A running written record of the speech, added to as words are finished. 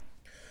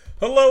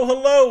Hello,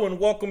 hello, and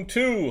welcome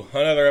to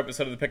another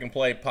episode of the Pick and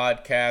Play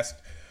podcast.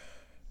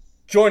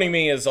 Joining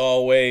me, as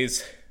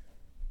always,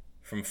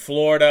 from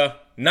Florida,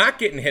 not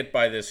getting hit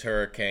by this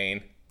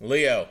hurricane,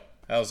 Leo.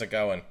 How's it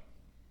going?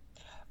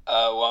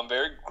 Well, I'm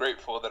very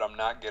grateful that I'm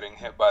not getting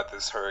hit by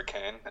this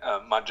hurricane.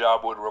 My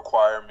job would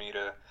require me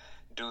to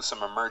do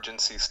some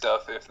emergency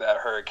stuff if that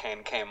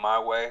hurricane came my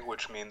way,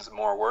 which means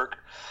more work.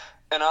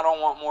 And I don't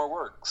want more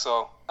work,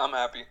 so I'm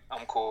happy.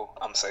 I'm cool.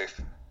 I'm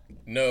safe.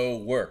 No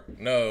work,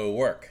 no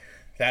work.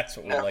 That's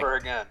what we like. Never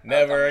again.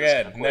 Never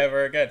again.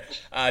 Never again.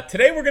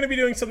 Today we're going to be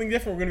doing something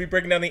different. We're going to be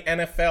breaking down the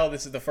NFL.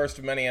 This is the first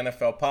of many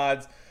NFL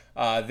pods.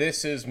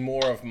 This is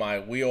more of my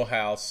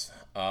wheelhouse.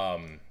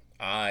 For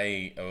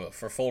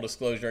full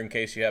disclosure, in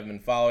case you haven't been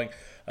following,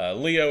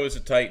 Leo is a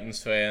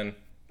Titans fan.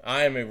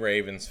 I am a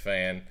Ravens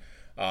fan.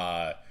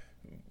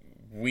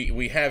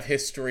 We have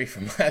history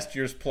from last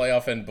year's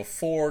playoff and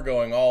before,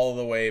 going all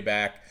the way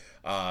back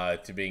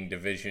to being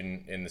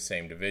in the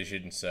same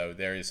division. So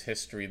there is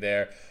history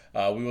there.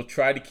 We will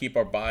try to keep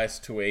our bias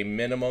to a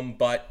minimum,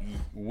 but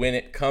when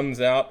it comes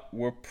out,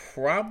 we're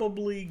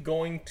probably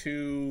going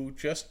to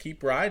just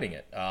keep riding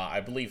it.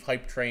 I believe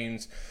hype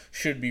trains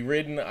should be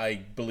ridden. I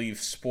believe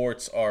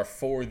sports are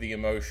for the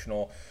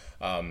emotional.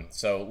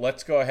 So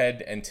let's go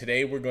ahead, and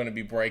today we're going to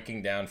be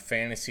breaking down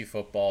fantasy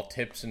football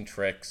tips and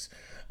tricks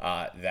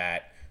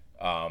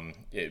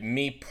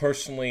me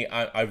personally,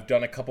 I've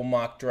done a couple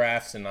mock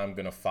drafts and I'm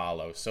going to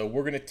follow. So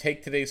we're going to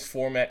take today's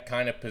format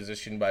kind of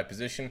position by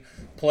position.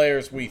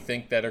 Players we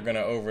think that are going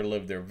to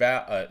overlive their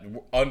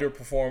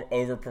underperform,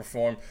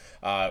 overperform.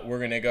 We're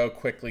going to go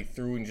quickly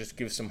through and just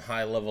give some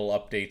high-level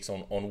updates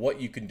on what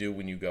you can do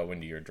when you go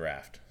into your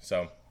draft.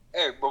 So,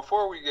 hey,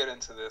 before we get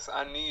into this,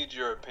 I need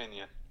your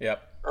opinion.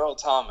 Yep. Earl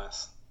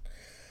Thomas,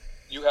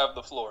 you have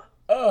the floor.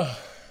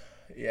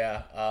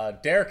 Yeah.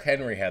 Derrick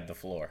Henry had the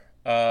floor.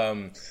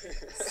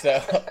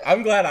 So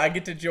I'm glad I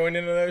get to join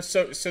into those.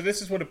 So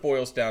this is what it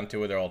boils down to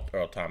with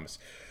Earl Thomas.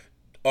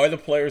 Are the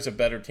players a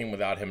better team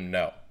without him?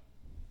 No.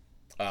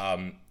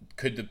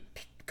 Could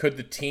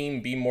the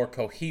team be more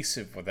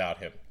cohesive without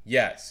him?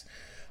 Yes.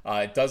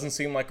 It doesn't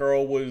seem like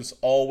Earl was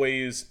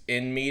always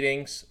in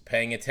meetings,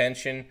 paying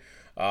attention.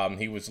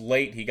 He was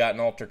late. He got in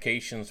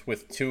altercations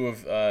with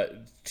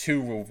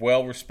two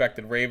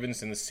well-respected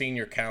Ravens, and the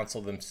senior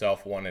council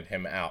themselves wanted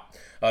him out.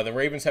 The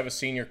Ravens have a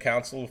senior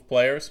council of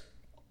players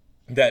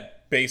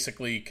that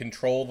basically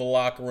control the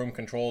locker room,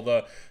 control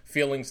the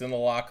feelings in the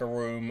locker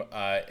room,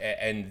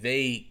 and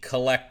they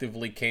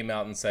collectively came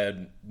out and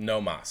said,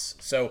 no mas.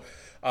 So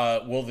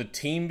will the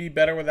team be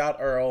better without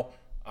Earl?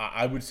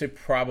 I would say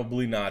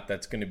probably not.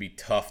 That's going to be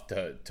tough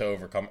to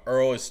overcome.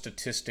 Earl is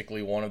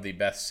statistically one of the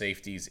best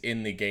safeties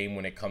in the game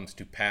when it comes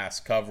to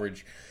pass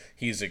coverage.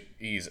 He's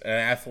an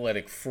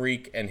athletic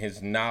freak, and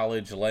his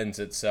knowledge lends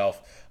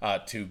itself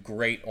to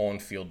great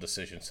on-field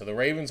decisions. So the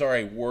Ravens are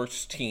a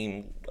worse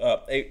team.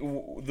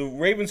 The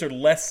Ravens are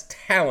less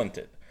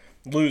talented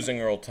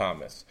losing Earl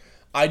Thomas.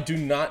 I do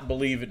not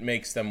believe it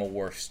makes them a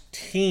worse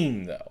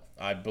team, though.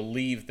 I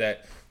believe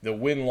that the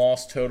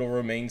win-loss total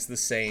remains the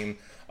same.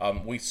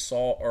 We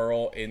saw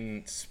Earl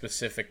in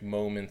specific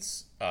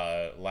moments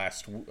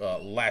last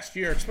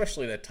year,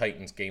 especially that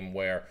Titans game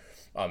where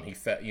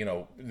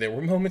there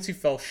were moments he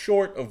fell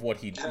short of what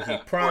he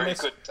promised. Where he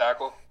couldn't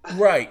tackle.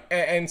 Right,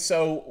 and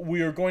so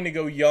we are going to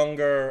go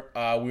younger.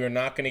 We are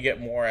not going to get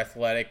more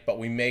athletic, but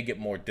we may get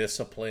more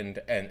disciplined,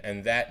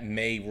 and that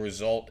may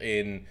result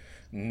in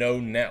no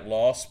net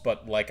loss.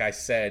 But like I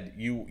said,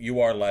 you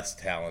are less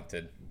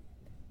talented.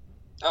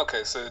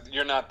 Okay, so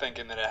you're not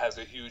thinking that it has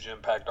a huge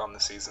impact on the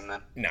season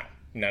then? No.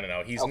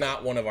 He's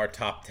not one of our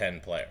top 10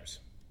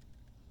 players.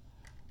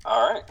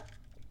 All right.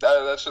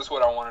 That's just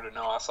what I wanted to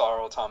know. I saw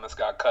Earl Thomas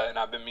got cut, and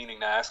I've been meaning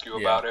to ask you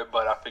about it,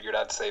 but I figured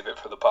I'd save it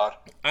for the pod.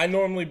 I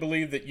normally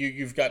believe that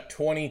you've got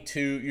 20,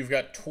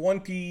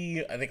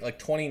 I think like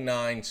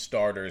 29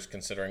 starters,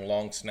 considering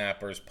long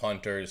snappers,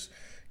 punters,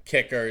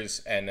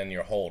 kickers, and then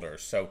your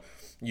holders. So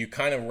you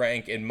kind of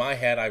rank, in my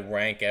head, I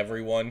rank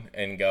everyone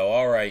and go,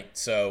 all right,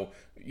 so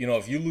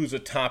if you lose a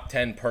top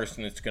 10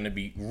 person, it's going to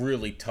be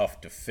really tough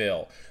to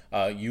fill.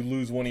 You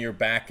lose one of your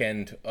back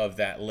end of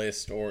that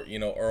list, or,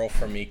 Earl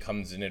for me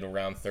comes in at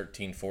around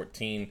 13,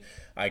 14.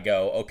 I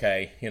go,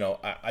 okay,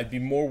 I'd be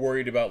more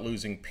worried about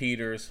losing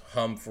Peters,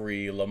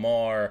 Humphrey,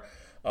 Lamar,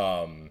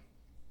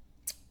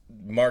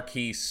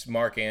 Marquise,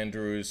 Mark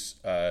Andrews,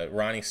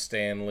 Ronnie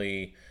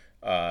Stanley,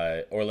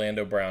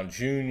 Orlando Brown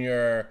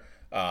Jr.,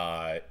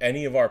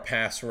 any of our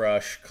pass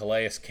rush,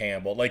 Calais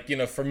Campbell.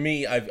 For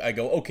me, I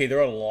go, okay, there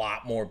are a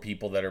lot more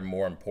people that are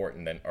more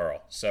important than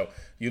Earl. So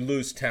you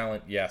lose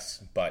talent,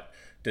 yes, but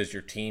does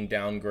your team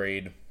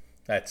downgrade?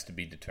 That's to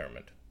be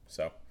determined.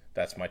 So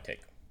that's my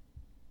take.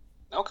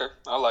 Okay,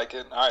 I like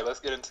it. All right, let's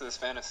get into this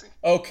fantasy.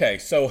 Okay,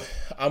 so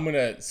I'm going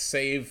to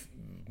save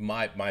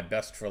my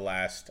best for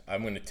last.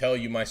 I'm going to tell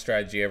you my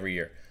strategy every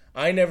year.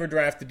 I never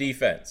draft a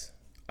defense.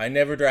 And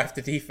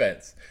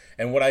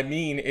what I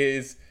mean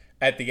is,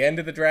 at the end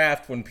of the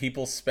draft, when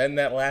people spend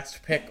that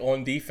last pick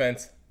on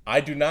defense,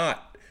 I do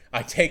not.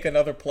 I take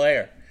another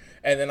player.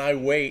 And then I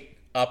wait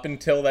up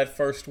until that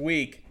first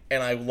week,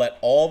 and I let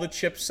all the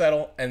chips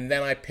settle, and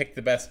then I pick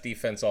the best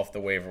defense off the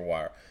waiver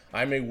wire.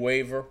 I'm a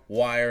waiver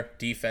wire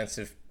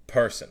defensive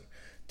person.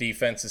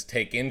 Defenses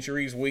take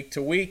injuries week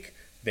to week.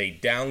 They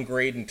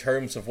downgrade in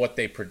terms of what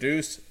they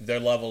produce. Their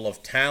level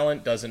of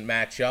talent doesn't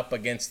match up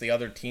against the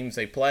other teams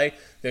they play.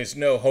 There's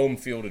no home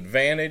field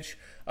advantage.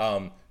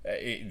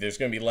 There's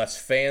going to be less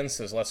fans.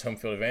 There's less home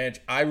field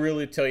advantage. I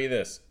really tell you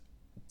this.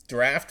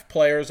 Draft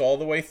players all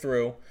the way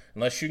through,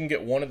 unless you can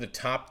get one of the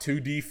top 2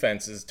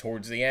 defenses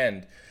towards the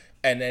end,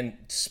 and then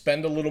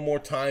spend a little more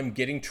time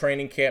getting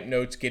training camp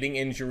notes, getting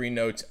injury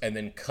notes, and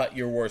then cut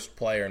your worst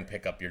player and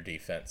pick up your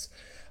defense.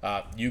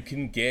 You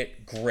can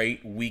get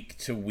great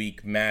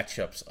week-to-week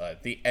matchups.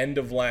 At the end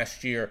of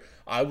last year,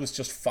 I was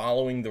just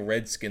following the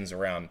Redskins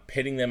around,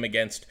 pitting them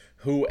against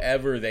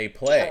whoever they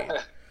played.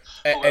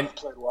 Whoever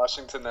played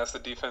Washington, that's the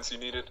defense you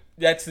needed?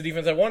 That's the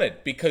defense I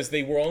wanted, because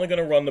they were only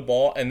going to run the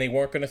ball, and they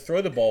weren't going to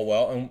throw the ball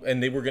well,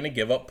 and they were going to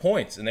give up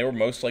points, and they were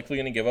most likely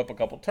going to give up a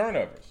couple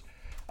turnovers.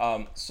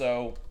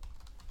 So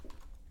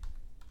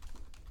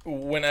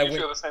when I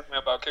feel the same way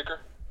about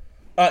kicker?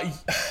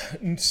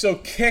 So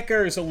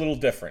kicker is a little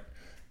different.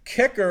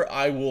 Kicker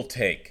I will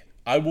take.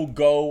 I will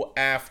go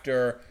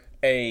after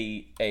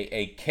a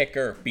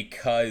kicker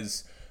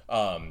because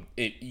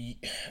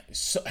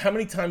so how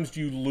many times do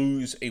you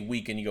lose a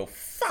week and you go,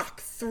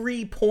 fuck,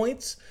 3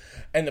 points?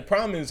 And the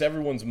problem is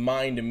everyone's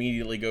mind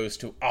immediately goes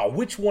to,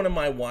 which one of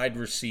my wide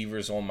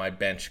receivers on my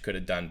bench could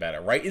have done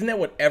better, right? Isn't that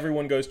what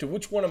everyone goes to?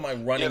 Which one of my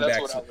running backs?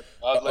 Yeah, that's what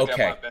I would look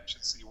at my bench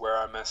and see where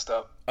I messed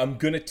up. I'm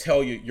going to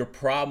tell you, your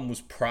problem was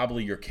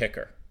probably your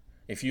kicker.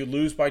 If you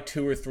lose by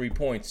 2 or 3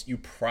 points, you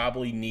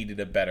probably needed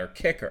a better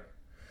kicker.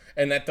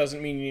 And that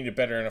doesn't mean you need a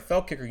better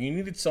NFL kicker. You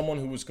needed someone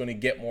who was going to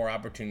get more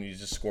opportunities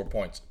to score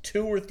points.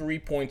 2 or 3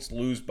 points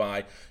lose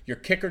by. Your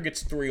kicker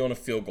gets 3 on a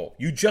field goal.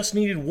 You just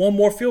needed one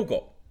more field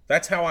goal.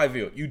 That's how I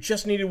view it. You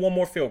just needed one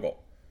more field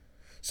goal.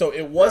 So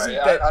it wasn't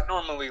that... I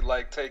normally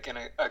like taking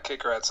a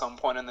kicker at some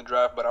point in the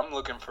draft, but I'm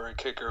looking for a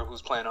kicker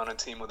who's playing on a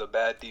team with a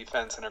bad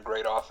defense and a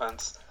great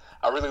offense.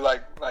 I really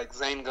like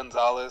Zane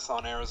Gonzalez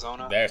on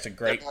Arizona. That's a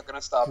great, they're not going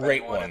to stop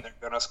anyone, and they're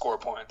going to score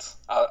points.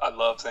 I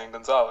love Zane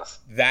Gonzalez.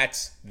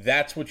 That's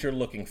what you're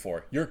looking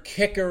for. Your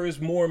kicker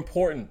is more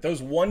important.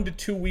 Those 1 to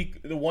 2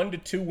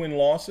 win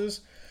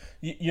losses,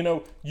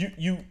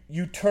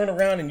 you turn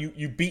around and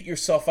you beat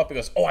yourself up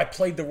because, I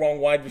played the wrong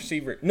wide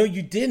receiver. No,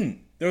 you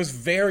didn't. There's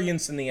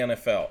variance in the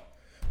NFL.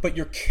 But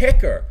your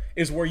kicker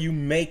is where you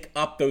make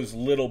up those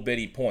little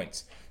bitty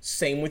points.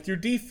 Same with your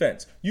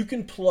defense. You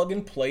can plug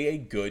and play a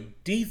good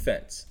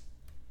defense.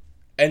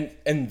 And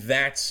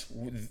that's,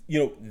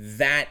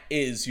 that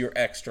is your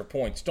extra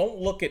points. Don't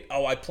look at,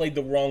 I played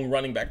the wrong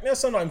running back. Now,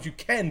 sometimes you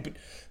can, but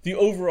the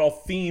overall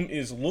theme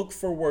is look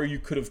for where you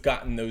could have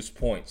gotten those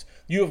points.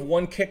 You have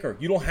one kicker.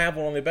 You don't have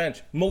one on the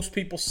bench. Most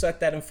people set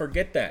that and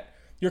forget that.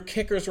 Your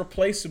kicker is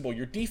replaceable.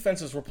 Your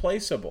defense is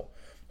replaceable.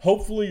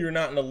 Hopefully you're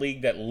not in a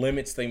league that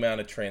limits the amount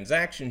of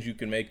transactions you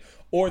can make,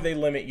 or they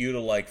limit you to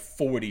like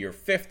 40 or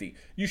 50.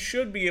 You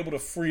should be able to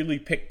freely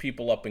pick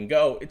people up and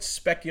go. It's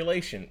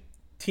speculation.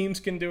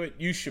 Teams can do it.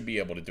 You should be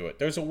able to do it.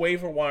 There's a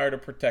waiver wire to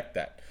protect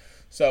that.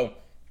 So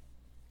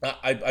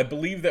I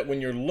believe that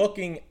when you're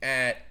looking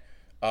at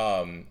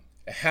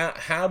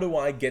how do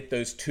I get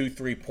those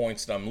 2-3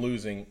 points that I'm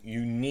losing,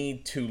 you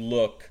need to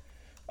look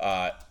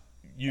at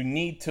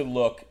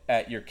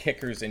your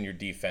kickers and your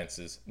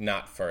defenses,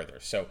 not further.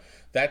 So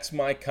that's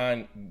my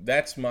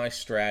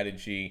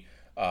strategy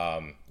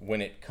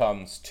when it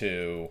comes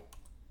to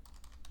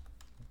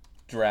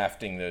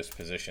drafting those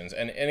positions.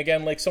 And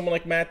again, like someone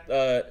like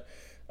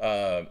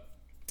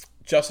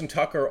Justin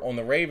Tucker on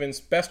the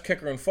Ravens, best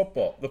kicker in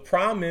football. The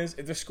problem is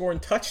if they're scoring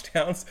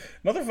touchdowns,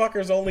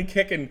 motherfucker's only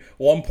kicking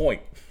 1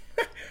 point.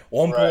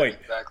 1 point.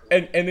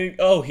 Exactly. And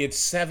then, he had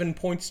 7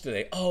 points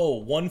today.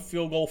 1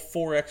 field goal,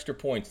 4 extra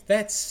points.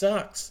 That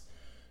sucks.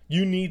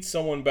 You need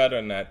someone better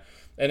than that.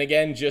 And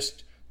again,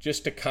 just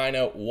to kind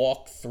of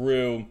walk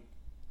through,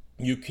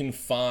 you can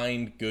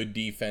find good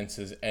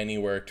defenses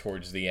anywhere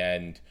towards the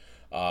end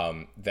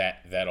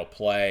that'll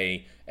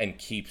play and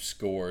keep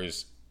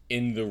scores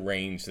in the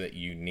range that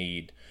you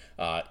need.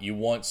 You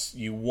want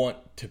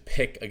to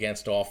pick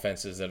against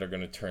offenses that are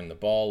going to turn the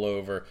ball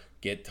over,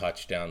 get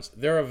touchdowns.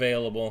 They're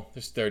available.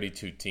 There's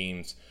 32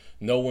 teams.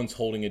 No one's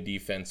holding a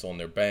defense on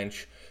their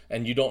bench,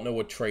 and you don't know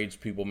what trades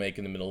people make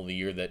in the middle of the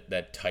year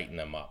that tighten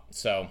them up.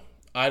 So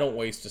I don't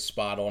waste a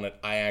spot on it.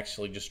 I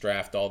actually just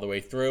draft all the way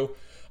through,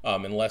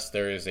 unless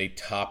there is a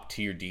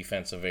top-tier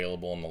defense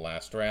available in the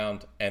last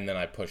round, and then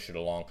I push it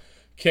along.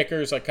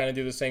 Kickers, I kind of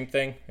do the same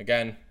thing.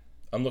 Again,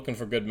 I'm looking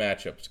for good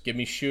matchups. Give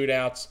me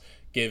shootouts.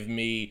 Give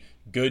me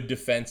good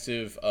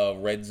defensive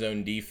red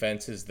zone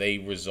defenses. They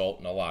result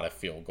in a lot of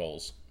field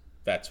goals.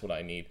 That's what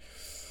I need.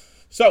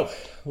 So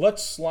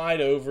let's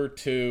slide over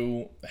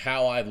to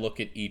how I look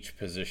at each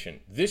position.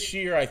 This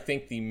year, I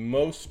think the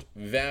most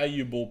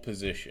valuable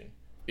position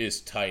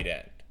is tight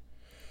end.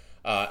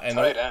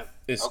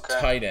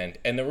 Tight end.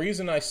 And the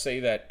reason I say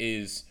that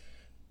is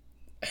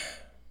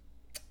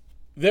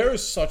there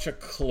is such a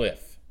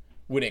cliff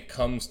when it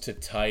comes to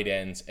tight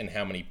ends and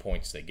how many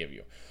points they give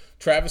you.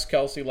 Travis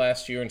Kelce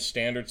last year in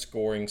standard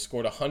scoring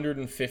scored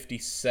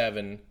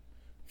 157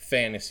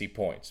 fantasy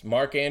points.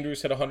 Mark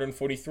Andrews had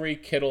 143,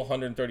 Kittle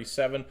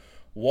 137,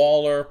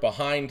 Waller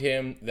behind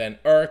him, then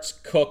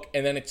Ertz, Cook,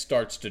 and then it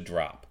starts to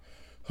drop.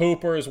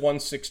 Hooper is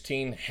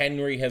 116,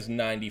 Henry has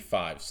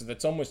 95. So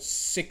that's almost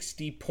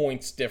 60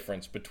 points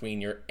difference between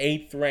your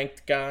 8th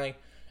ranked guy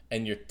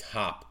and your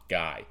top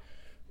guy.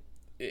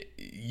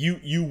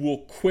 You will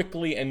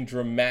quickly and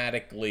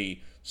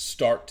dramatically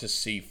start to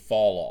see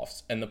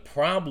fall-offs. And the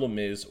problem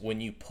is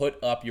when you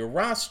put up your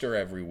roster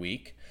every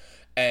week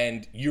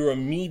and you're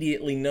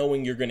immediately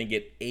knowing you're going to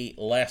get 8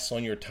 less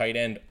on your tight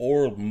end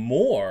or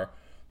more,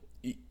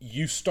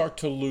 you start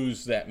to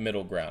lose that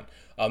middle ground.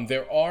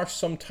 There are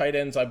some tight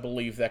ends, I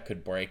believe, that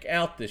could break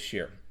out this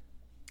year.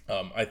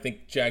 I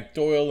think Jack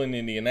Doyle in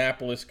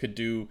Indianapolis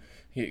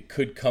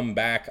could come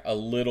back a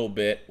little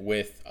bit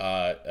with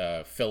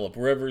Phillip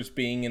Rivers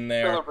being in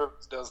there. Phillip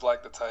Rivers does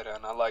like the tight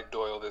end. I like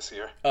Doyle this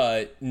year.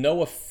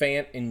 Noah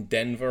Fant in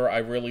Denver, I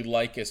really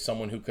like as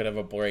someone who could have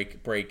a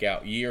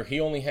breakout year. He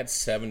only had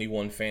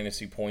 71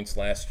 fantasy points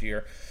last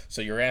year,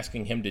 so you're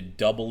asking him to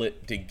double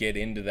it to get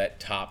into that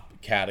top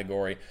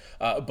category.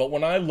 But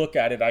when I look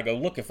at it, I go,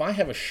 look, if I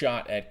have a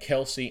shot at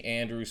Kelce,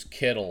 Andrews,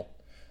 Kittle,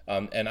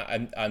 and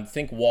I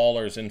think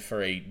Waller's in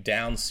for a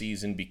down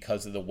season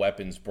because of the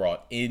weapons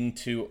brought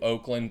into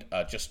Oakland.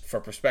 Just for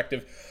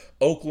perspective,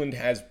 Oakland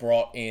has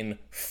brought in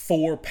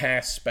 4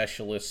 pass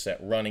specialists at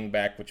running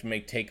back, which may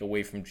take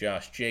away from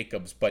Josh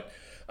Jacobs. But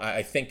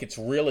I think it's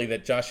really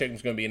that Josh Jacobs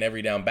is going to be an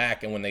every down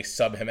back, and when they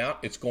sub him out,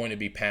 it's going to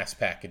be pass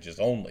packages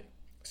only.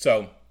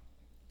 So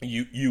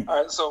you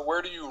all right, so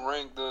where do you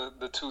rank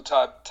the 2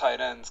 top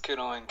tight ends,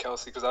 Kittle and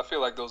Kelce? Because I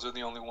feel like those are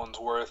the only ones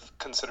worth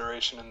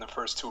consideration in the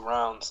first 2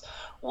 rounds.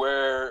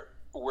 Where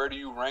do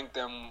you rank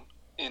them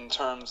in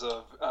terms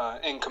of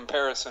in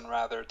comparison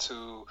rather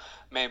to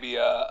maybe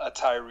a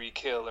Tyreek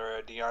Hill or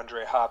a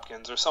DeAndre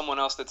Hopkins or someone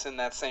else that's in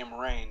that same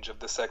range of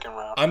the second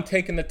round? I'm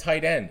taking the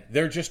tight end.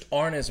 There just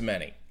aren't as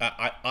many.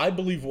 I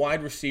believe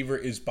wide receiver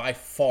is by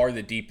far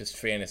the deepest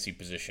fantasy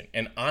position,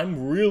 and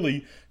I'm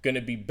really going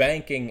to be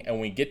banking, and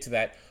when we get to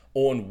that,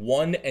 on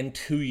 1 and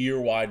 2 year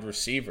wide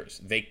receivers.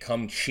 They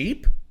come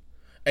cheap,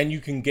 and you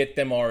can get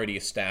them already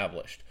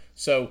established.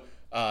 So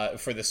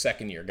for the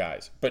second year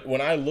guys. But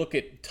when I look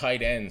at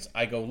tight ends,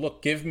 I go,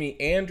 look, give me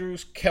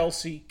Andrews,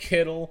 Kelce,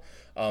 Kittle,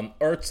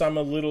 Ertz.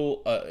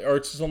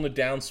 Ertz is on the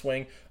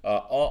downswing.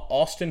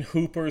 Austin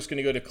Hooper is going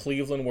to go to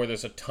Cleveland, where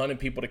there's a ton of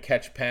people to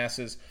catch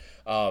passes.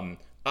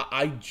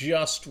 I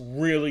just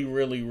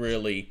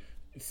really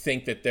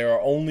think that there are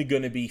only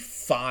going to be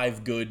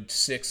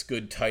 6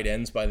 good tight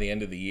ends by the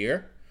end of the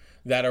year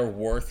that are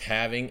worth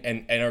having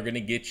and are going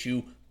to get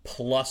you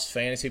plus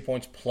fantasy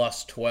points,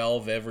 plus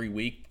 12 every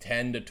week,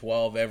 10 to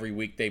 12 every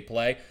week they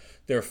play.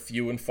 They're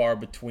few and far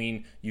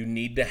between. You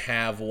need to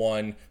have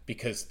one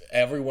because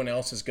everyone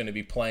else is going to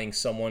be playing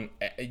someone.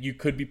 You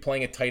could be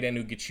playing a tight end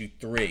who gets you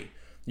 3.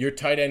 Your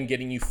tight end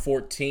getting you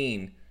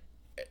 14,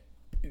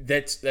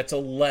 that's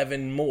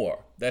 11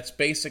 more. That's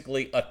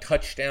basically a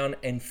touchdown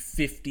and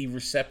 50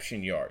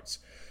 reception yards.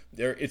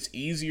 It's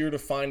easier to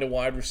find a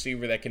wide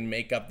receiver that can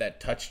make up that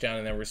touchdown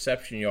and that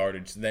reception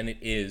yardage than it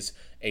is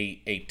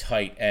a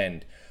tight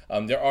end.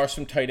 There are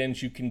some tight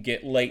ends you can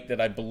get late that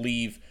I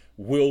believe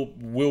will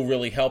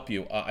really help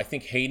you. I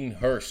think Hayden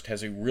Hurst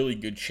has a really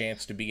good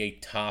chance to be a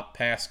top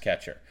pass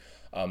catcher.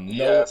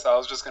 Yes, I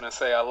was just going to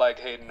say I like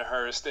Hayden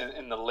Hurst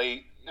in the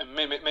late,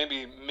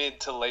 maybe mid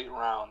to late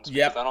rounds.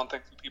 Yep. Because I don't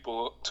think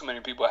too many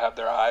people have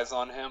their eyes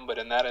on him, but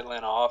in that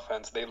Atlanta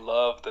offense, they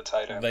love the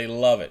tight end. They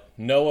love it.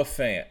 Noah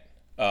Fant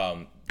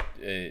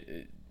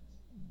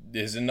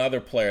is another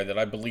player that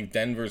I believe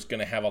Denver's going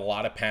to have a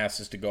lot of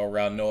passes to go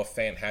around. Noah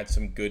Fant had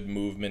some good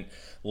movement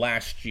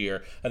last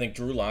year. I think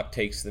Drew Lock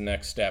takes the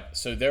next step.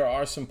 So there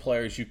are some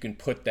players you can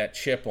put that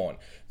chip on.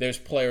 There's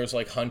players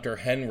like Hunter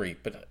Henry,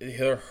 but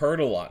they're hurt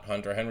a lot.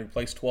 Hunter Henry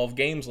plays 12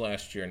 games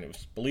last year, and it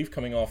was, I believe,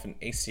 coming off an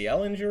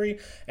ACL injury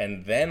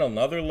and then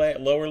another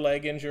lower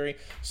leg injury.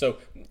 So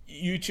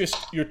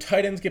your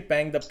tight ends get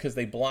banged up because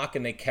they block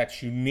and they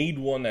catch. You need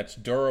one that's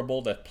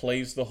durable, that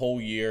plays the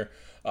whole year.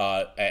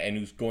 And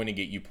who's going to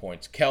get you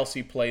points.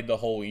 Kelce played the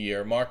whole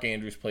year. Mark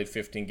Andrews played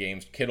 15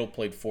 games. Kittle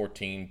played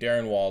 14.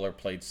 Darren Waller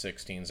played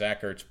 16.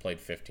 Zach Ertz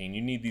played 15.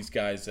 You need these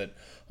guys that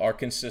are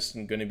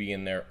consistent, going to be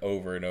in there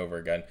over and over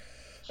again.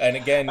 And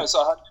again,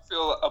 so how do you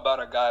feel about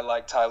a guy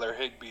like Tyler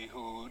Higbee,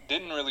 who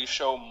didn't really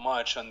show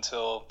much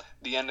until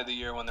the end of the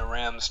year when the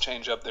Rams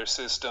change up their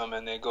system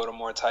and they go to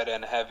more tight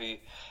end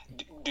heavy?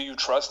 Do you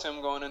trust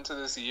him going into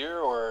this year,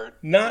 or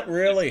not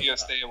really? Is he a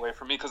stay away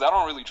from me? Because I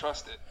don't really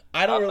trust it.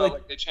 I felt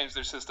like they changed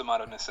their system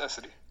out of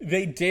necessity.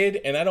 They did,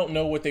 and I don't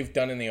know what they've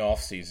done in the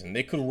offseason.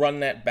 They could run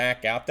that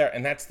back out there,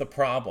 and that's the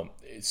problem.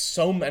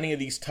 So many of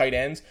these tight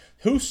ends,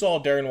 who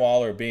saw Darren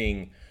Waller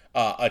being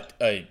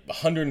a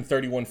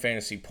 131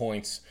 fantasy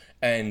points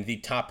and the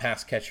top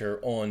pass catcher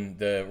on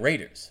the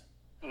Raiders?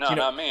 No,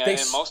 not me. In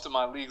most of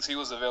my leagues, he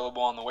was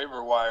available on the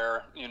waiver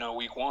wire,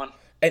 week 1.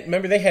 And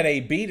remember, they had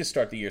AB to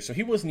start the year, so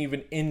he wasn't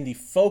even in the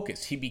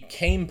focus. He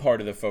became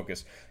part of the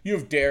focus. You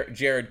have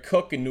Jared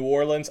Cook in New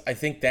Orleans. I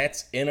think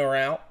that's in or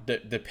out,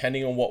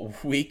 depending on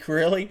what week,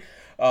 really.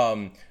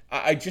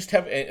 I just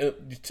have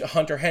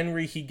Hunter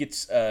Henry. He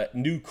gets a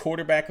new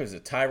quarterback. Was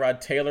it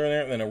Tyrod Taylor in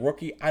there, and then a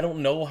rookie? I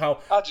don't know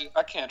how.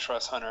 I can't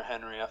trust Hunter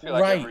Henry. I feel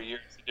like every year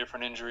it's a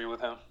different injury with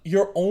him.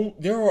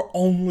 There are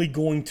only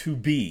going to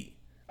be.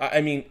 I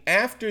mean,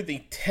 after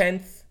the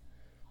 10th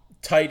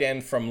tight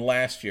end from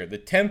last year. The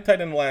 10th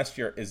tight end last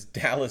year is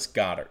Dallas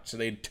Goedert. So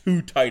they had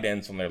 2 tight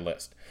ends on their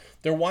list.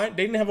 They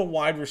didn't have a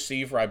wide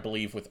receiver, I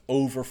believe, with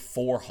over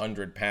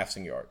 400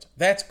 passing yards.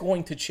 That's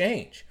going to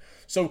change.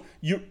 So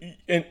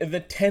and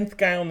the 10th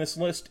guy on this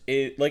list,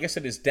 like I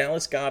said, is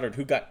Dallas Goedert,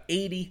 who got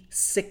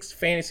 86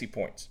 fantasy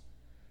points.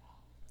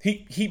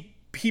 He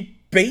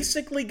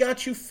basically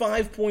got you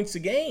 5 points a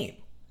game.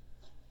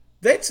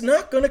 That's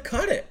not going to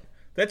cut it.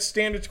 That's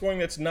standard scoring.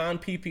 That's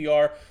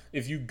non-PPR.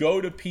 If you go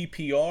to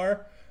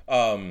PPR,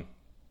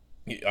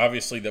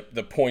 obviously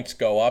the points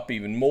go up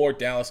even more.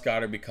 Dallas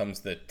Goedert becomes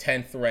the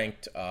 10th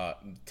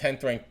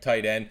ranked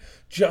tight end,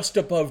 just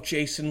above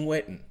Jason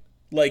Witten.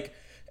 Like,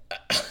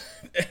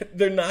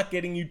 they're not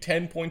getting you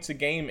 10 points a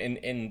game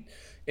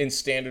in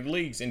standard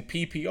leagues. In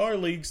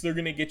PPR leagues, they're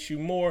going to get you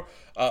more.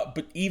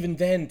 But even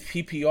then,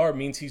 PPR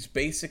means he's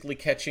basically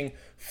catching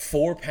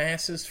 4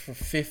 passes for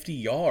 50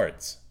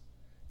 yards.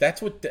 That's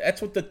what the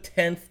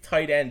 10th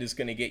tight end is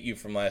going to get you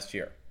from last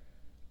year.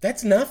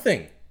 That's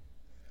nothing.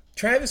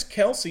 Travis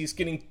Kelce's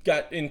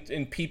got in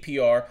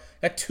PPR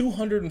at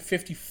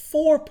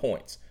 254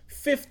 points,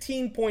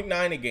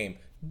 15.9 a game,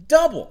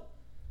 double.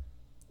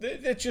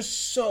 There's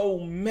just so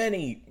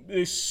many.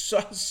 There's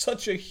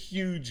such a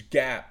huge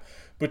gap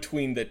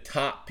between the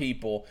top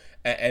people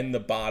and the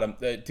bottom.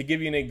 To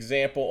give you an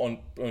example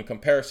on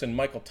comparison,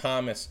 Michael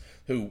Thomas,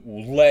 who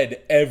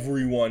led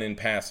everyone in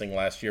passing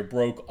last year,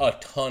 broke a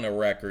ton of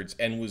records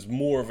and was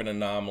more of an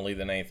anomaly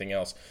than anything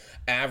else,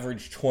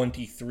 averaged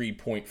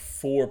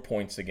 23.4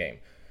 points a game.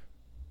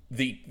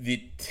 The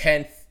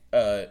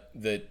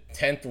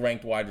 10th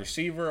ranked wide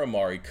receiver,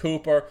 Amari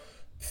Cooper,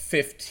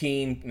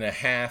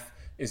 15.5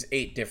 is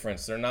 8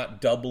 difference. They're not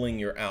doubling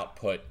your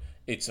output.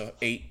 It's an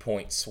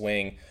 8-point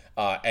swing.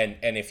 And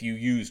if you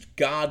used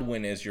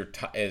Godwin as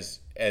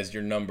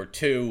your number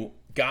 2,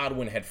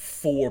 Godwin had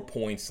 4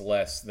 points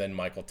less than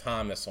Michael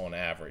Thomas on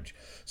average.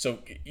 So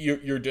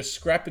your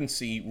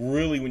discrepancy,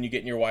 really, when you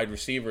get in your wide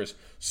receivers,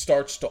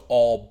 starts to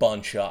all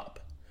bunch up.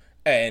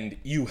 And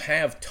you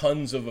have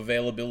tons of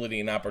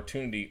availability and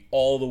opportunity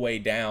all the way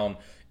down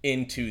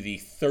into the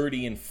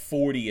 30 and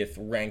 40th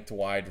ranked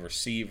wide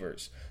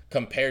receivers,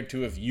 compared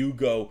to if you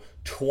go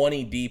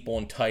 20 deep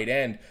on tight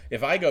end.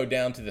 If I go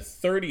down to the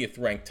 30th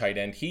ranked tight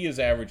end, he is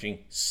averaging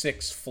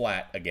 6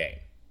 flat a game.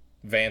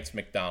 Vance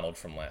McDonald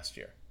from last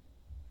year.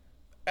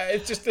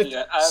 It's just 6.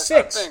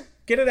 I think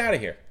get it out of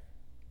here.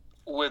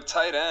 With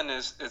tight end,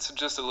 it's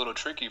just a little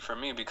tricky for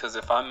me, because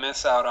if I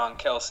miss out on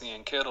Kelce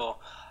and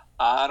Kittle,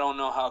 I don't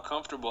know how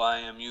comfortable I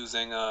am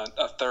using a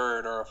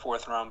 3rd or a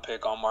 4th round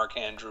pick on Mark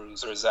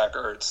Andrews or Zach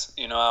Ertz.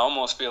 I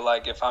almost feel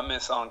like if I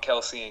miss on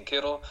Kelce and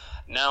Kittle,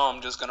 now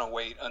I'm just going to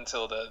wait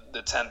until the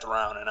 10th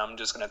round, and I'm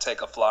just going to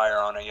take a flyer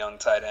on a young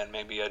tight end,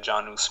 maybe a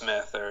Jonnu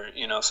Smith, or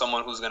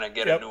someone who's going to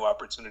get a new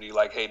opportunity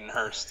like Hayden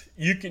Hurst.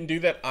 You can do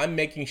that. I'm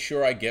making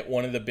sure I get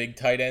one of the big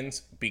tight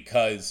ends,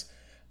 because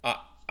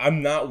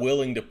I'm not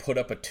willing to put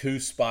up a 2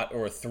 spot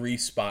or a 3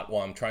 spot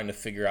while I'm trying to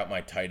figure out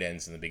my tight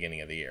ends in the beginning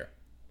of the year.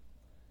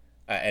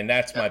 And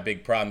that's my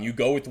big problem. You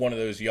go with one of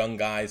those young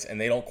guys, and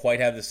they don't quite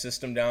have the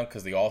system down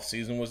because the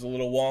offseason was a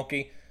little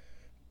wonky.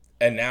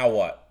 And now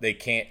what? They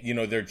can't,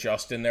 they're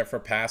just in there for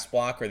pass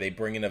block, or they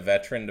bring in a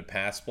veteran to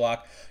pass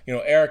block.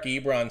 Eric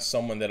Ebron's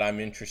someone that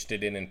I'm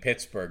interested in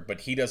Pittsburgh,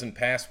 but he doesn't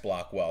pass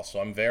block well. So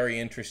I'm very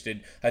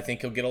interested. I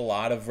think he'll get a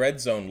lot of red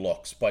zone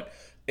looks. But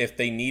if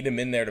they need him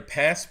in there to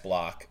pass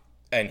block,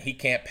 and he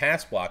can't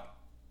pass block,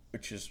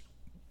 which is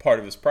part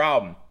of his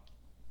problem,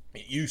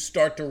 you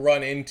start to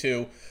run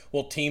into,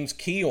 teams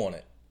key on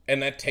it,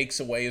 and that takes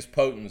away his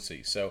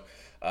potency. So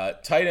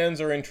tight ends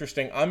are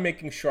interesting. I'm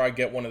making sure I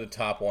get one of the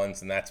top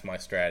ones, and that's my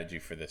strategy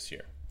for this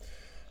year.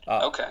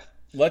 Okay.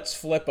 Let's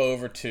flip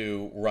over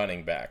to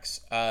running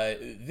backs.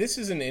 This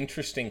is an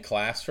interesting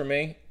class for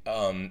me.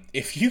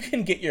 If you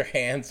can get your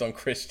hands on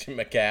Christian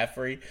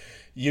McCaffrey,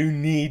 you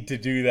need to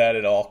do that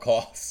at all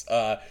costs.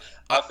 I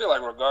feel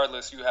like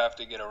regardless, you have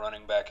to get a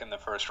running back in the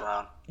first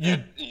round.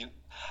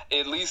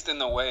 At least in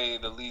the way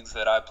the leagues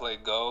that I play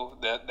go,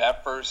 the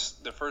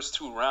first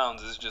 2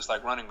 rounds is just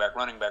like running back,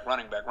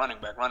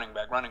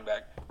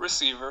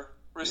 receiver,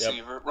 yep,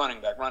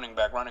 running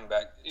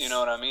back. You know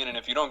what I mean? And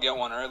if you don't get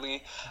one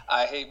early,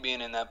 I hate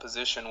being in that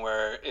position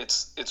where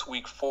it's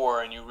week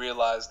 4 and you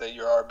realize that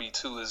your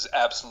RB2 is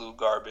absolute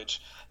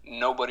garbage.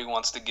 Nobody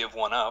wants to give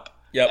one up.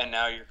 Yep. And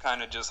now you're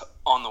kind of just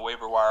on the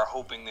waiver wire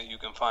hoping that you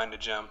can find a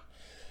gem.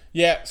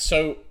 Yeah,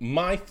 so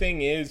my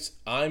thing is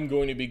I'm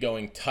going to be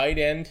going tight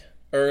end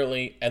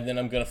early, and then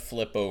I'm going to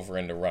flip over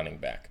into running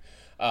back.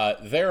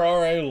 There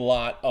are a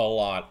lot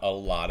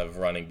of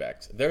running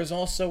backs. There's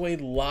also a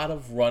lot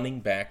of running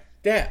back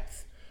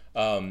depth.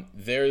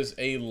 There's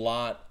a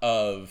lot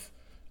of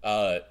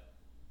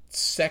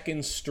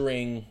second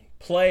string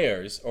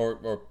players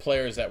or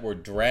players that were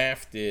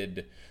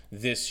drafted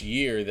this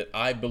year that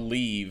I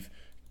believe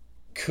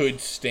could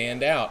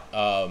stand out.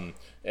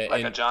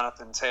 Like a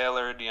Jonathan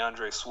Taylor,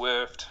 DeAndre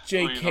Swift,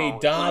 J.K.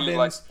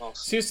 Dobbins.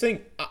 See, this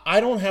thing, I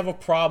don't have a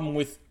problem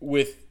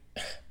with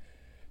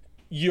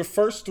your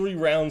first 3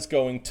 rounds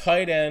going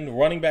tight end,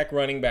 running back,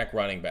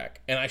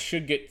 and I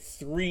should get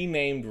 3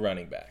 named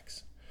running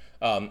backs.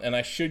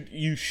 And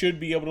you should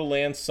be able to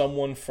land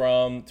someone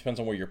from, depends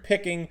on where you're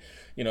picking.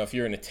 If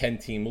you're in a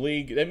 10-team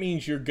league, that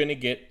means you're going to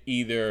get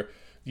either,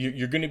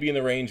 you're going to be in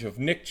the range of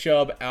Nick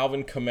Chubb,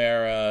 Alvin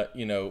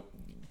Kamara,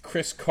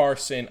 Chris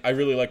Carson. I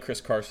really like Chris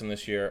Carson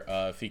this year.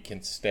 If he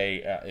can stay,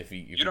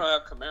 you don't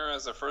have Kamara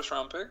as a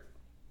first-round pick?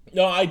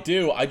 No, I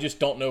do. I just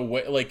don't know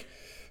what. Like,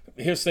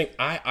 here's the thing.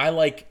 I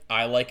like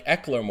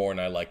Eckler more than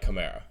I like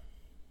Kamara.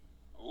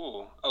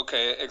 Ooh,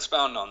 okay.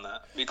 Expound on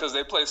that, because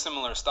they play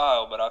similar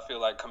style, but I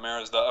feel like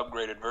Kamara is the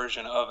upgraded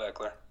version of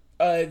Eckler.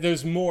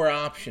 There's more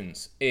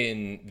options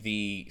in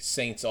the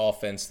Saints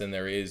offense than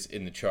there is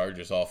in the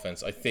Chargers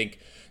offense. I think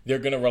they're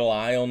going to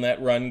rely on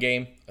that run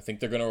game. I think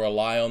they're going to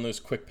rely on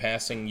those quick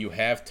passing. You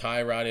have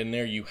Tyrod in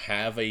there. You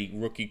have a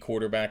rookie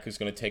quarterback who's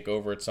going to take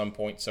over at some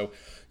point. So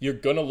you're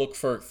going to look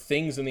for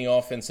things in the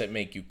offense that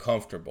make you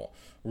comfortable.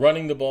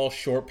 Running the ball,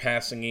 short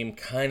passing game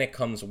kind of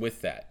comes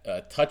with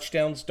that.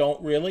 Touchdowns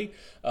don't really,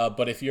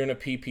 but if you're in a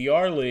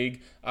PPR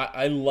league,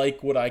 I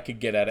like what I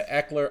could get out of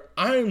Eckler.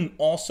 I'm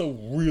also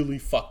really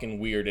fucking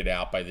weirded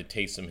out by the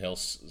Taysom Hill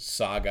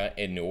saga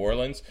in New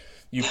Orleans.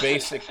 You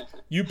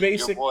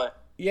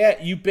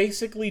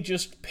basically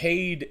just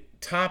paid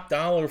top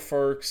dollar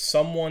for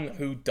someone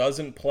who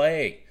doesn't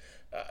play.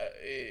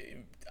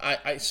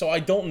 So I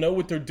don't know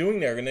what they're doing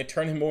there. And they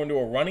turn him more into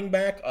a running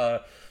back.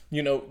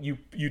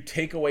 You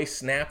take away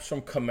snaps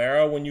from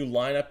Kamara when you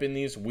line up in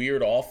these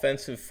weird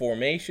offensive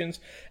formations.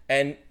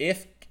 And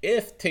if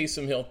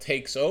Taysom Hill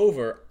takes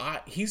over,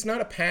 he's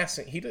not a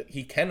passing.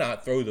 He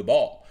cannot throw the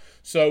ball.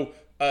 So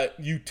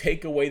you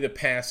take away the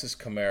passes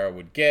Kamara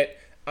would get.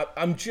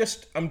 I'm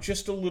just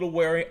a little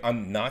wary.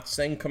 I'm not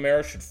saying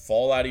Kamara should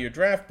fall out of your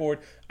draft board.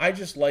 I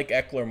just like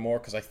Eckler more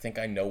because I think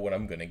I know what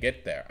I'm going to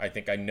get there. I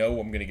think I know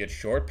I'm going to get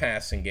short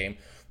passing game,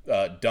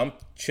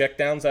 dump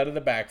checkdowns out of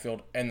the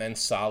backfield, and then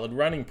solid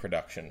running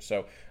production.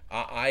 So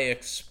I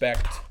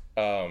expect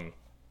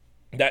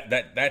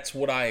that's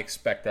what I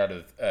expect out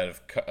of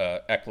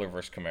Eckler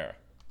versus Kamara.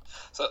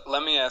 So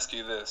let me ask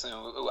you this. And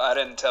I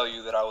didn't tell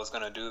you that I was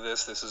going to do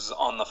this. This is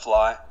on the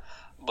fly.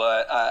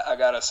 But I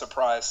got a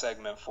surprise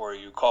segment for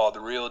you called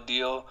Real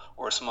Deal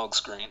or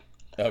Smokescreen.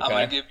 Okay. I'm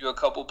going to give you a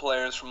couple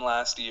players from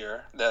last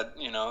year that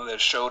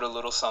showed a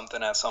little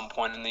something at some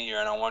point in the year,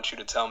 and I want you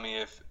to tell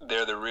me if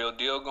they're the real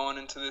deal going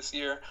into this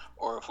year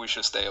or if we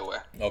should stay away.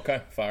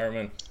 Okay, fire him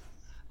in.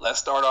 Let's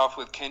start off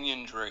with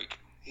Kenyon Drake.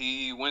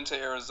 He went to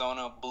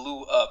Arizona,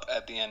 blew up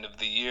at the end of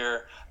the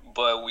year,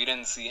 but we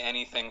didn't see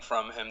anything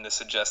from him to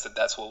suggest that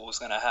that's what was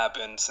going to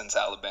happen since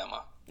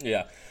Alabama.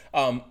 Yeah.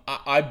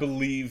 I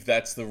believe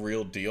that's the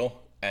real deal.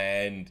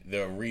 And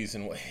the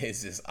reason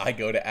is I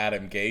go to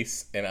Adam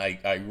Gase and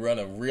I run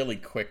a really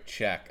quick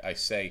check. I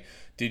say,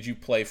 did you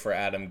play for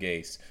Adam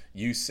Gase?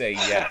 You say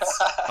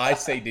yes. I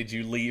say, did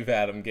you leave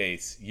Adam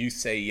Gase? You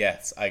say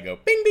yes. I go,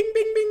 bing, bing,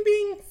 bing, bing,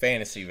 bing.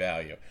 Fantasy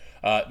value.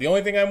 The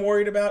only thing I'm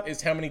worried about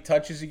is how many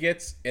touches he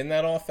gets in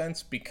that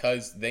offense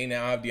because they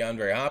now have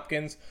DeAndre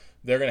Hopkins.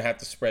 They're going to have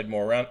to spread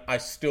more around. I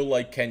still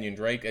like Kenyon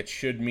Drake. It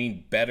should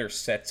mean better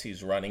sets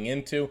he's running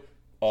into.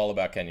 All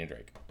about Kenyon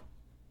Drake.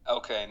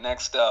 Okay,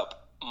 next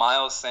up.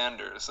 Miles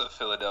Sanders of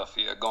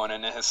Philadelphia going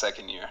into his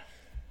second year.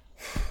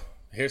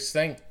 Here's the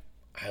thing.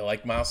 I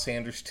like Miles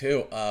Sanders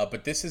too,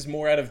 but this is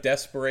more out of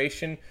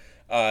desperation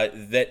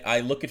that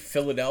I look at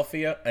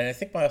Philadelphia, and I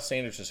think Miles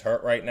Sanders is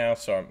hurt right now,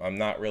 so I'm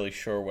not really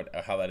sure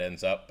how that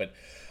ends up, but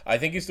I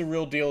think he's the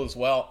real deal as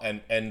well,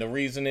 and the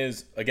reason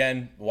is,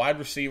 again, wide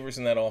receivers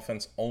in that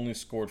offense only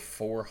scored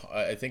 4.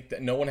 I think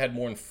that no one had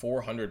more than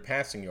 400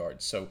 passing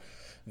yards, so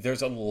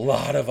there's a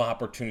lot of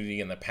opportunity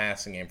in the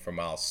passing game for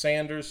Miles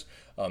Sanders.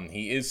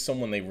 He is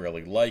someone they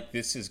really like.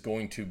 This is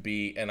going to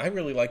be, and I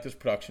really liked his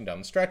production down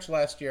the stretch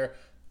last year.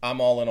 I'm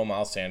all in on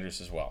Miles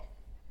Sanders as well.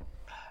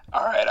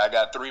 All right, I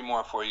got 3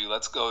 more for you.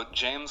 Let's go.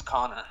 James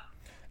Conner.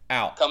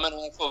 Out. Coming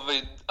off of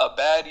a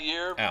bad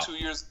year. Out. 2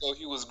 years ago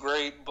he was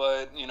great,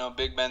 but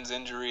Big Ben's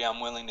injury, I'm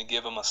willing to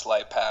give him a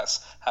slight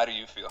pass. How do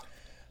you feel?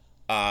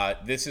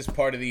 This is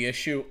part of the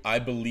issue. I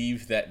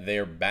believe that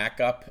their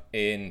backup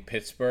in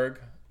Pittsburgh,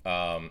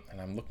 and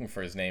I'm looking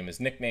for his name. His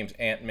nickname's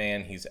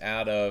Ant-Man. He's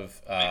out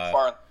of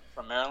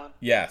from Maryland?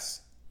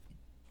 Yes.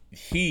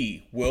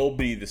 He will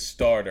be the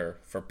starter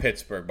for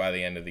Pittsburgh by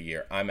the end of the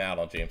year. I'm out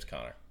on James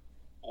Conner.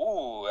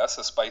 Ooh, that's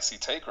a spicy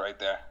take right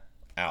there.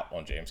 Out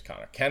on James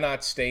Conner.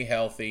 Cannot stay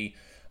healthy.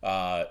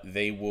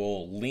 They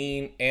will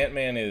lean.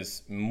 Ant-Man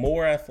is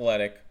more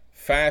athletic,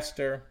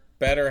 faster,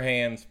 better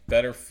hands,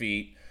 better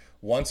feet,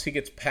 once he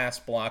gets pass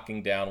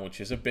blocking down,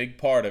 which is a big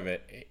part of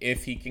it,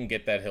 if he can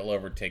get that, he'll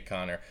overtake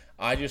Connor.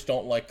 I just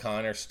don't like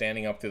Connor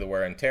standing up through the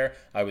wear and tear.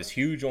 I was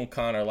huge on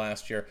Connor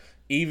last year.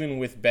 Even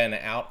with Ben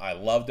out, I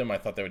loved him. I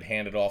thought they would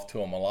hand it off to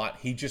him a lot.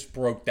 He just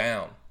broke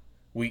down.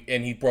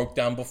 And he broke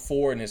down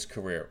before in his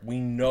career. We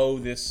know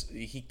this.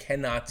 He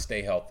cannot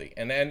stay healthy.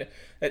 And then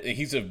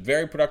he's a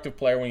very productive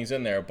player when he's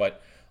in there,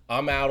 but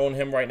I'm out on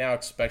him right now,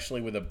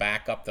 especially with a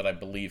backup that I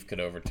believe could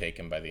overtake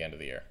him by the end of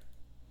the year.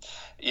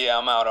 Yeah,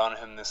 I'm out on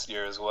him this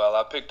year as well.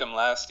 I picked him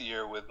last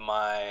year with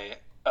my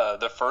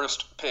the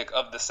first pick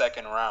of the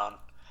second round.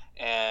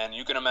 And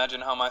you can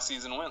imagine how my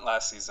season went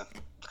last season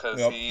because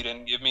he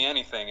didn't give me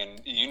anything. And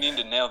you need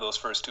to nail those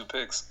first 2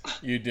 picks.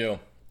 You do,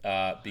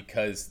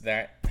 because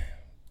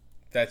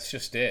that's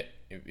just it.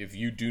 If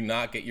you do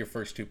not get your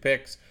first 2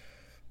 picks,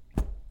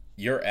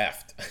 you're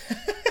effed.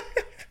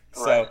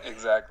 So right,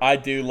 exactly. I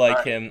do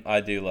like him. I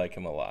do like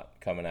him a lot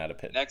coming out of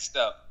Pitt. Next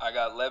up, I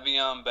got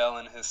Le'Veon Bell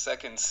in his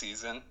second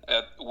season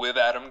with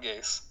Adam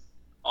Gase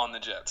on the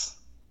Jets.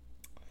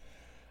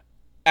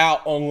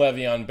 Out on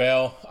Le'Veon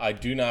Bell. I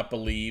do not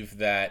believe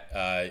that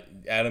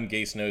Adam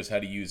Gase knows how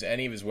to use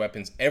any of his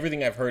weapons.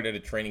 Everything I've heard at a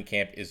training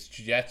camp is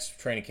Jets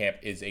training camp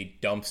is a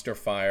dumpster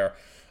fire.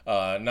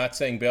 Not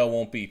saying Bell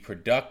won't be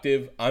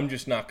productive. I'm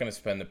just not going to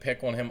spend the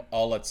pick on him.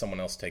 I'll let someone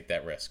else take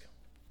that risk.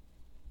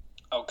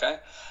 Okay.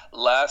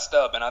 Last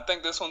up, and I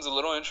think this one's a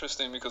little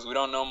interesting because we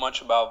don't know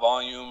much about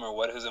volume or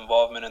what his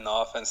involvement in the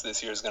offense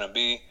this year is going to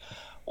be.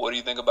 What do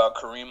you think about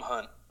Kareem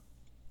Hunt?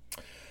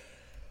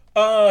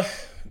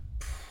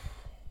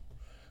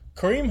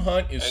 Kareem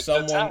Hunt is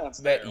someone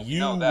that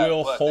you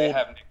will hold. They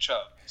have Nick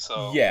Chubb,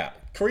 so yeah,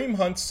 Kareem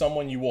Hunt's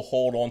someone you will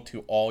hold on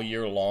to all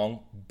year long,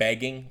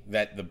 begging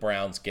that the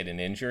Browns get an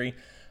injury,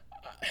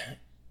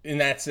 and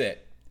that's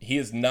it. He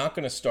is not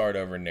going to start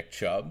over Nick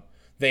Chubb.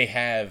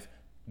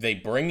 They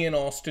bring in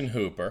Austin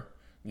Hooper.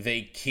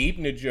 They keep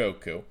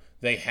Njoku.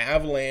 They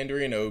have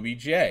Landry and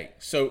OBJ.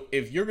 So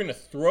if you're going to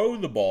throw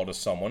the ball to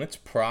someone, it's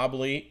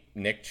probably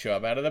Nick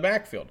Chubb out of the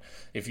backfield.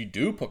 If you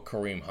do put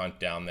Kareem Hunt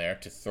down there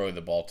to throw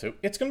the ball to,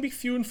 it's going to be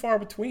few and far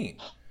between.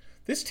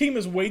 This team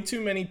has way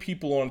too many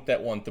people on it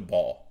that want the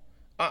ball.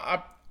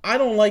 I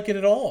don't like it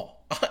at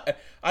all.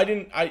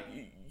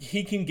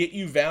 He can get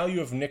you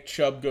value if Nick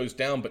Chubb goes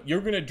down, but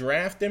you're going to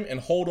draft him and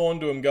hold on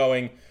to him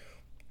going,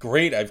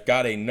 great, I've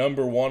got a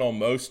number 1 on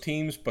most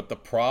teams, but the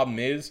problem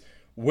is,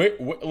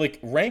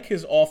 rank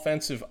his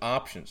offensive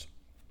options.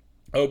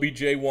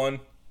 OBJ 1,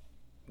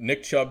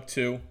 Nick Chubb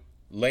 2,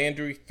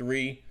 Landry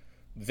 3,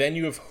 then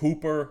you have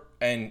Hooper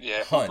and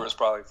Hunt. Hooper's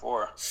probably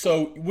 4.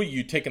 So,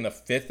 you taking the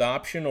 5th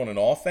option on an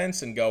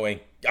offense and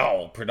going,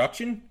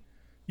 production?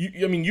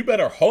 You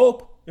better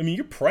hope.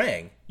 You're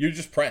praying. You're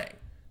just praying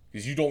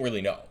because you don't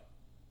really know.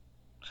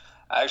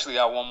 I actually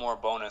got one more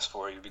bonus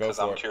for you because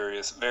I'm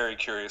curious, very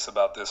curious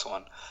about this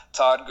one.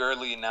 Todd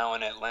Gurley now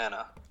in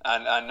Atlanta.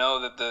 I know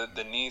that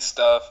the knee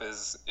stuff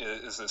is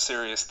a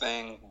serious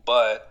thing,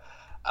 but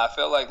I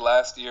felt like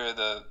last year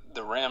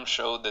the Rams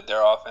showed that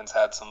their offense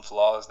had some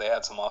flaws. They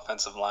had some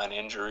offensive line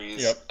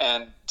injuries. Yep.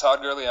 And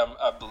Todd Gurley,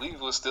 I believe,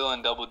 was still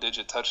in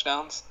double-digit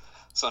touchdowns.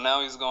 So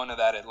now he's going to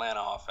that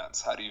Atlanta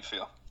offense. How do you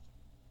feel?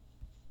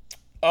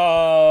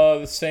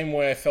 The same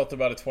way I felt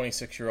about a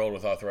 26-year-old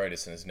with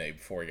arthritis in his knee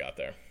before he got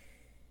there.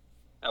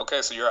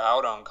 Okay, so you're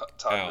out on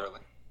Todd Gurley.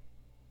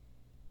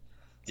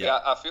 Yeah,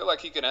 I feel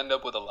like he could end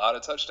up with a lot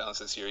of touchdowns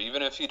this year.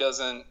 Even if he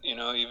doesn't,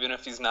 even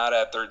if he's not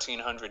at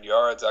 1,300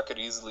 yards, I could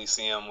easily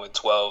see him with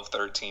 12,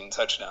 13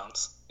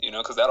 touchdowns,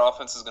 because that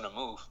offense is going to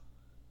move.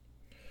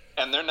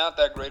 And they're not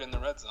that great in the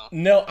red zone.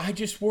 No, I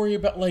just worry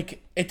about,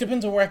 it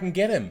depends on where I can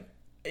get him.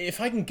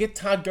 If I can get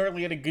Todd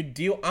Gurley at a good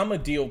deal, I'm a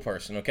deal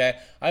person, okay?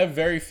 I have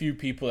very few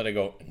people that I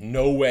go,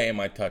 no way am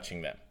I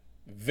touching them.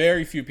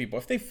 Very few people.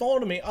 If they fall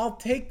to me, I'll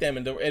take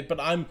them.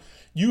 But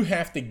you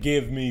have to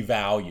give me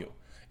value.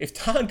 If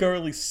Todd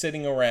Gurley's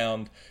sitting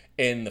around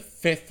in the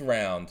 5th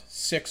round,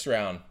 6th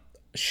round,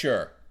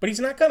 sure. But he's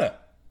not gonna.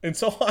 And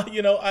so,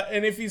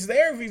 and if he's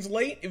there, if he's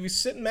late, if he's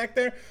sitting back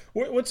there,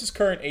 what's his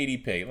current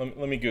ADP?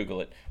 Let me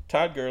Google it.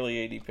 Todd Gurley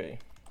ADP.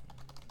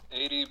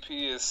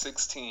 ADP is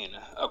 16,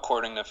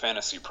 according to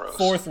Fantasy Pros.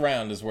 4th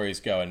round is where he's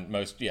going.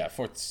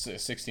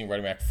 16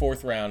 running back.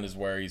 4th round is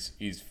where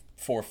he's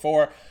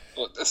 4-4.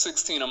 Well,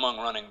 16 among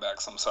running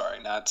backs, I'm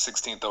sorry, not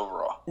 16th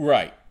overall.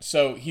 Right.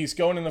 So he's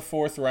going in the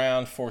 4th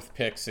round, 4th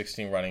pick,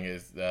 16 running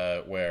is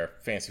where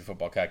Fantasy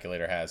Football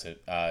Calculator has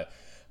it.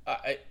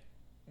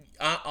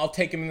 I'll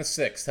take him in the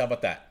 6th. How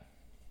about that?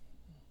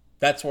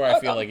 That's where I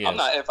feel like he is.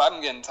 If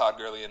I'm getting Todd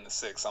Gurley in the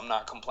 6th, I'm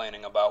not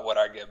complaining about what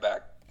I get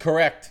back.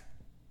 Correct.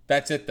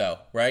 That's it, though,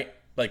 right?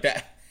 Like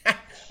that.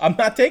 I'm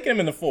not taking him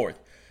in the 4th.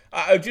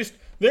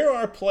 There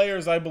are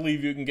players I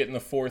believe you can get in the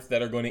 4th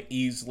that are going to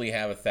easily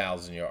have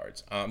 1,000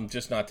 yards. I'm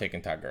just not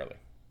taking Todd Gurley.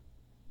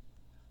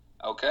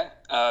 Okay.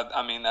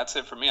 That's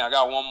it for me. I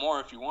got one more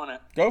if you want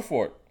it. Go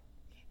for it.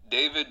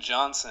 David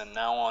Johnson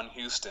now on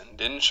Houston.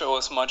 Didn't show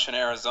us much in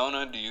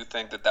Arizona. Do you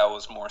think that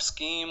was more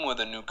scheme with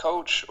a new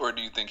coach, or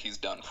do you think he's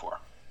done for?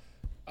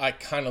 I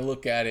kind of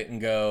look at it and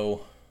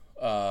go,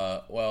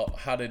 Well,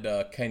 how did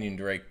Kenyon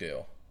Drake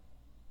do?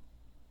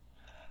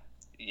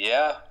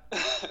 Yeah.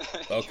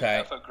 Okay.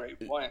 You have a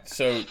great point.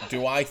 So,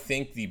 do I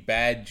think the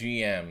bad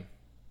GM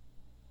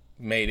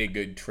made a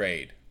good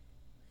trade?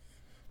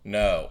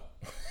 No.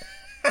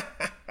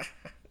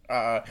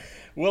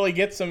 Will he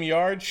get some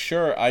yards?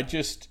 Sure. I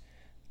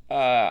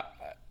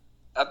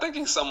think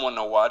he's someone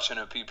to watch in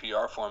a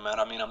PPR format.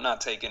 I mean, I'm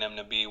not taking him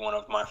to be one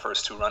of my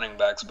first two running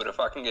backs, but if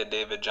I can get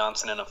David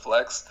Johnson in a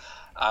flex,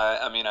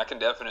 I mean, I can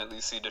definitely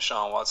see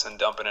Deshaun Watson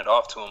dumping it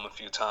off to him a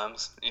few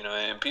times. You know,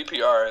 in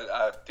PPR,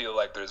 I feel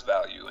like there's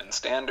value. In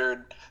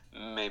standard,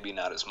 maybe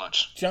not as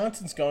much.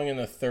 Johnson's going in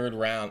the third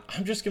round.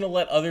 I'm just going to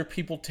let other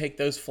people take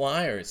those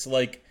flyers.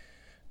 Like,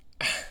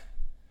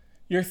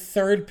 your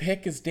third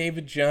pick is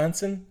David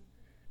Johnson,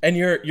 and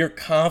you're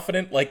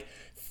confident, like,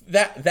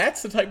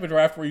 that's the type of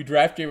draft where you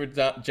draft David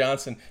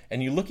Johnson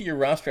and you look at your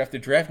roster after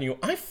drafting you,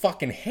 I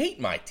fucking hate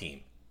my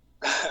team.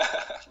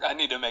 I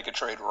need to make a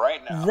trade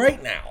right now.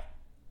 Right now.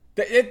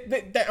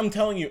 I'm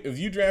telling you, if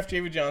you draft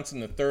David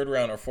Johnson in the third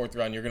round or fourth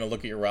round, you're going to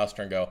look at your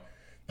roster and go,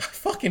 I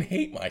fucking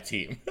hate my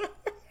team.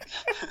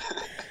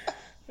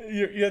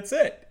 That's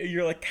it.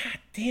 You're like, God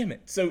damn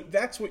it. So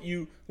that's what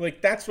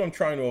I'm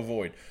trying to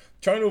avoid.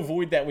 Trying to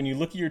avoid that when you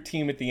look at your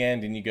team at the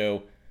end and you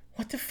go,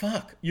 what the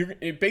fuck? You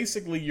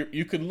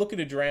could look at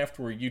a draft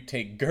where you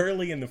take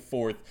Gurley in the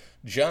fourth,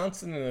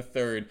 Johnson in the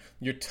third,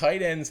 your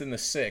tight ends in the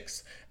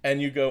sixth,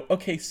 and you go,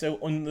 okay, so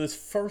on this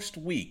first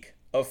week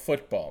of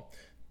football,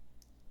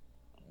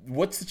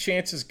 what's the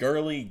chances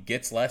Gurley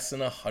gets less than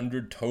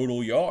 100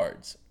 total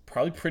yards?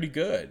 Probably pretty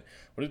good.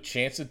 What are the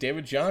chances of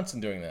David Johnson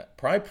doing that?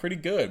 Probably pretty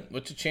good.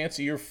 What's the chance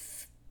of your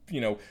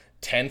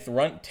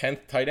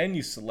 10th tight end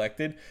you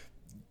selected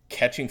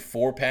catching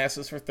 4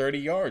 passes for 30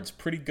 yards?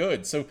 Pretty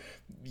good. So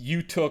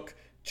you took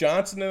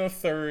Johnson in the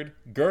third,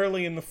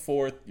 Gurley in the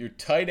fourth, your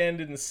tight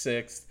end in the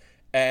sixth,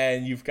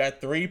 and you've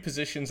got 3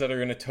 positions that are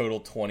going to total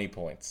 20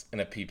 points in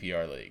a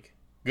PPR league.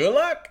 Good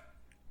luck.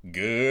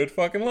 Good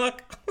fucking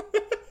luck.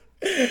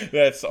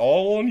 That's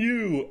all on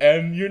you,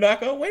 and you're not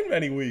going to win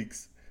many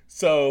weeks.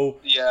 So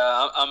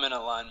yeah, I'm in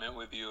alignment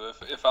with you.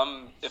 If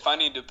I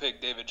need to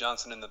pick David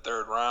Johnson in the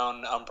third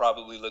round, I'm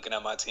probably looking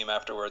at my team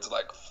afterwards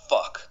like,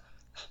 fuck.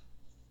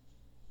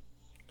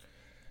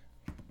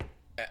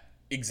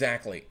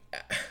 Exactly.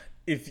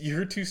 If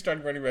your 2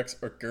 starting running backs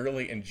are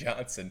Gurley and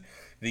Johnson,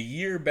 the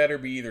year better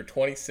be either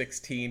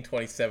 2016,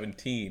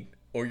 2017,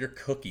 or you're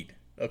cookied.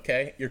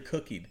 Okay? You're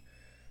cookied.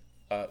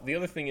 The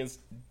other thing is,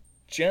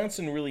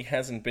 Johnson really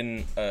hasn't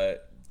been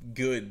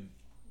good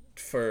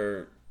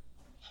for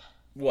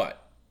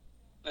what?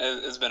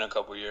 It's been a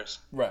couple years.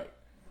 Right.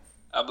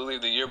 I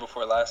believe the year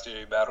before last year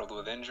he battled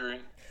with injury.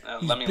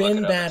 He's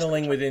been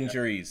battling with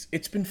injuries.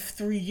 It's been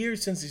 3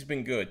 years since he's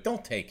been good.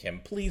 Don't take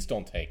him. Please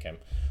don't take him.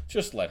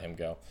 Just let him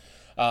go.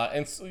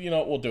 And so, you know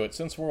what, we'll do it.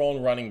 Since we're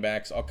on running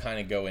backs, I'll kind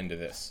of go into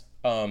this.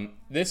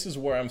 This is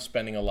where I'm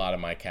spending a lot of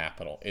my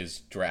capital, is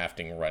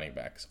drafting running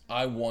backs.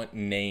 I want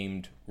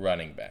named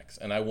running backs,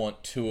 and I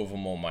want 2 of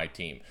them on my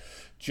team.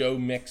 Joe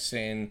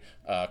Mixon,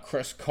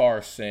 Chris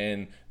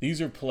Carson.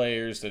 These are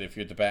players that if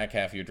you're at the back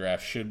half of your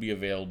draft should be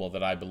available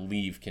that I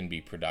believe can be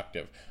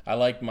productive. I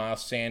like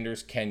Miles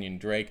Sanders, Kenyon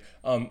Drake.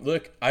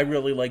 Look, I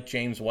really like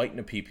James White in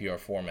a PPR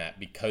format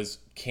because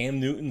Cam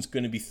Newton's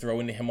going to be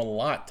throwing to him a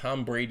lot.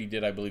 Tom Brady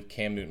did. I believe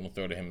Cam Newton will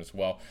throw to him as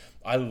well.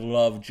 I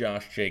love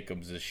Josh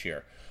Jacobs this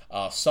year.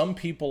 Some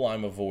people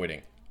I'm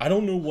avoiding. I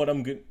don't know what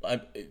I'm going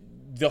to...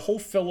 The whole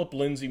Phillip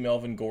Lindsay,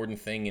 Melvin Gordon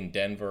thing in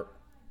Denver...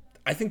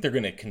 I think they're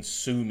going to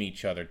consume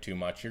each other too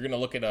much. You're going to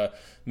look at a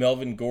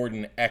Melvin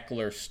Gordon,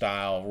 Eckler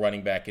style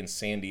running back in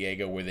San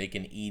Diego where they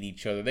can eat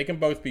each other. They can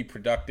both be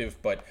productive,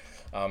 but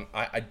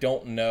I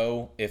don't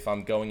know if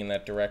I'm going in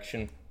that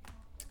direction.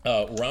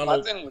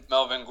 My thing with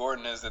Melvin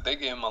Gordon is that they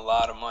gave him a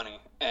lot of money,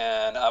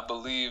 and I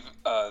believe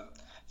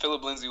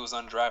Phillip Lindsay was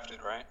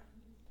undrafted, right?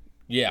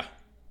 Yeah.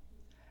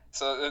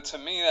 So to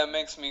me, that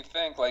makes me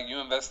think, like, you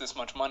invest this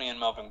much money in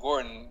Melvin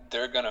Gordon,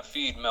 they're going to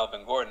feed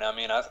Melvin Gordon. I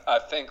mean, I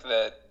think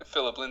that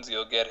Phillip Lindsay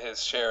will get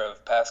his share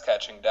of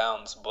pass-catching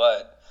downs,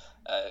 but,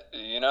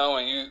 you know,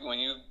 when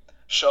you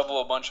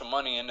shovel a bunch of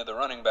money into the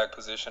running back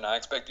position, I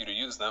expect you to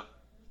use them.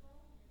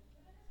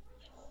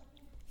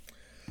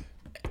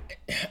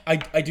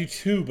 I do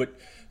too, but,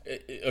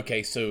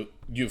 okay, so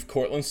you have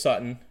Cortland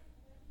Sutton,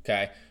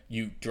 okay?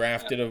 You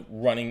drafted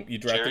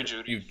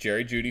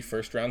Jerry Jeudy,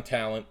 first-round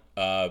talent.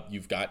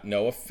 You've got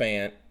Noah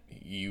Fant.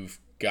 You've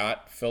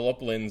got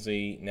Phillip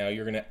Lindsay. Now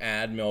you're going to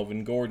add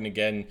Melvin Gordon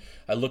again.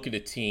 I look at a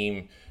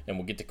team, and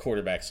we'll get to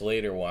quarterbacks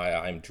later, why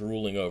I'm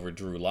drooling over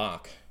Drew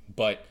Lock.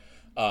 But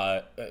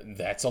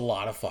that's a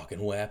lot of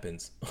fucking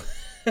weapons.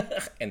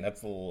 And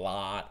that's a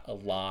lot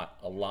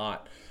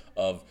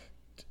of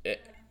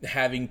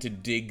having to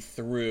dig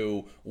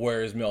through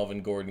where is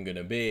Melvin Gordon going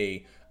to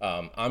be.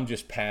 I'm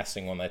just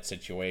passing on that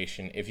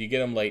situation. If you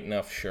get him late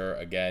enough, sure,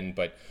 again.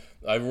 But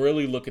I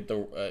really look at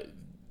the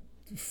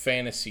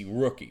fantasy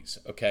rookies,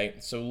 okay?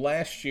 So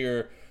last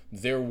year,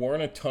 there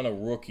weren't a ton of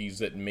rookies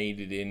that made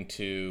it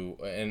into,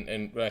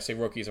 and when I say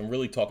rookies, I'm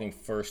really talking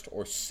first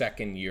or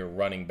second year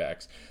running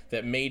backs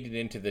that made it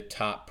into the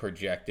top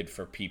projected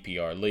for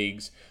PPR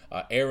leagues.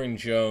 Aaron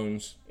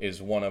Jones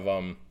is one of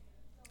them.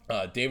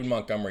 David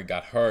Montgomery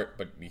got hurt,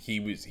 but he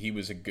was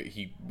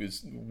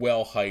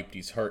well hyped.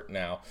 He's hurt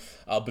now,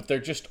 but there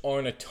just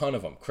aren't a ton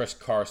of them. Chris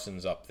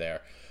Carson's up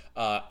there.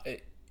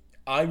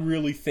 I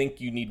really think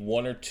you need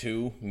one or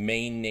two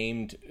main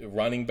named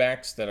running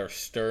backs that are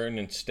stern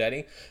and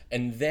steady,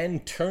 and then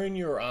turn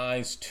your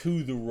eyes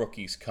to the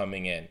rookies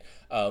coming in.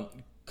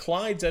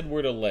 Clyde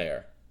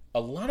Edwards-Helaire, a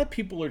lot of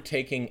people are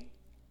taking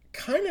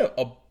kind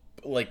of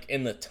like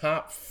in the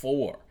top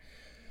 4.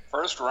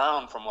 First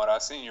round, from what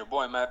I've seen, your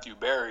boy Matthew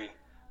Berry,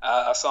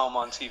 I saw him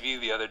on TV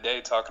the other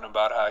day talking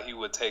about how he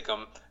would take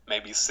him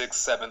maybe 6th,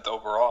 7th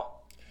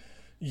overall.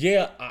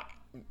 Yeah,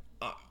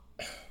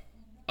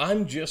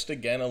 I'm just,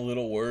 again, a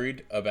little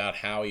worried about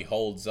how he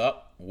holds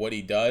up, what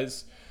he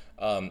does.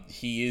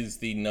 He is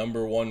the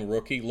number 1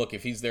 rookie. Look,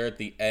 if he's there at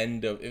the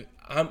end of it,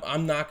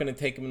 I'm not going to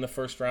take him in the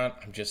first round.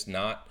 I'm just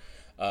not.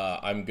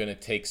 I'm going to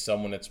take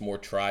someone that's more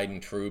tried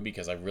and true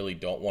because I really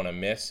don't want to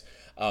miss.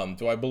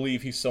 Do I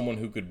believe he's someone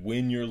who could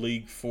win your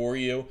league for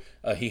you?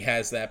 He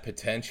has that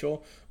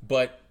potential.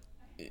 But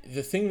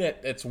the thing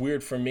that's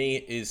weird for me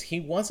is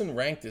he wasn't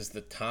ranked as the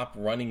top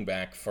running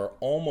back for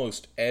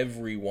almost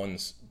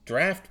everyone's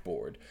draft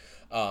board.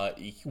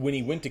 When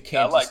he went to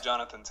Kansas, I like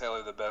Jonathan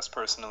Taylor the best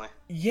personally.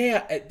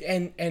 Yeah,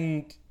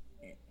 and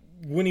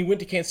when he went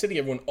to Kansas City,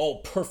 everyone,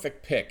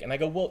 perfect pick. And I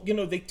go, well,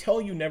 they tell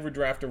you never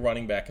draft a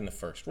running back in the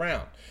first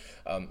round.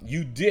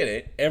 You did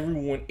it.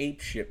 Everyone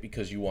ate shit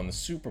because you won the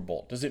Super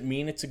Bowl. Does it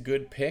mean it's a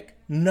good pick?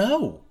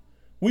 No.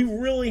 We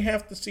really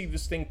have to see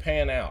this thing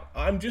pan out.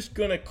 I'm just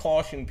going to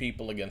caution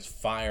people against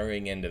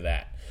firing into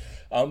that.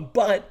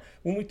 But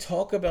when we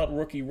talk about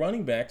rookie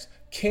running backs,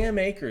 Cam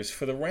Akers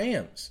for the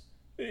Rams,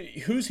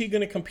 who's he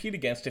going to compete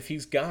against if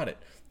he's got it?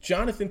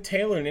 Jonathan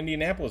Taylor in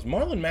Indianapolis.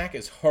 Marlon Mack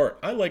is hurt.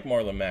 I like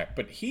Marlon Mack,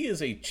 but he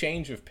is a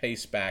change of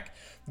pace back.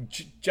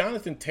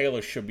 Jonathan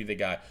Taylor should be the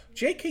guy.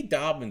 J.K.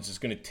 Dobbins is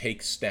going to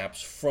take snaps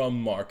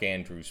from Mark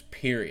Andrews,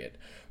 period.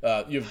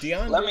 You have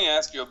DeAndre. Let me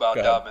ask you about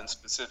Dobbins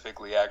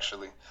specifically,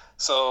 actually.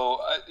 So,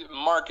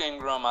 Mark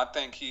Ingram, I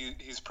think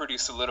he's pretty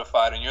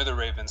solidified, and you're the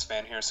Ravens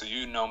fan here, so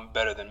you know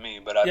better than me,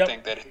 but I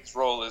think that his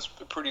role is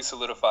pretty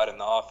solidified in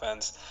the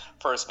offense.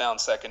 First down,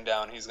 second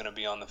down, he's going to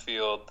be on the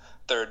field.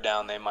 Third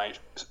down, they might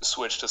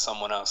switch to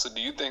someone else. So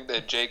do you think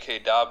that J.K.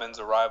 Dobbins'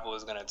 arrival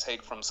is going to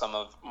take from some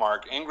of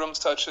Mark Ingram's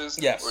touches?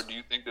 Yes. Or do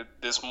you think that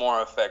this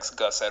more affects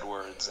Gus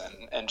Edwards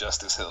and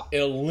Justice Hill?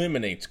 It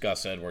eliminates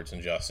Gus Edwards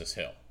and Justice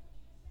Hill.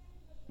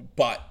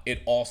 But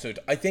it also,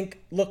 I think,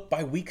 look,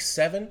 by week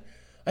 7,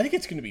 I think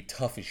it's going to be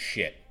tough as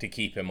shit to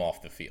keep him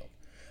off the field.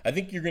 I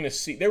think you're going to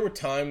see, there were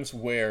times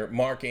where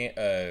Mark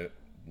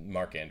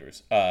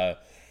Andrews.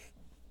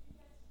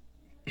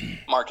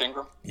 Mark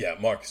Ingram? Yeah,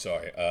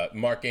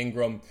 Mark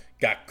Ingram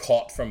got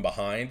caught from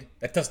behind.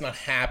 That does not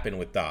happen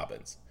with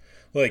Dobbins.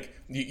 Like,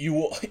 you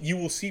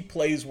will see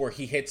plays where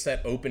he hits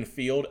that open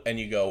field and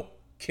you go,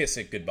 kiss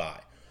it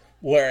goodbye.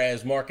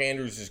 Whereas Mark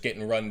Ingram's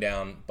getting run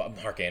down by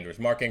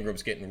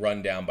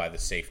the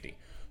safety.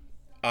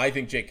 I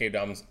think J.K.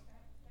 Dobbins,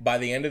 by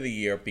the end of the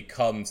year,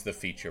 becomes the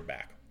feature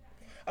back.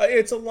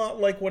 It's a lot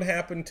like what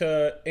happened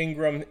to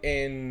Ingram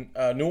in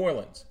New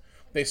Orleans.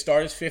 They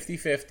start as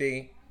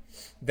 50-50,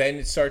 then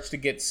it starts to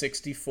get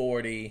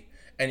 60-40,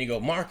 and you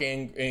go, Mark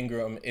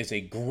Ingram is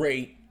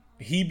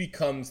he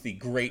becomes the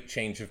great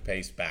change of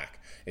pace back.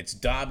 It's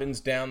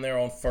Dobbins down there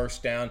on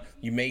first down.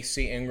 You may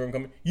see Ingram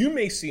come in. You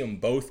may see them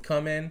both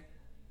come in.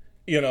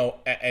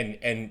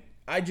 And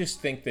I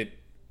just think that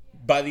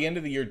by the end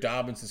of the year,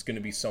 Dobbins is going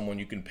to be someone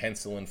you can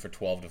pencil in for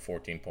 12 to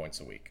 14 points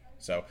a week.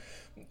 So,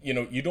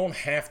 you don't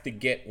have to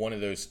get one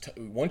of those.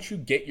 Once you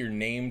get your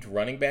named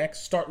running backs,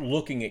 start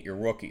looking at your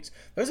rookies.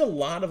 There's a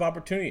lot of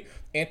opportunity.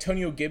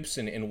 Antonio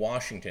Gibson in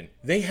Washington,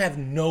 they have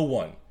no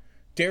one.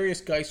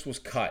 Darius Geis was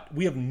cut.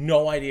 We have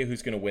no idea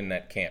who's going to win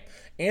that camp.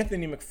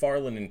 Anthony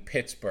McFarland in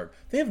Pittsburgh.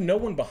 They have no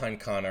one behind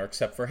Connor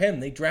except for him.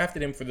 They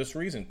drafted him for this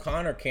reason.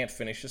 Connor can't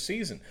finish the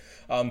season.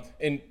 I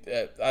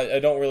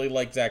don't really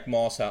like Zach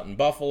Moss out in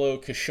Buffalo.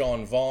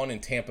 Keshawn Vaughn in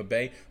Tampa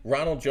Bay.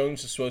 Ronald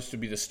Jones is supposed to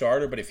be the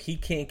starter, but if he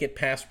can't get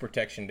pass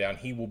protection down,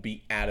 he will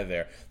be out of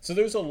there. So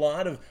there's a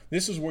lot of,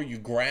 this is where you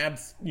grab,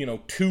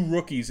 2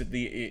 rookies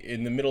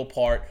in the middle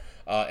part,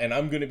 and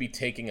I'm going to be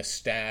taking a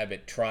stab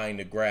at trying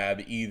to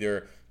grab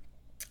either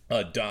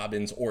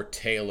Dobbins or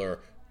Taylor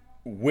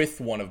with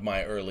one of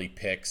my early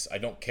picks. I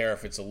don't care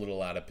if it's a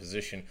little out of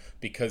position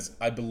because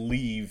I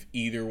believe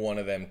either one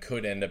of them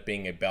could end up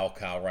being a bell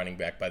cow running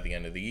back by the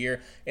end of the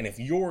year. And if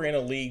you're in a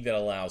league that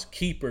allows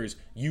keepers,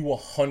 you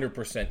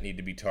 100% need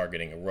to be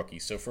targeting a rookie.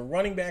 So for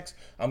running backs,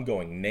 I'm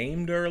going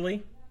named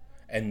early,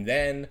 and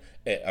then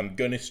I'm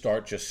going to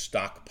start just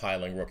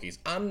stockpiling rookies.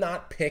 I'm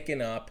not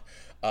picking up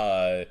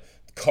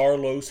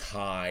Carlos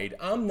Hyde.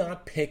 I'm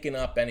not picking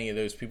up any of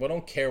those people. I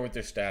don't care what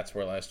their stats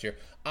were last year.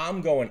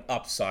 I'm going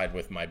upside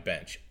with my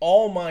bench.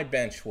 All my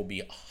bench will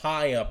be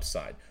high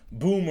upside,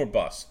 boom or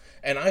bust.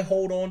 And I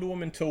hold on to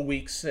them until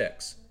week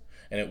 6.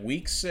 And at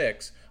week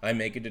 6, I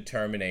make a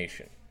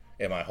determination.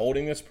 Am I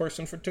holding this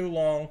person for too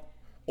long?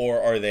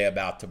 Or are they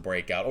about to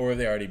break out? Or are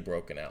they already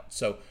broken out?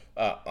 So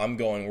I'm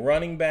going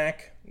running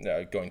back,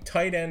 going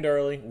tight end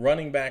early,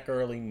 running back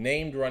early,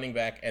 named running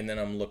back, and then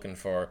I'm looking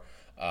for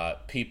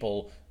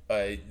people,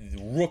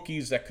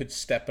 rookies that could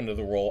step into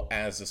the role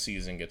as the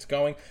season gets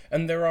going.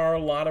 And there are a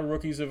lot of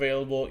rookies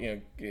available.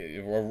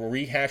 We'll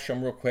rehash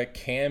them real quick.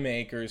 Cam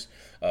Akers,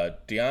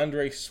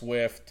 DeAndre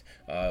Swift,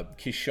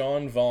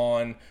 Keyshawn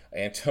Vaughn,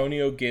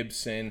 Antonio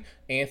Gibson,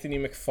 Anthony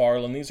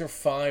McFarland. These are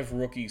 5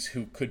 rookies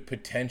who could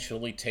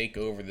potentially take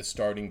over the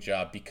starting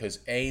job because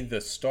A,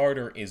 the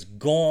starter is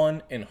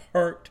gone and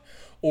hurt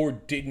or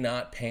did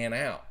not pan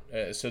out.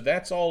 So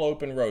that's all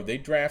open road. They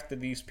drafted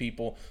these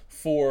people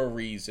for a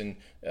reason.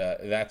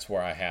 That's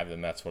where I have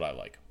them. That's what I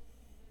like.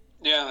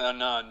 Yeah,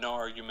 no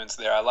arguments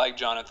there. I like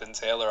Jonathan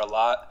Taylor a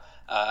lot.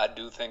 I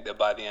do think that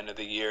by the end of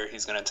the year,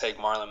 he's going to take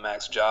Marlon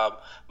Mack's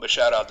job. But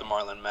shout out to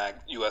Marlon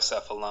Mack,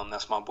 USF alum.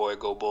 That's my boy.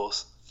 Go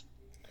Bulls.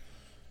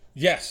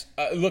 Yes.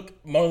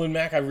 Look, Marlon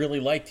Mack I really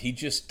liked. He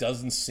just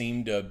doesn't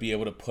seem to be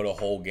able to put a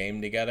whole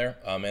game together.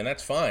 And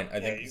that's fine. I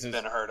think he's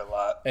been hurt a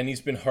lot. And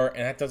he's been hurt,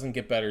 and that doesn't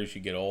get better as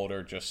you get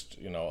older. Just,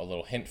 a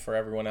little hint for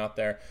everyone out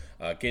there.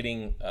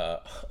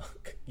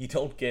 You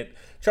don't get,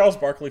 Charles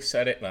Barkley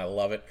said it, and I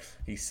love it.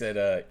 He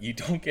said, you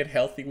don't get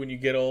healthy when you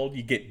get old,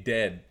 you get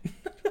dead.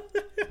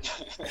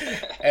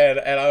 and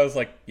I was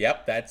like,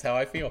 yep, that's how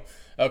I feel.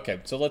 Okay,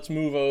 so let's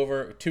move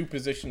over. 2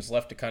 positions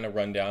left to kind of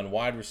run down,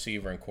 wide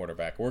receiver and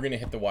quarterback. We're going to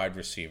hit the wide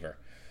receiver.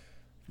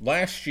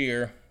 Last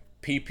year,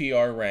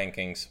 PPR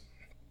rankings,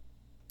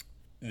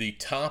 the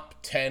top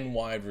 10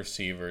 wide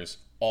receivers,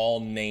 all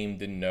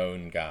named and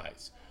known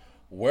guys.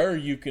 Where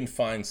you can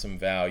find some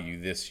value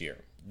this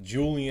year,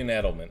 Julian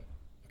Edelman.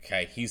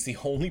 Okay, he's the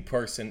only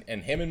person,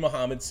 and him and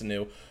Mohamed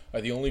Sanu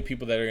are the only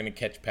people that are going to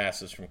catch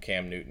passes from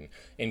Cam Newton.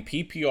 In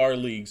PPR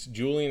leagues,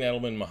 Julian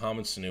Edelman and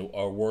Mohamed Sanu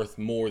are worth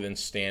more than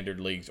standard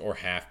leagues or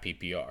half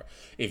PPR.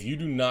 If you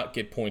do not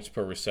get points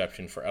per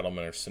reception for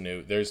Edelman or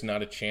Sanu, there's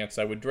not a chance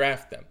I would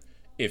draft them.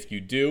 If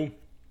you do,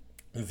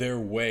 they're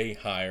way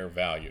higher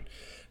valued.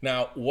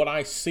 Now, what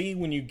I see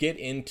when you get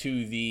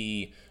into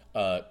the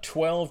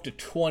 12 to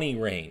 20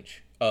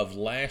 range of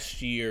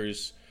last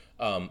year's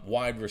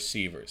wide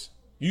receivers,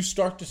 you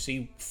start to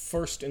see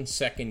first and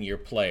second year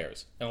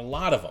players, and a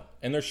lot of them,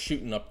 and they're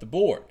shooting up the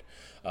board.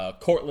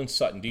 Cortland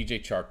Sutton,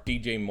 DJ Chark,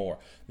 DJ Moore.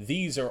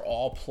 These are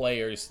all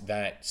players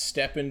that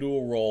step into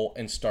a role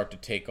and start to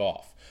take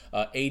off.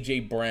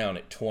 A.J. Brown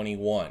at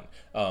 21.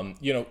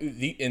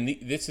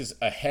 This is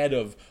ahead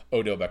of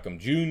Odell Beckham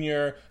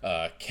Jr.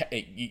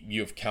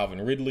 You have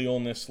Calvin Ridley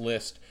on this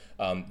list.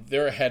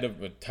 They're ahead of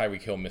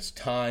Tyreek Hill missed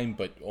time,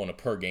 but on a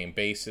per-game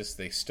basis,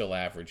 they still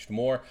averaged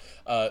more.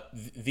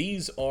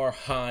 These are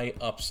high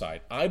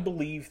upside. I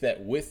believe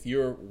that with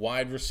your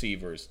wide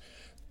receivers,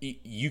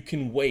 you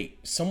can wait.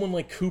 Someone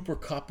like Cooper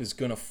Kupp is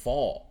going to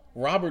fall.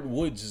 Robert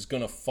Woods is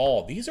going to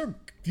fall.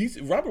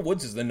 Robert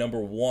Woods is the number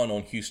 1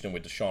 on Houston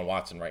with Deshaun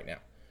Watson right now.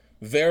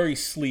 Very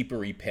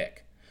sleepery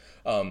pick.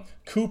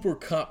 Cooper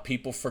Kupp,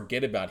 people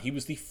forget about. He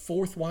was the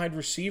 4th wide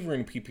receiver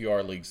in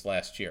PPR leagues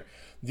last year.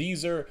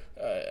 These are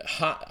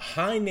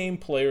high-name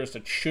players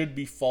that should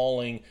be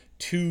falling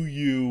to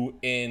you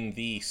in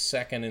the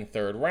 2nd and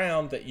 3rd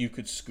round that you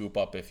could scoop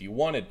up if you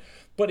wanted.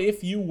 But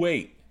if you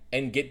wait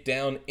and get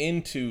down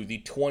into the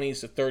 20s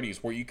to 30s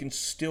where you can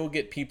still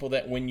get people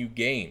that win you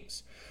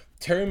games,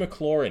 Terry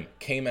McLaurin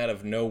came out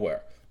of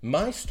nowhere.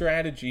 My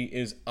strategy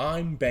is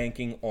I'm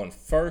banking on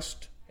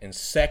 1st and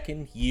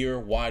 2nd year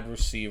wide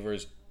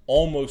receivers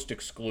almost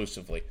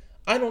exclusively.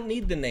 I don't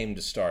need the name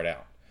to start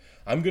out.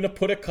 I'm going to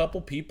put a couple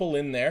people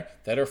in there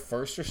that are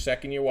 1st or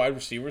 2nd year wide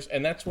receivers,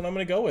 and that's what I'm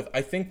going to go with.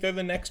 I think they're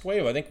the next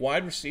wave. I think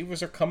wide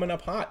receivers are coming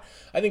up hot.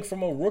 I think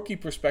from a rookie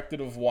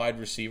perspective of wide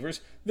receivers,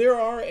 there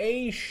are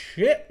a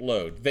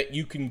shitload that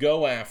you can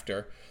go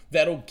after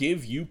that'll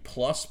give you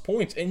plus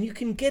points, and you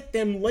can get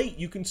them late.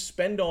 You can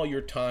spend all your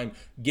time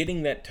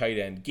getting that tight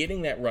end,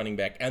 getting that running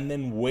back, and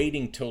then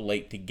waiting till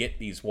late to get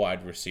these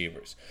wide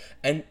receivers.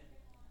 And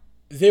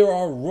there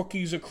are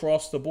rookies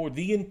across the board.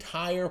 The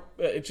entire,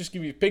 just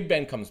give you, Big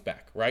Ben comes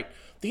back, right?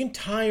 The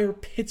entire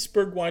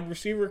Pittsburgh wide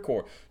receiver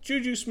core.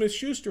 Juju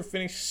Smith-Schuster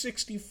finished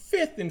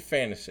 65th in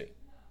fantasy.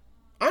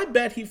 I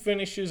bet he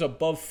finishes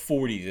above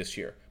 40 this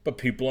year, but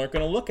people aren't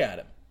going to look at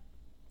him.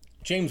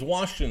 James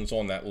Washington's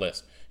on that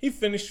list. He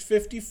finished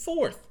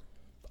 54th.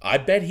 I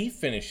bet he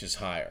finishes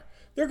higher.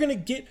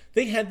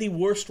 They had the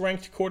worst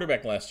ranked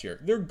quarterback last year.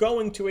 They're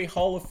going to a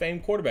Hall of Fame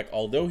quarterback.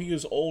 Although he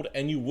is old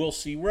and you will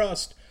see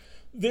rust,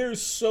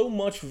 there's so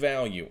much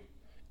value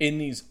in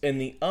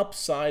the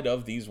upside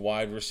of these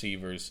wide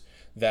receivers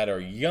that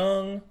are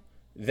young,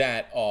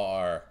 that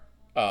are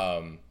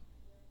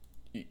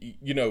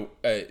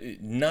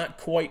not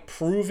quite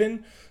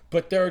proven,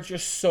 but there are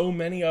just so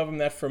many of them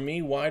that for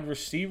me, wide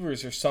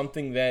receivers are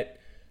something that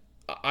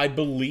I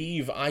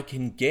believe I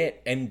can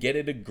get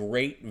at a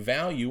great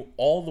value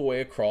all the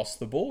way across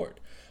the board.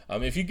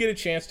 If you get a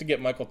chance to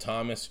get Michael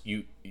Thomas,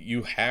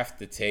 you have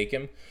to take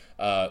him.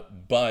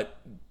 But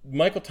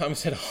Michael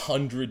Thomas had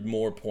 100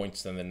 more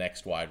points than the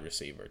next wide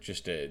receiver.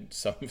 Just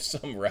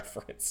some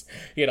reference.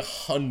 He had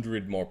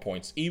 100 more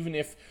points. Even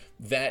if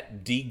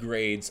that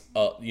degrades,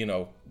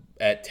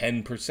 at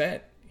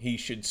 10%, he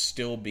should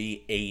still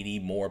be 80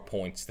 more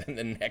points than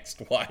the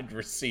next wide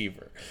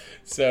receiver.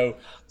 So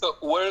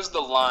where's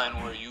the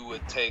line where you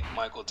would take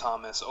Michael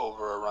Thomas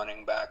over a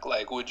running back?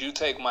 Like, would you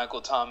take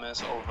Michael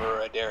Thomas over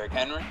a Derrick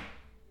Henry?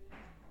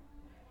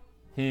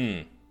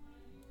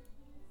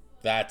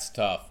 That's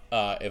tough.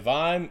 If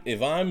I'm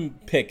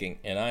picking,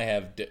 and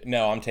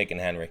I'm taking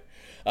Henry.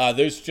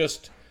 There's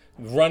just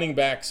running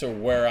backs are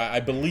where I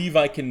believe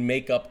I can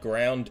make up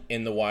ground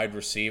in the wide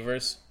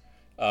receivers.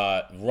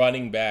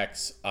 Running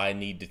backs I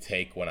need to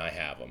take when I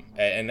have them,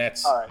 and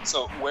that's all right.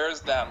 So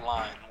where's that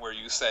line where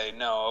you say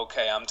no?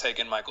 Okay, I'm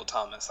taking Michael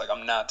Thomas. Like,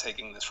 I'm not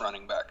taking this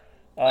running back.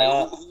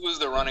 Like, who is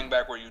the running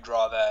back where you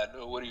draw that?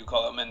 What do you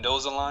call it?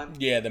 Mendoza line?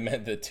 Yeah,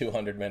 the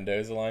 200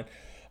 Mendoza line.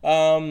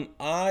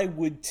 I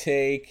would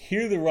take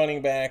here the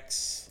running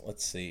backs.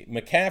 Let's see: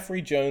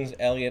 McCaffrey, Jones,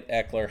 Elliott,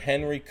 Eckler,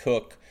 Henry,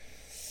 Cook,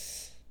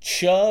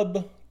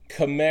 Chubb,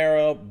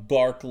 Kamara,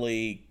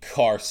 Barkley,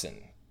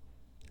 Carson.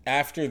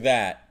 After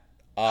that.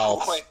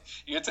 Wait,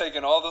 you're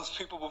taking all those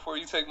people before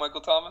you take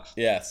Michael Thomas?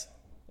 Yes.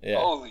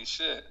 Yeah. Holy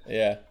shit.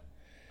 Yeah.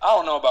 I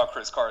don't know about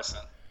Chris Carson.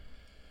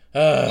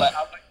 I like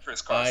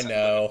Chris Carson. I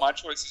know. If my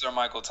choices are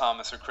Michael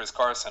Thomas or Chris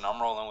Carson,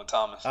 I'm rolling with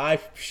Thomas.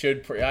 If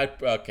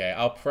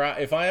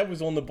I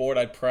was on the board,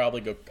 I'd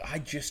probably go. I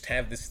just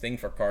have this thing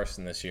for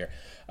Carson this year,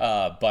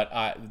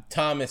 but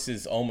Thomas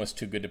is almost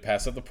too good to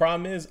pass up. The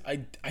problem is,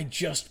 I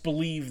just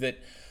believe that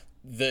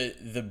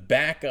the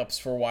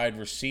backups for wide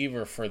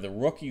receiver for the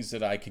rookies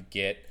that I could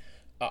get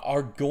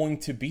are going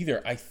to be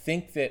there. I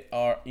think that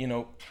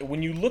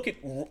when you look at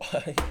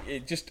I'm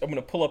going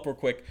to pull up real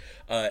quick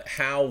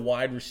how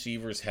wide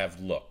receivers have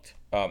looked.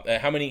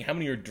 How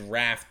many are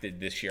drafted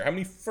this year? How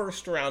many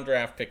first round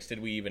draft picks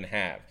did we even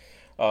have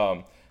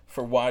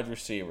for wide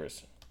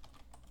receivers?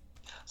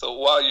 So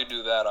while you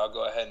do that, I'll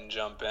go ahead and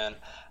jump in.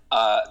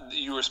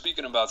 You were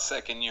speaking about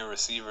second-year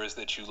receivers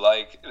that you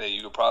like, that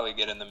you could probably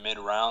get in the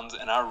mid-rounds,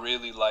 and I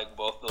really like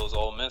both those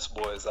Ole Miss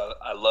boys.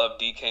 I love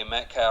DK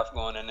Metcalf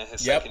going into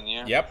his second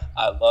year. Yep.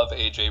 I love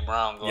A.J.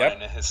 Brown going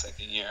into his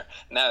second year.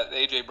 Now,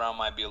 A.J. Brown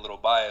might be a little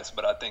biased,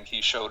 but I think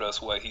he showed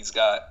us what he's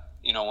got,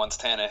 once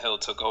Tannehill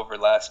took over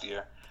last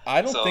year.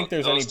 I don't think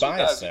there's any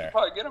bias there. You could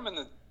probably get him in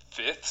the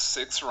 5th,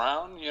 6th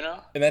round,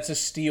 And that's a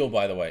steal,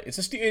 by the way. It's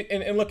a steal.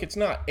 And look, it's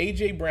not.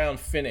 A.J. Brown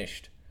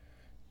finished.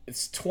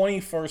 It's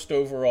 21st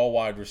overall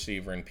wide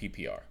receiver in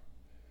PPR.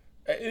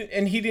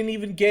 And he didn't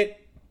even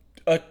get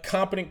a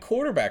competent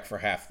quarterback for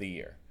half the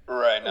year.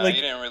 Right. No,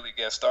 he didn't really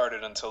get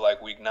started until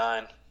week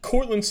 9.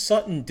 Cortland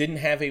Sutton didn't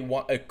have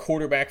a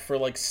quarterback for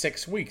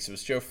 6 weeks. It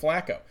was Joe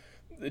Flacco.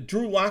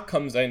 Drew Lock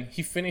comes in.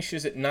 He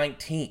finishes at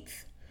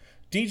 19th.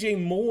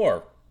 DJ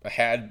Moore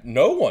had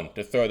no one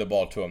to throw the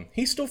ball to him.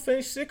 He still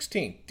finished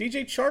 16th.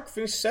 DJ Chark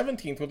finished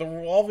 17th with a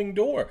revolving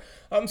door.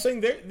 I'm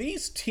saying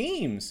these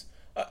teams...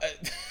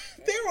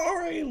 there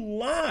are a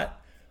lot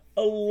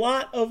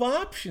of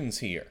options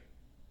here.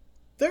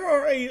 There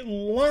are a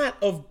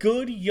lot of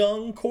good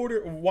young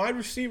wide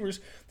receivers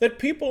that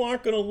people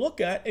aren't going to look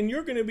at, and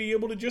you're going to be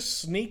able to just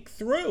sneak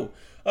through.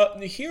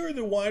 Here are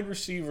the wide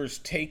receivers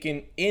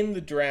taken in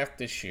the draft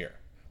this year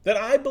that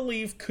I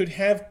believe could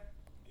have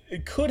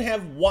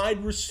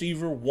wide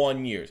receiver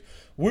 1 years.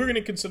 We're going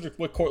to consider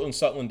what Cortland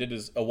Sutton did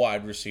as a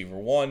wide receiver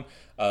 1.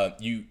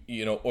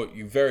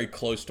 You're very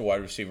close to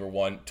wide receiver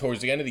 1.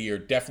 Towards the end of the year,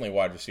 definitely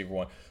wide receiver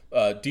 1.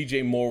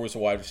 DJ Moore was a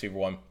wide receiver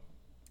 1.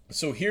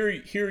 So here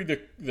are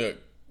the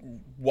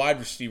wide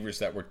receivers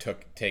that were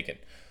taken.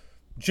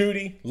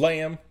 Judy,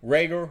 Lamb,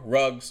 Rager,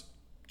 Ruggs,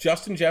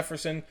 Justin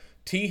Jefferson,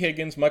 T.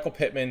 Higgins, Michael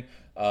Pittman,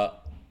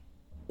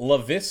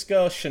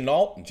 Laviska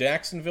Shenault,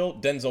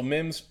 Jacksonville, Denzel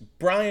Mims,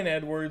 Brian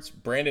Edwards,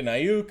 Brandon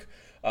Ayuk,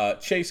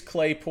 Chase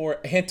Claypour,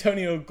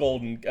 Antonio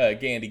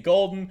Gandy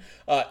Golden,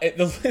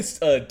 the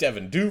list,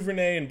 Devin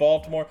Duvernay in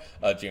Baltimore,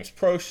 James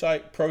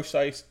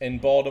Procyse in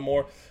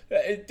Baltimore.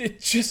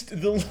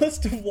 Just the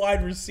list of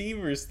wide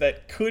receivers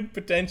that could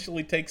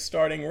potentially take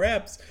starting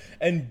reps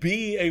and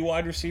be a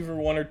wide receiver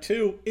 1 or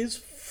 2 is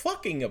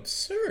fucking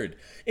absurd.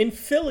 In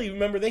Philly,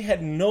 remember, they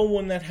had no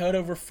one that had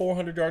over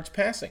 400 yards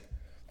passing.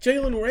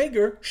 Jalen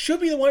Reagor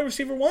should be the wide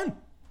receiver 1.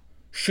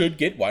 Should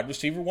get wide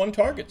receiver 1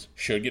 targets.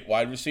 Should get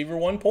wide receiver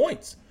 1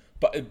 points.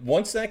 But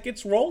once that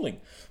gets rolling,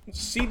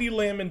 CeeDee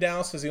Lamb in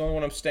Dallas is the only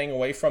one I'm staying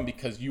away from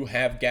because you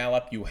have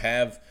Gallup, you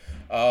have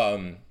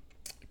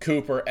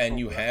Cooper, and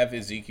you have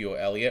Ezekiel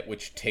Elliott,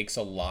 which takes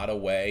a lot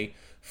away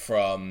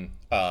from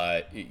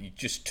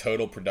just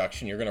total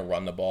production. You're going to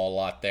run the ball a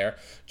lot there.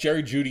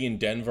 Jerry Jeudy in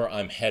Denver,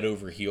 I'm head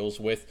over heels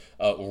with.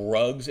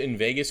 Ruggs in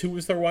Vegas. Who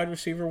was their wide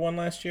receiver 1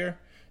 last year?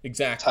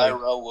 Exactly.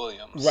 Tyrell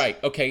Williams.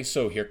 Right. Okay,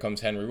 so here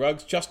comes Henry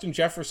Ruggs. Justin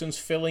Jefferson's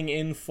filling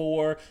in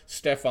for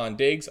Stephon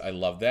Diggs. I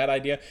love that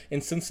idea. In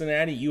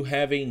Cincinnati, you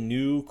have a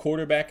new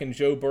quarterback in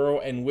Joe Burrow,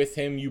 and with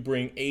him you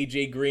bring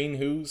A.J. Green,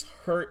 who's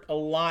hurt a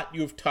lot.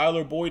 You have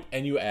Tyler Boyd,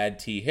 and you add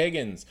T.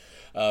 Higgins.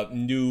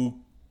 New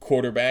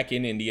quarterback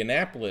in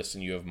Indianapolis,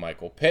 and you have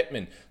Michael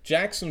Pittman.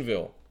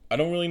 Jacksonville, I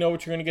don't really know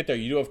what you're going to get there.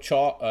 You do have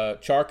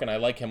Chark, and I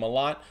like him a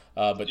lot.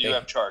 But you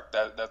have Chark.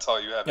 That's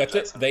all you have. That's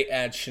it. They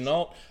add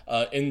Chenault.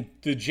 In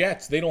the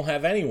Jets, they don't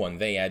have anyone.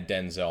 They add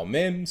Denzel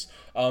Mims.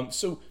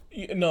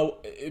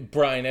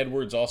 Brian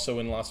Edwards also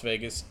in Las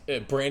Vegas.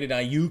 Brandon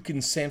Ayuk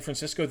in San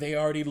Francisco. They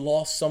already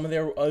lost some of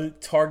their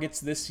targets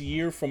this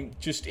year from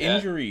just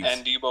injuries.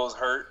 And Debo's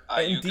hurt.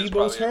 Ayuk is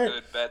probably a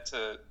good bet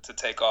to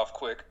take off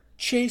quick.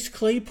 Chase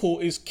Claypool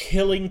is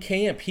killing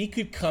camp. He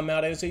could come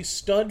out as a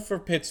stud for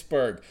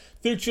Pittsburgh.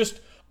 They're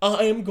just,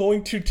 I am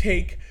going to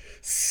take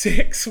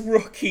 6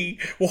 rookie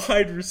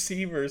wide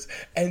receivers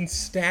and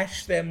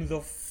stash them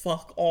the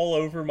fuck all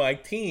over my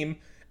team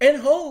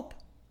and hope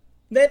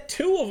that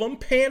 2 of them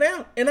pan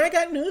out. And I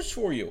got news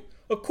for you.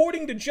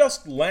 According to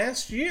just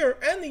last year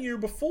and the year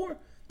before,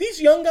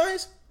 these young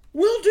guys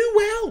will do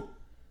well.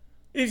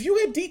 If you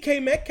had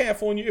DK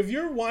Metcalf on you, if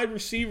your wide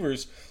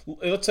receivers,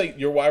 let's say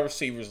your wide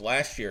receivers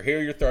last year, here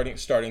are your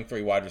starting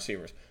 3 wide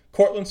receivers.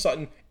 Cortland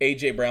Sutton,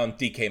 A.J. Brown,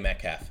 DK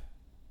Metcalf.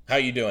 How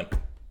you doing?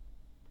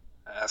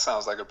 That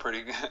sounds like a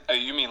pretty good...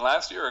 You mean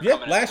last year or yeah,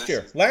 coming last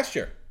year. Season? Last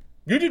year.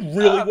 You did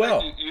really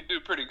well. You do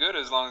pretty good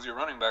as long as your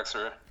running backs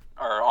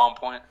are on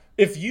point.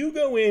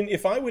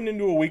 If I went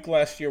into a week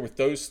last year with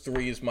those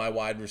 3 as my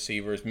wide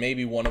receivers,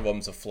 maybe one of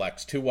them's a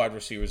flex, 2 wide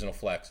receivers and a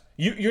flex,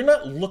 you're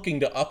not looking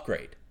to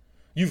upgrade.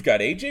 You've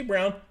got A.J.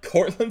 Brown,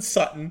 Cortland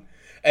Sutton,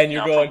 and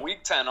you're going... From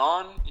week 10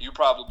 on, you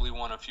probably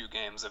won a few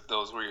games if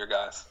those were your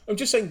guys. I'm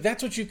just saying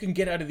that's what you can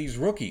get out of these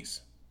rookies.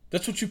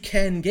 That's what you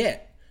can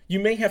get. You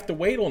may have to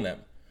wait on them.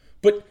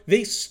 But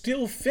they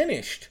still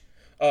finished.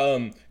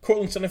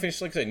 Cortland Sutton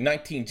finished, like I said,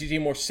 19.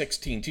 DJ Moore,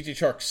 16. DJ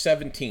Chark,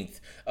 17th.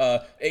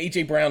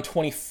 A.J. Brown,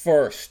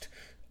 21st.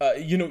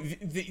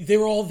 They're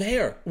all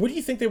there. Where do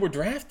you think they were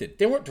drafted?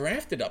 They weren't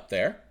drafted up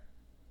there.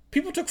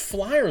 People took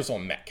flyers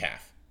on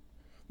Metcalf.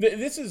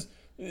 This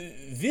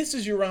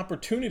is your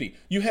opportunity.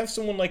 You have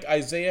someone like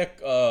Isaiah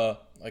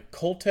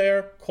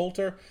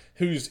Coulter,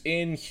 who's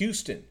in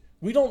Houston.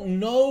 We don't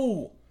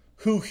know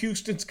who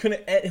Deshaun's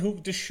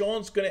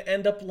gonna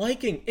end up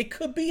liking. It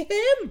could be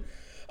him.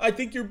 I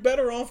think you're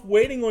better off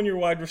waiting on your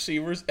wide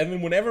receivers, and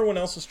then when everyone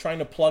else is trying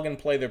to plug and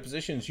play their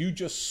positions, you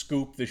just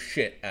scoop the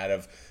shit out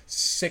of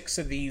 6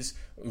 of these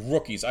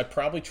rookies. I'd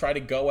probably try to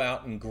go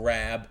out and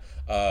grab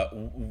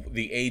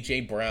the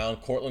A.J. Brown,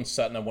 Cortland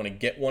Sutton. I want to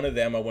get one of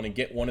them. I want to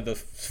get one of the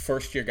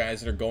first-year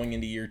guys that are going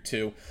into year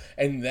 2,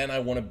 and then I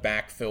want to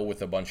backfill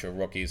with a bunch of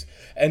rookies.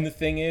 And the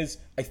thing is,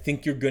 I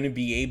think you're going to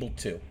be able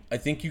to. I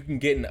think you can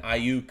get an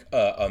Ayuk,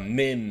 a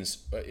Mims.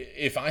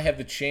 If I have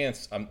the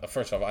chance,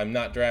 first off, I'm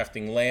not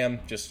drafting Lamb.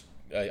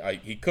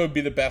 He could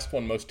be the best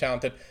one, most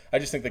talented. I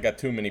just think they got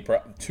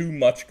too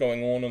much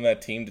going on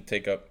that team to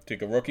take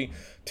a rookie.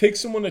 Take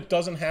someone that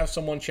doesn't have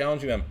someone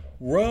challenging them.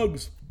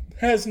 Ruggs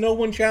has no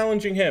one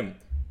challenging him.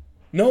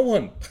 No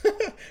one.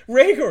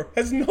 Rager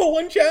has no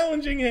one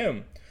challenging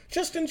him.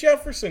 Justin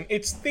Jefferson.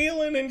 It's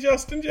Thielen and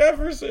Justin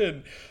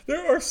Jefferson.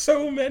 There are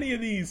so many of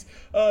these.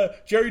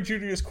 Jerry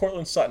Jeudy is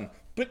Cortland Sutton.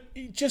 But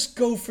just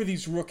go for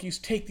these rookies.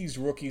 Take these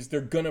rookies.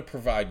 They're going to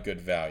provide good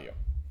value.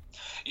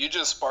 You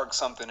just sparked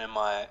something in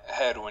my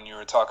head when you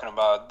were talking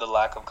about the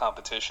lack of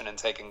competition and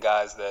taking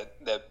guys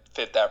that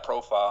fit that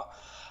profile.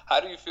 How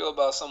do you feel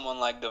about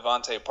someone like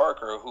Devontae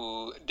Parker,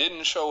 who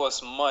didn't show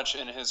us much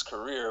in his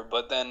career,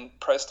 but then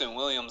Preston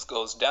Williams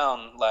goes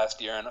down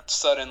last year, and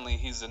suddenly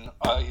he's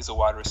a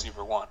wide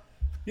receiver 1?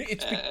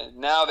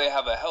 Now they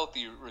have a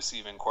healthy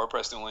receiving core.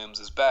 Preston Williams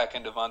is back,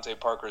 and Devontae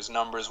Parker's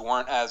numbers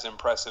weren't as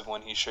impressive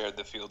when he shared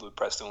the field with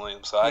Preston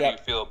Williams. So how do you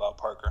feel about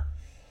Parker?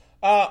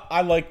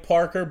 I like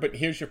Parker, but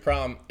here's your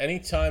problem.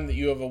 Anytime that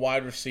you have a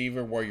wide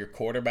receiver where your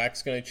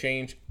quarterback's going to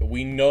change,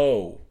 we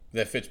know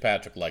that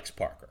Fitzpatrick likes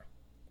Parker.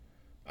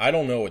 I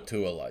don't know what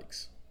Tua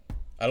likes.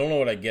 I don't know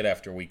what I get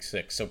after week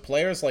 6. So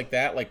players like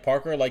that, like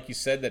Parker, like you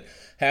said, that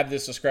have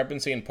this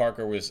discrepancy, and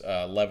Parker was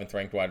 11th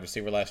ranked wide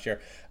receiver last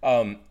year,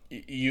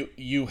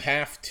 you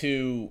have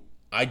to,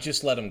 I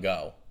just let him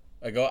go.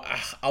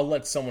 I'll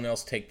let someone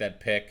else take that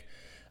pick.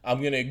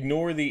 I'm going to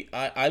ignore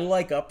I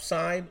like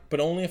upside, but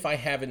only if I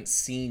haven't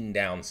seen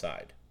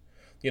downside.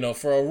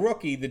 For a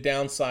rookie, the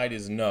downside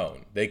is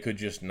known. They could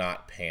just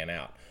not pan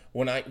out.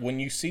 When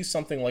you see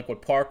something like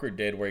what Parker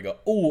did, where you go,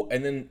 ooh,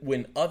 and then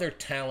when other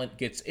talent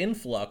gets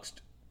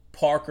influxed,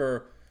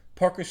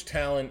 Parker's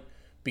talent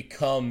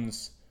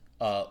becomes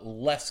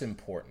less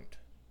important.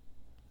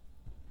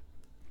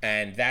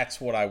 And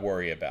that's what I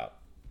worry about.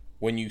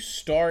 When you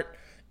start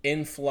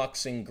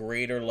influxing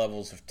greater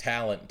levels of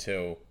talent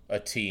to a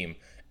team,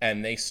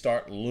 and they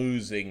start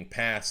losing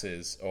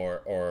passes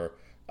or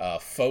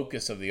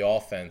focus of the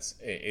offense,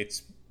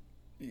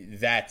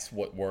 That's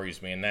what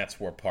worries me, and that's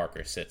where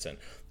Parker sits in.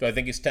 Do I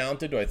think he's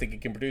talented? Do I think he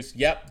can produce?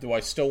 Yep. Do I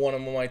still want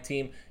him on my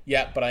team?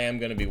 Yep, but I am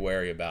going to be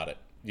wary about it.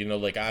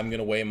 Like I'm going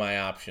to weigh my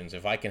options.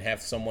 If I can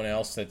have someone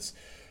else that's,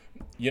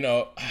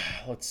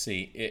 let's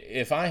see.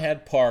 If I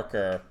had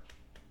Parker,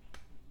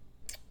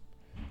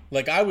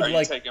 I would Are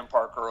you taking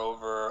Parker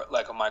over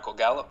like a Michael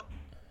Gallup?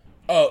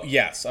 Oh,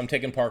 yes. I'm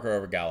taking Parker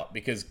over Gallup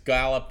because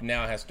Gallup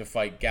now has to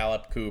fight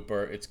Gallup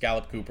Cooper. It's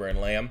Gallup Cooper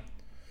and Lamb.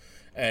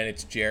 And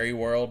it's Jerry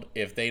World.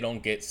 If they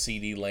don't get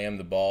CD Lamb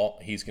the ball,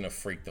 he's going to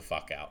freak the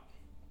fuck out.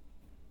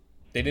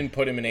 They didn't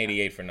put him in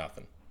 88 for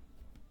nothing.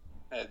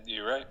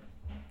 You're right.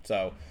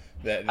 So,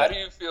 how do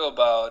you feel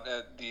about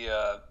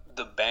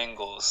the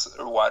Bengals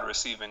wide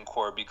receiving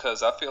core?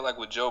 Because I feel like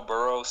with Joe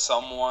Burrow,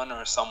 someone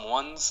or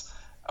someones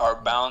are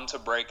bound to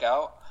break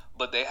out.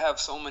 But they have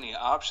so many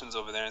options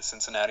over there in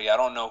Cincinnati. I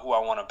don't know who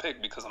I want to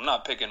pick because I'm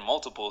not picking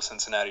multiple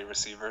Cincinnati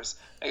receivers.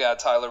 They got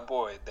Tyler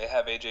Boyd. They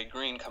have A.J.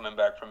 Green coming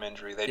back from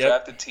injury. They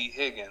drafted T.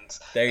 Higgins.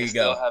 There you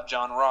go. They still have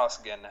John Ross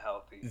getting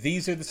healthy.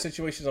 These are the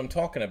situations I'm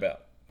talking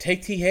about.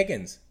 Take T.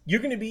 Higgins. You're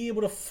going to be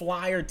able to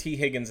flyer T.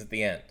 Higgins at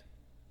the end.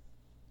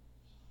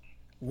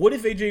 What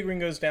if A.J. Green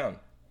goes down?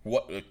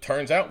 It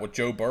turns out what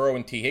Joe Burrow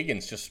and T.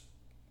 Higgins just,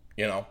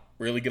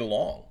 really get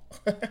along.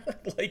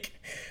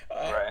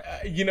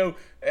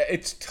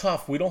 It's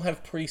tough. We don't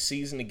have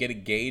preseason to get a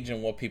gauge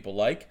on what people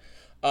like.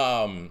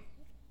 But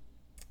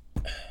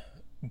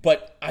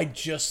I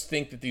just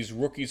think that these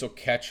rookies will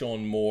catch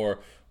on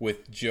more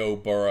with Joe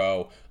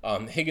Burrow.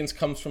 Higgins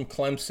comes from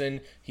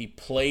Clemson. He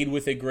played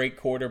with a great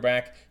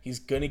quarterback. He's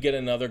going to get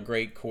another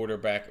great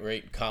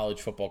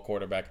college football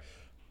quarterback.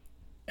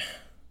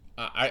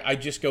 I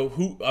just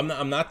go,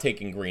 I'm not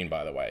taking Green,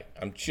 by the way.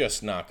 I'm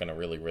just not going to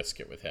really risk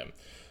it with him.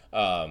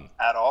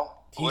 At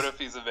all? What if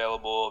he's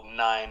available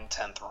 9th,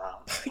 10th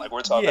round? Like we're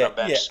talking a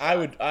bench.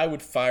 Yeah, I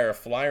would fire a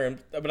flyer,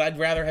 but I'd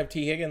rather have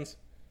T. Higgins.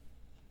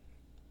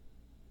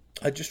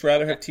 I'd just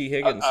rather have T.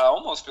 Higgins. I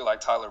almost feel like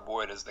Tyler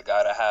Boyd is the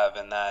guy to have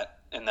in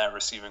that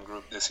receiving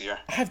group this year.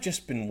 I've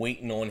just been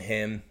waiting on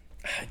him.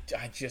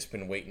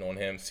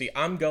 See,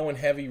 I'm going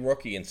heavy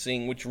rookie and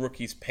seeing which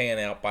rookies pan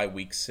out by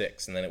week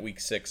 6, and then at week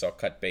 6 I'll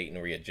cut bait and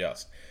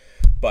readjust.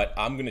 But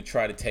I'm going to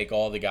try to take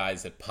all the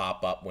guys that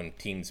pop up when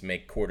teams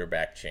make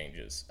quarterback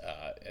changes.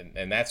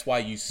 And that's why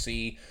you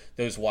see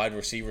those wide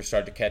receivers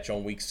start to catch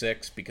on week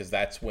 6, because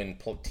that's when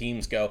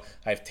teams go,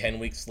 I have 10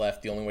 weeks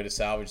left. The only way to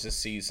salvage this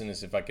season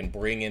is if I can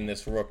bring in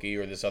this rookie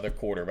or this other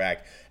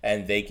quarterback,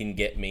 and they can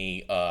get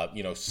me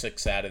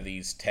 6 out of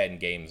these 10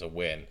 games a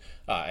win.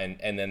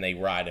 And then they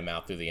ride him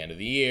out through the end of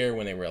the year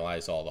when they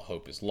realize all the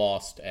hope is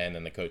lost, and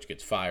then the coach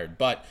gets fired.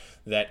 But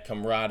that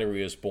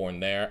camaraderie is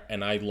born there,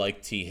 and I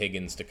like T.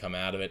 Higgins to come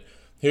out of it.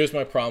 Here's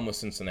my problem with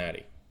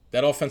Cincinnati.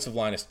 That offensive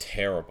line is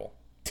terrible.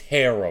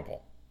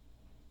 Terrible.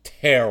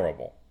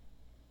 Terrible.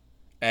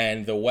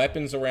 And the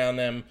weapons around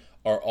them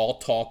are all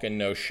talk and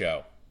no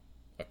show.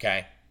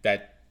 Okay?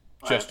 That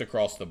just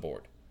across the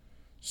board.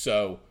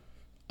 So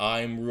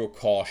I'm real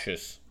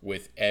cautious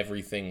with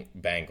everything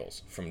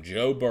Bengals, from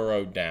Joe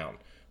Burrow down.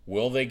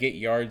 Will they get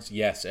yards?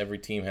 Yes, every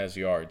team has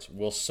yards.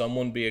 Will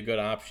someone be a good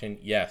option?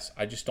 Yes.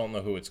 I just don't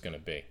know who it's going to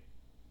be.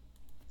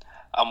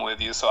 I'm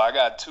with you. So I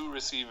got 2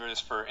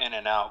 receivers for in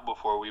and out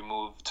before we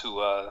move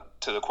to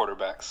the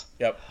quarterbacks.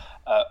 Yep.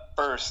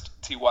 First,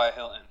 T.Y.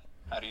 Hilton.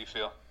 How do you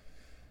feel?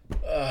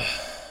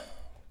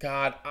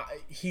 God,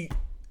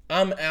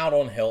 I'm out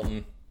on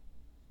Hilton.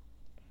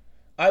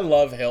 I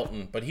love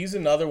Hilton, but he's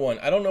another one.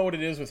 I don't know what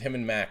it is with him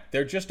and Mac.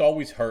 They're just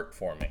always hurt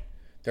for me.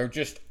 They're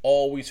just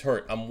always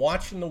hurt. I'm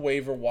watching the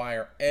waiver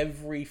wire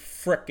every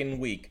frickin'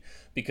 week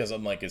because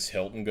I'm like, is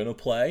Hilton going to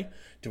play?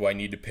 Do I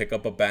need to pick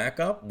up a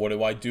backup? What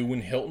do I do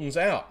when Hilton's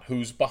out?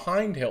 Who's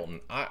behind Hilton?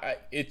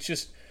 It's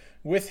just,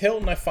 with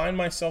Hilton, I find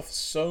myself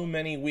so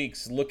many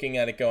weeks looking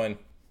at it going,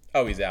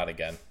 oh, he's out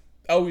again.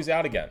 Oh, he's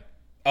out again.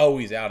 Oh,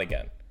 he's out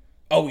again.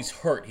 Oh, he's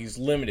hurt. He's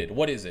limited.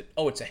 What is it?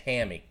 Oh, it's a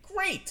hammy.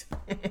 Great.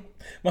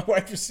 My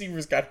wide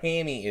receiver's got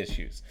hammy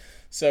issues.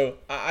 So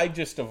I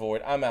just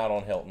avoid. I'm out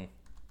on Hilton.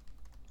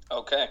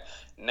 Okay.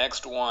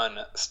 Next one,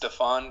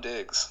 Stephon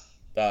Diggs.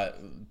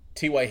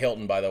 T.Y.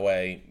 Hilton, by the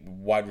way,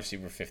 wide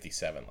receiver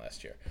 57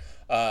 last year.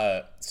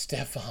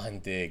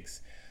 Stephon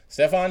Diggs.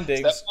 Stephon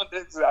Diggs,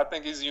 I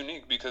think he's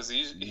unique because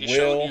he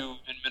showed you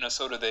in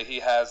Minnesota that he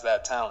has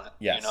that talent.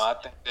 Yes. I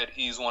think that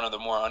he's one of the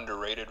more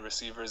underrated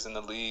receivers in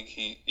the league.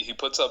 He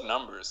puts up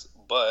numbers,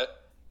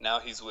 but now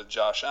he's with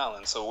Josh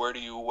Allen. So where do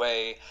you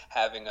weigh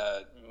having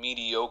a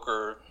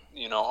mediocre,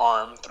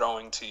 arm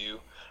throwing to you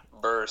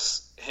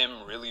versus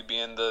him really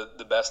being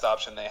the best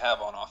option they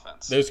have on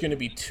offense? There's going to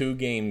be 2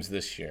 games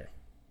this year.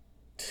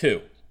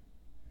 2.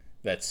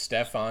 That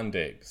Stephon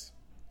Diggs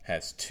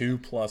has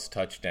 2+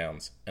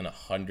 touchdowns and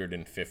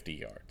 150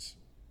 yards.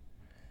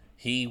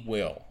 He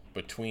will,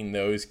 between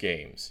those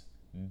games,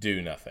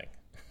 do nothing.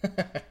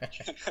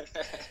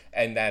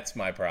 And that's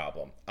my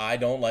problem. I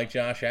don't like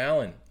Josh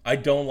Allen. I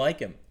don't like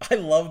him. I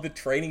love the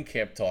training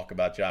camp talk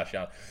about Josh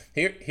Allen.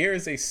 Here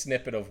is a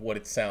snippet of what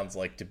it sounds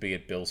like to be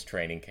at Bill's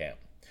training camp.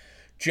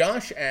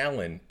 Josh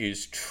Allen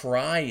is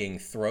trying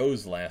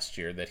throws last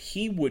year that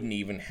he wouldn't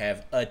even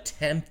have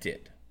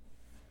attempted.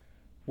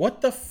 What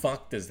the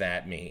fuck does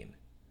that mean?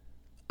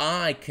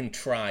 I can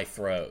try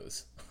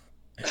throws.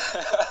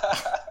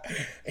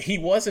 He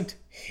wasn't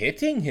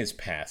hitting his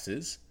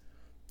passes.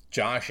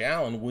 Josh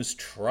Allen was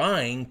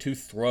trying to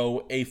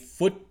throw a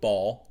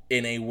football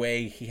in a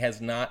way he has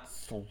not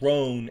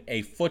thrown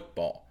a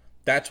football.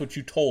 That's what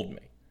you told me.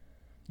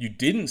 You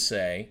didn't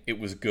say it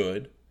was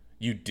good.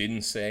 You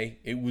didn't say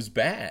it was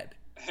bad.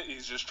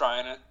 He's just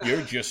trying it.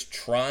 You're just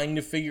trying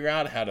to figure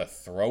out how to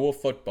throw a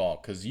football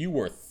because you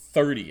were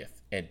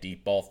 30th at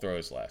deep ball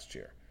throws last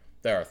year.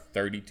 There are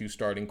 32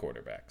 starting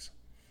quarterbacks.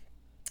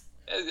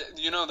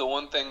 You know, the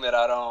one thing that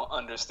I don't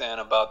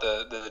understand about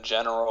the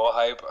general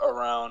hype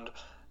around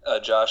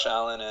Josh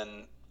Allen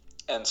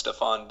and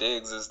Stephon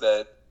Diggs is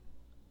that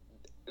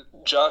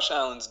Josh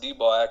Allen's deep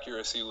ball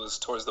accuracy was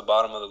towards the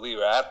bottom of the league,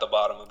 or at the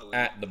bottom of the league.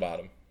 At the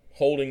bottom.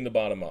 Holding the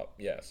bottom up,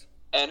 yes.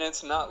 And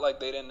it's not like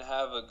they didn't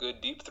have a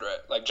good deep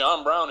threat. Like,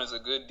 John Brown is a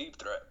good deep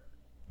threat.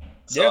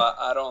 So yeah.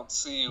 I don't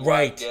see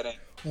why getting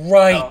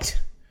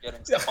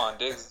Stephon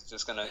Diggs is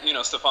just going to... You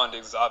know, Stephon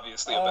Diggs is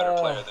obviously a better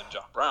player than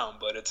John Brown,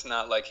 but it's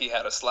not like he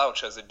had a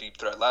slouch as a deep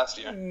threat last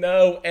year.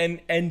 No,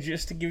 and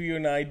just to give you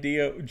an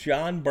idea,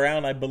 John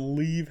Brown, I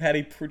believe,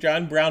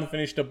 John Brown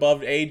finished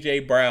above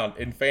A.J. Brown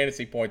in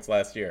fantasy points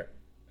last year.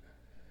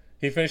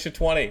 He finished at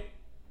 20.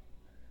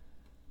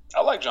 I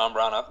like John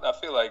Brown. I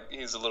feel like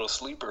he's a little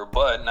sleeper,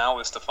 but now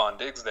with Stephon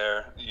Diggs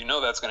there, you know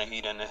that's going to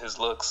eat into his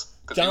looks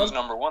because he was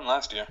number one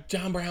last year.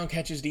 John Brown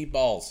catches deep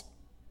balls.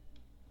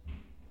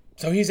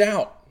 So he's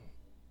out.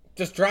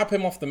 Just drop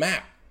him off the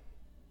map.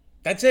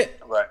 That's it.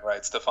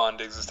 Right. Stephon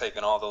Diggs is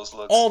taking all those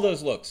looks. All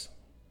those looks.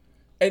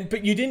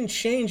 But you didn't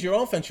change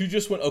your offense. You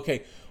just went,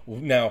 okay,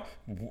 now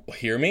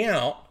hear me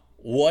out.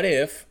 What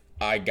if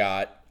I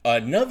got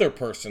another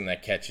person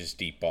that catches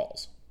deep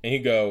balls? And you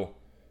go,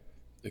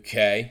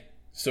 okay,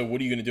 so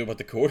what are you going to do about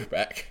the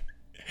quarterback?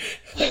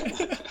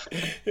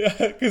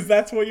 Because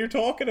that's what you're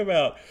talking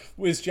about.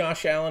 Was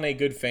Josh Allen a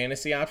good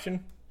fantasy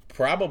option?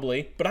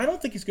 Probably, but I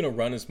don't think he's going to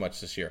run as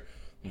much this year.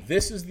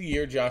 This is the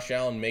year Josh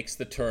Allen makes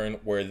the turn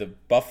where the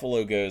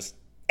Buffalo goes,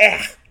 all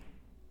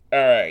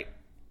right,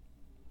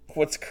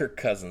 what's Kirk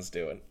Cousins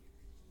doing?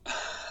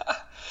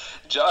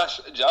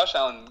 Josh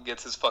Allen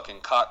gets his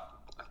fucking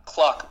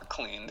clock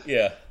cleaned.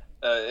 Yeah.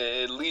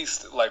 At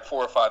least like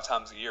 4 or 5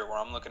 times a year where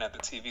I'm looking at the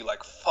TV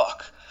like,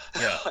 fuck.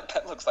 Yeah.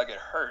 That looks like it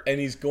hurt.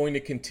 And he's going to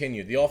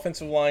continue. The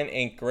offensive line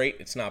ain't great.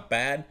 It's not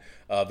bad.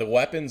 The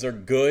weapons are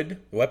good.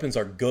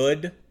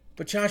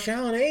 But Josh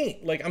Allen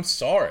ain't. Like, I'm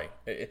sorry.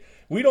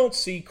 We don't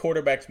see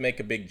quarterbacks make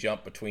a big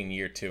jump between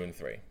year 2 and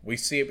 3. We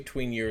see it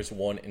between years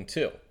 1 and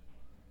 2.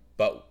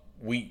 But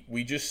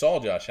we just saw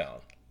Josh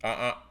Allen.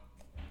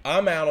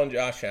 I'm out on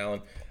Josh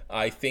Allen.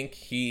 I think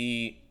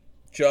he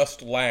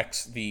just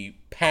lacks the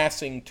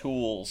passing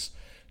tools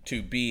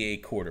to be a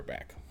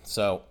quarterback.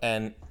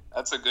 And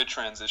that's a good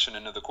transition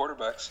into the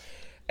quarterbacks.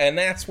 And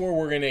that's where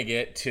we're going to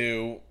get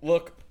to.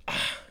 Look,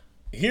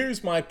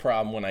 here's my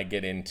problem when I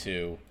get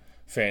into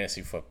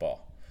fantasy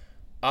football.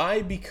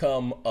 I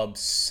become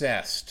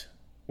obsessed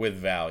with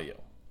value.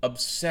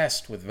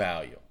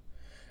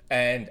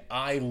 And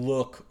I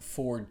look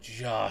for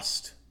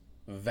just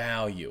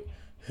value.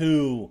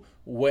 Who,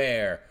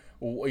 where,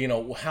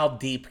 how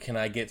deep can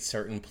I get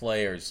certain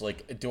players?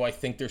 Like, do I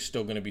think they're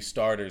still going to be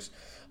starters?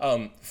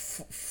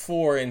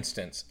 For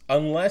instance,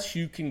 unless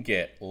you can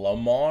get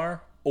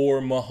Lamar or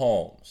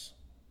Mahomes,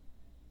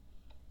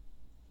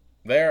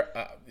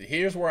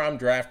 here's where I'm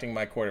drafting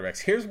my quarterbacks.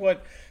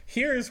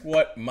 Here's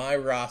what my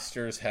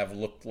rosters have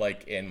looked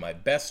like in my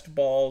best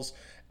balls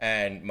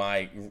and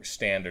my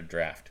standard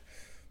draft.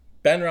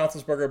 Ben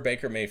Roethlisberger,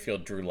 Baker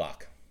Mayfield, Drew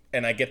Lock.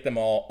 And I get them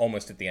all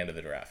almost at the end of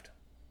the draft.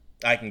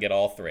 I can get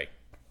all 3.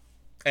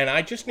 And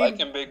I just need...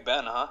 Liking Big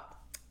Ben, huh?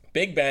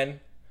 Big Ben,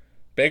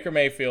 Baker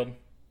Mayfield,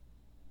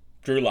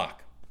 Drew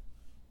Lock.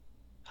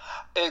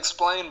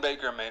 Explain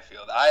Baker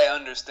Mayfield. I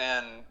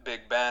understand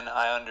Big Ben.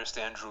 I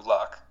understand Drew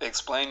Lock.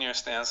 Explain your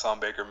stance on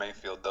Baker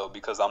Mayfield, though,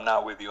 because I'm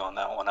not with you on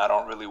that one. I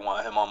don't really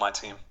want him on my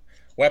team.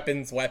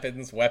 Weapons. That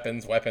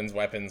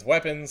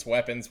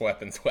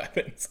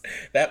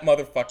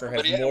motherfucker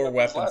has more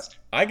weapons.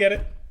 I get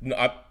it. No,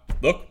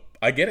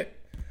 I get it.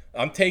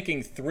 I'm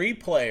taking 3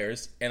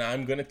 players, and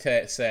I'm going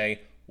to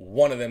say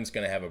one of them's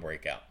going to have a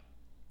breakout.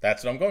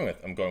 That's what I'm going with.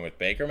 I'm going with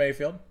Baker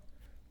Mayfield,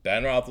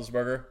 Ben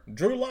Roethlisberger,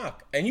 Drew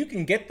Lock. And you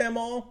can get them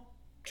all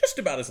just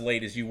about as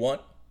late as you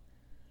want.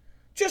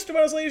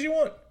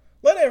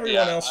 Let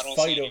everyone else fight. I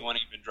don't see anyone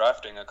even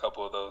drafting a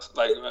couple of those.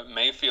 Like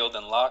Mayfield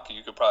and Lock,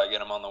 you could probably get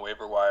them on the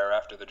waiver wire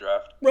after the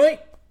draft. Right.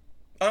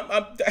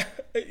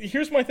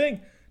 Here's my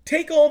thing.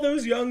 Take all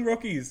those young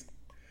rookies.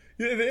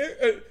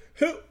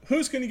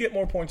 Who's going to get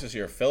more points this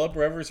year, Phillip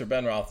Rivers or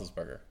Ben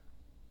Roethlisberger?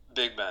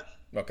 Big Ben.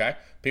 Okay.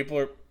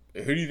 Who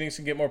do you think's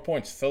going to get more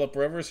points, Phillip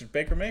Rivers or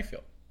Baker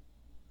Mayfield?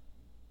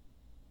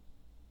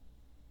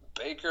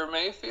 Baker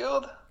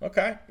Mayfield?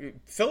 Okay.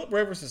 Phillip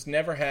Rivers has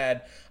never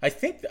had. I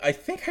think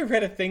I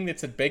read a thing that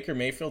said Baker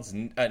Mayfield's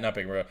not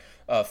Baker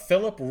Mayfield.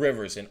 Phillip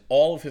Rivers in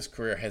all of his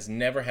career has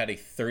never had a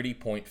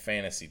 30-point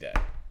fantasy day.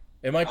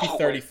 It might be 35.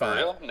 Wait, for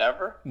real?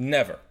 Never?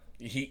 Never.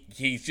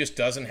 He just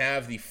doesn't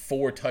have the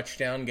 4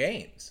 touchdown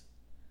games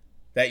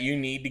that you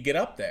need to get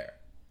up there.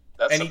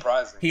 That's and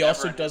surprising. He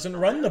also doesn't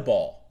run the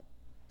ball.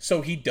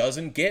 So he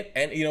doesn't get,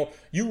 and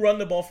you run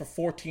the ball for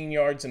 14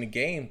 yards in a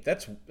game,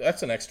 that's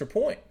an extra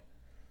point.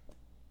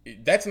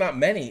 That's not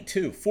many,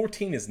 too.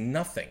 14 is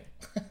nothing.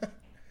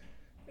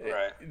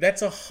 Right.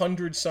 That's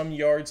 100-some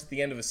yards at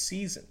the end of a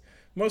season.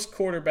 Most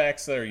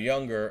quarterbacks that are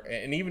younger,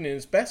 and even in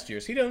his best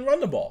years, he doesn't run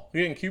the ball.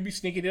 He didn't QB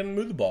sneak, he didn't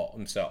move the ball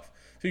himself.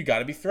 So you got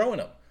to be throwing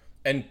them.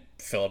 And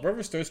Phillip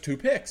Rivers throws 2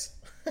 picks.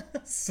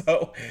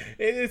 So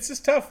it's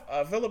just tough.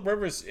 Phillip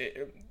Rivers,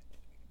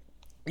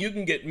 you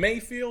can get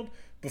Mayfield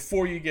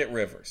before you get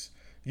Rivers.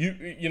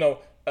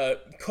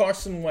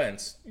 Carson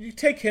Wentz. You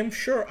take him,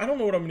 sure. I don't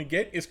know what I'm going to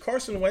get. Is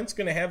Carson Wentz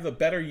going to have a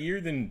better year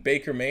than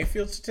Baker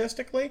Mayfield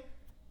statistically?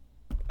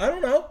 I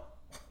don't know.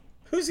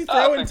 Who's he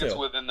throwing to? I think it's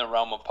within the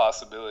realm of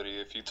possibility.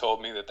 If you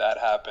told me that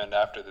happened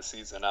after the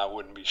season, I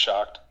wouldn't be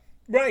shocked.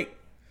 Right.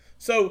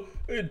 So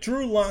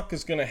Drew Lock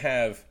is going to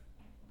have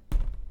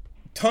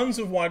tons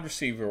of wide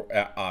receiver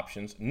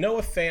options.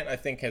 Noah Fant, I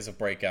think, has a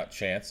breakout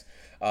chance.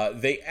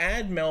 They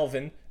add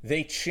Melvin.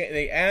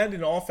 They add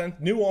an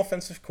new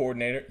offensive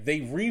coordinator.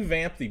 They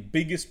revamp the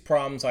biggest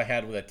problems I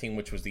had with that team,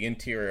 which was the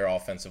interior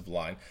offensive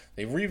line.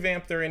 They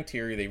revamped their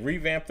interior. They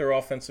revamped their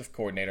offensive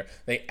coordinator.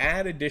 They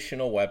add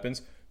additional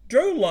weapons.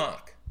 Drew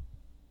Lock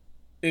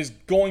is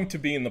going to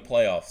be in the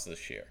playoffs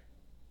this year.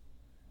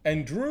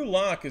 And Drew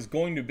Lock is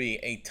going to be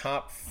a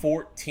top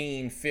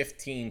 14,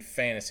 15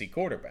 fantasy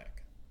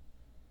quarterback.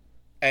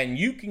 And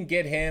you can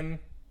get him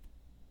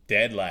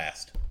dead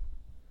last.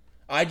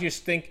 I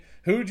just think,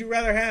 who would you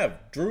rather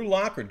have, Drew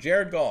Lock or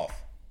Jared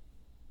Goff?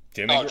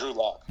 Drew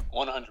Lock,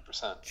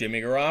 100%.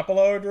 Jimmy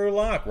Garoppolo or Drew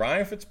Lock?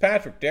 Ryan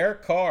Fitzpatrick,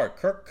 Derek Carr,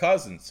 Kirk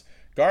Cousins,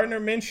 Gardner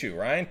Minshew,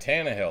 Ryan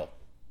Tannehill.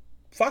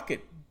 Fuck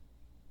it.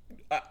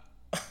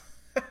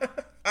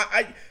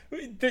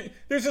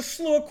 There's a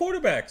slew of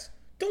quarterbacks.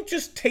 Don't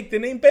just take the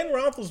name Ben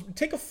Roethlisberger.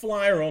 Take a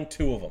flyer on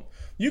 2 of them.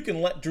 You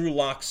can let Drew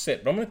Lock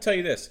sit. But I'm going to tell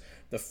you this.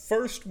 The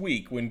first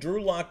week, when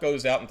Drew Lock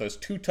goes out and throws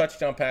 2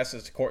 touchdown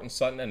passes to Courtland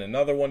Sutton and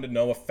another one to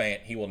Noah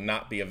Fant, he will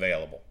not be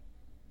available.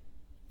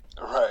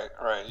 Right.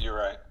 You're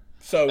right.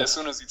 So as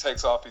soon as he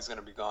takes off, he's going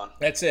to be gone.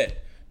 That's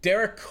it.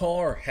 Derek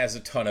Carr has a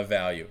ton of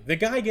value. The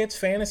guy gets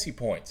fantasy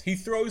points. He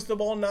throws the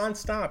ball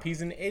nonstop.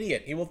 He's an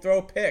idiot. He will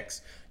throw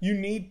picks. You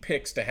need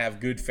picks to have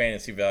good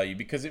fantasy value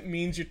because it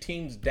means your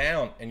team's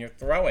down and you're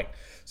throwing.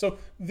 So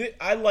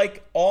I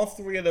like all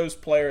 3 of those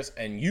players,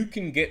 and you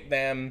can get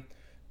them.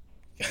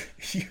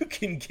 You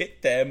can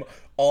get them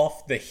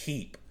off the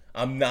heap.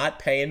 I'm not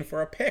paying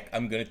for a pick.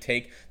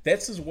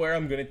 This is where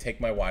I'm going to take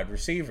my wide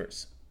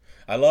receivers.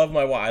 I love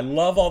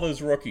all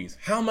those rookies.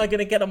 How am I going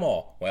to get them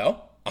all?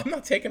 Well, I'm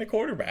not taking a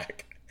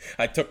quarterback.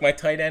 I took my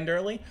tight end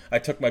early. I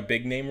took my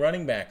big name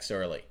running backs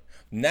early.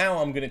 Now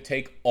I'm going to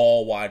take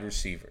all wide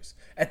receivers.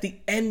 At the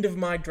end of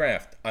my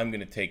draft, I'm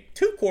going to take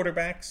 2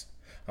 quarterbacks.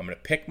 I'm going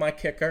to pick my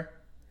kicker,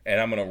 and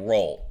I'm going to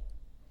roll.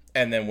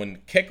 And then when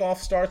kickoff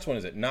starts, when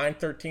is it?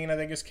 9/13, I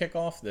think is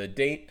kickoff, the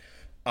date.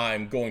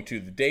 I'm going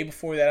to, the day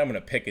before that, I'm going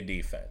to pick a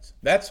defense.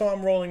 That's how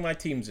I'm rolling my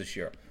teams this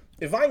year.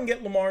 If I can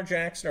get Lamar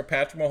Jackson or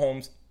Patrick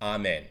Mahomes,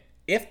 I'm in.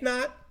 If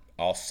not,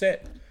 I'll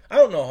sit. I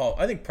don't know how.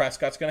 I think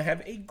Prescott's going to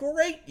have a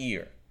great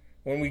year.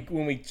 When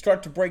we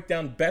start to break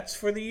down bets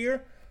for the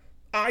year,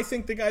 I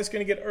think the guy's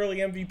going to get early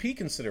MVP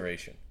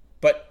consideration.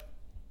 But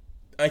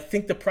I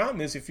think the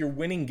problem is if you're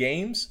winning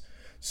games,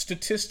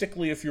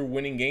 statistically, if you're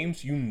winning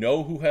games, you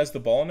know who has the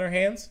ball in their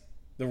hands?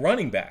 The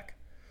running back.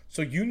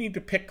 So you need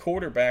to pick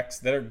quarterbacks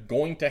that are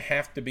going to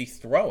have to be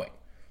throwing.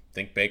 I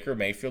think Baker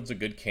Mayfield's a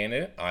good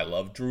candidate. I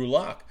love Drew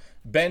Lock.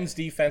 Ben's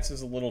defense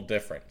is a little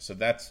different, so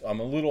I'm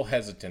a little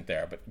hesitant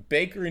there. But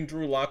Baker and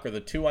Drew Lock are the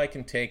 2 I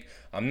can take.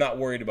 I'm not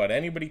worried about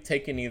anybody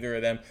taking either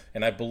of them,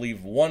 and I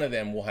believe one of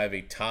them will have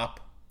a top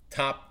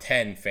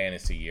 10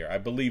 fantasy year. I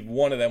believe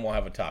one of them will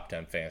have a top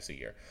 10 fantasy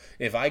year.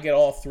 If I get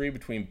all 3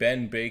 between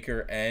Ben,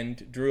 Baker,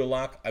 and Drew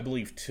Lock, I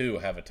believe 2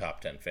 have a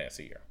top 10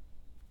 fantasy year.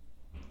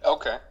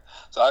 Okay.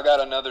 So I got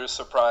another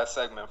surprise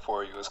segment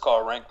for you. It's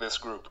called Rank This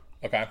Group.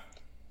 Okay.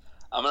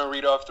 I'm going to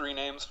read off 3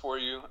 names for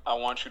you. I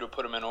want you to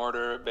put them in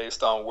order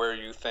based on where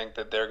you think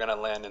that they're going to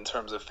land in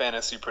terms of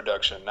fantasy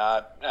production,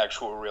 not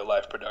actual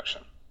real-life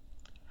production.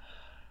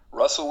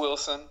 Russell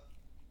Wilson,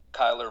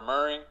 Kyler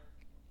Murray,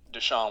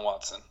 Deshaun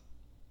Watson.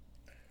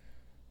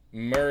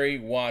 Murray,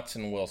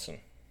 Watson, Wilson.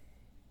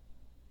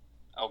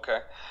 Okay.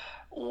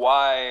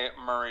 Why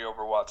Murray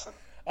over Watson?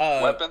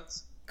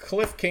 Weapons?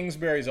 Cliff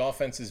Kingsbury's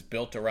offense is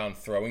built around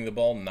throwing the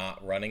ball,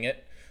 not running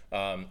it.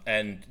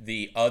 And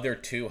the other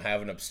two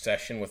have an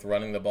obsession with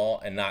running the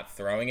ball and not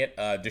throwing it.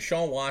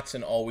 Deshaun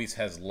Watson always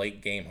has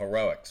late game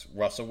heroics.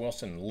 Russell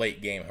Wilson,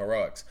 late game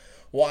heroics.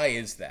 Why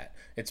is that?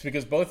 It's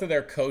because both of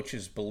their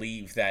coaches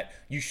believe that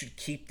you should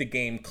keep the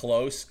game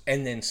close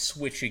and then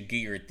switch a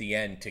gear at the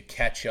end to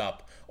catch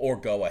up or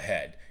go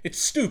ahead. It's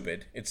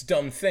stupid. It's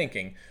dumb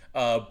thinking.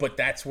 But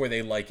that's where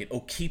they like it.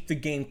 Oh, keep the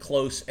game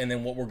close, and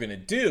then what we're going to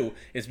do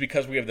is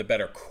because we have the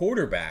better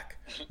quarterback,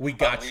 we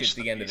got you at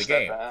the end of the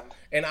game.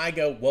 And I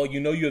go, well, you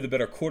know you have the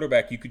better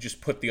quarterback. You could just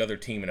put the other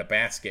team in a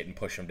basket and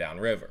push them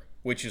downriver,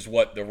 which is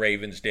what the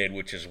Ravens did,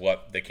 which is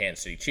what the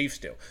Kansas City Chiefs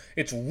do.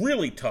 It's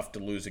really tough to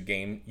lose a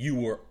game you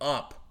were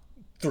up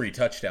 3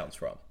 touchdowns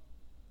from.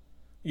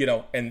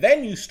 And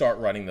then you start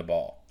running the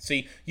ball.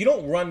 See, you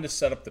don't run to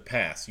set up the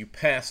pass. You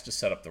pass to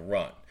set up the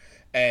run.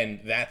 And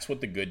that's what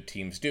the good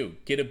teams do.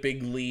 Get a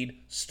big lead,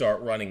 start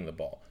running the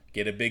ball.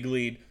 Get a big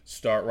lead,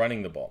 start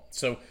running the ball.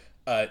 So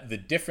the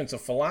difference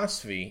of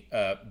philosophy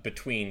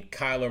between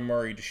Kyler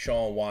Murray,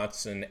 Deshaun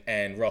Watson,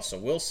 and Russell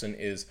Wilson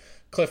is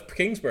Cliff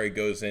Kingsbury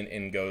goes in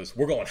and goes,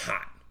 we're going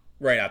hot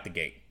right out the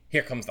gate.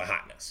 Here comes the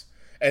hotness.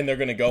 And they're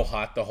going to go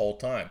hot the whole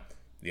time.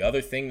 The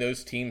other thing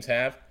those teams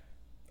have,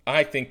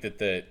 I think that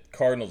the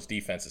Cardinals'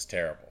 defense is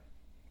terrible.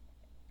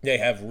 They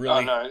have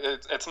really... No,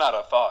 it's not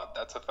a thought.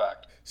 That's a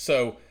fact.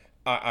 So...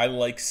 I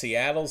like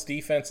Seattle's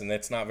defense, and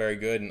that's not very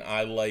good. And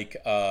I like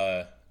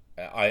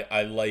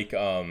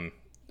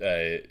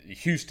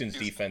Houston's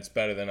defense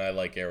better than I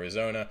like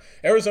Arizona.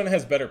 Arizona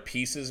has better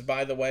pieces,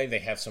 by the way. They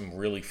have some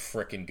really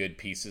freaking good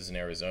pieces in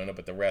Arizona,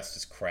 but the rest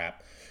is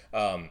crap.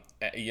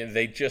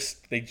 They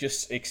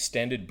just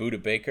extended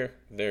Budda Baker,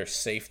 their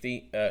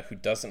safety, who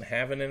doesn't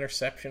have an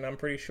interception, I'm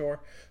pretty sure.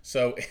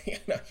 So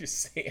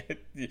just say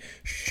it.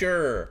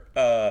 Sure,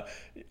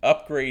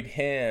 upgrade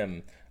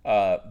him.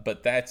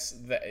 But that's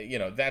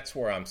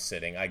where I'm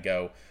sitting. I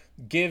go,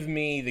 give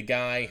me the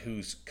guy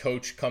whose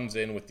coach comes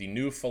in with the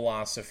new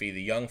philosophy,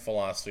 the young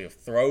philosophy of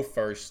throw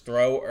first,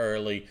 throw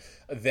early,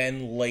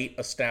 then late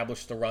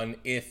establish the run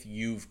if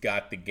you've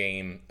got the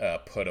game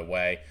put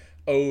away,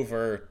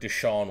 over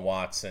Deshaun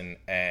Watson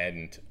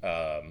and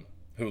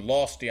who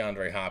lost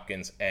DeAndre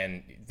Hopkins,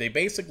 and they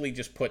basically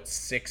just put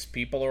 6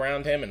 people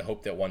around him and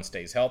hope that one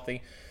stays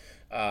healthy.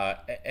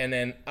 And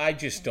then I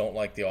just don't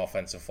like the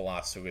offensive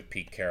philosophy with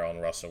Pete Carroll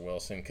and Russell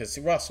Wilson, because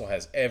Russell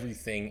has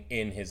everything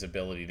in his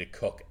ability to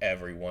cook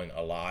everyone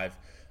alive,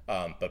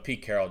 but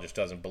Pete Carroll just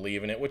doesn't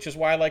believe in it, which is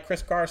why I like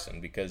Chris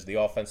Carson, because the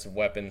offensive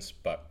weapons.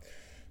 But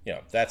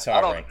that's how I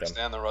rank them. I don't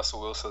understand the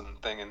Russell Wilson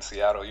thing in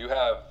Seattle. You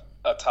have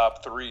a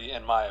top 3,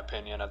 in my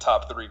opinion, a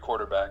top 3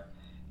 quarterback,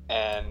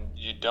 and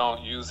you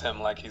don't use him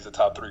like he's a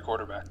top 3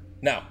 quarterback.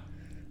 No.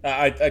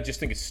 I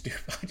just think it's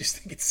stupid. I just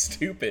think it's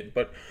stupid.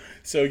 But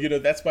so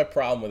that's my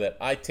problem with it.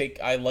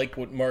 I like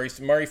what Murray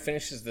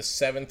finishes the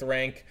 7th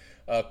rank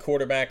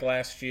quarterback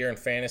last year in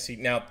fantasy.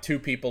 Now 2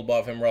 people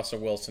above him, Russell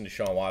Wilson,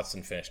 Deshaun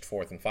Watson, finished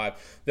 4th and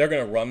 5. They're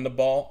going to run the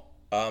ball.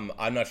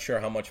 I'm not sure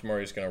how much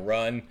Murray's going to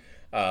run.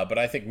 But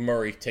I think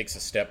Murray takes a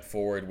step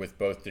forward with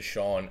both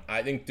Deshaun.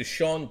 I think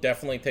Deshaun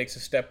definitely takes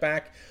a step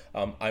back.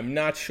 I'm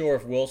not sure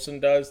if Wilson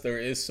does. There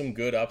is some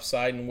good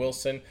upside in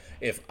Wilson.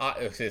 So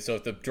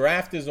if the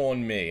draft is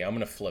on me, I'm going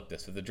to flip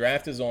this. If the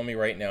draft is on me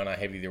right now and I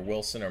have either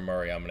Wilson or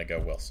Murray, I'm going to go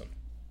Wilson.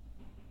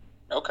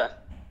 Okay.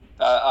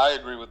 I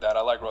agree with that.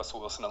 I like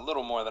Russell Wilson a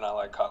little more than I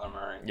like Kyler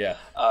Murray. Yeah.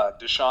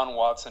 Deshaun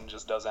Watson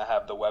just doesn't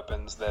have the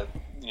weapons that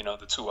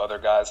the 2 other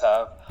guys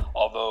have.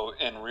 Although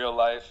in real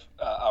life,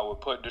 I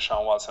would put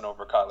Deshaun Watson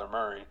over Kyler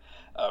Murray.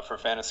 For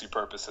fantasy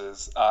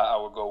purposes, I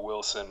would go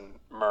Wilson,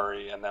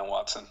 Murray, and then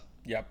Watson.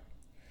 Yep.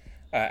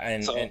 All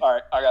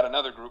right, I got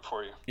another group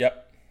for you.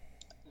 Yep.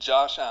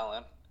 Josh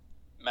Allen,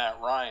 Matt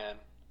Ryan,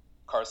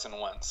 Carson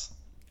Wentz.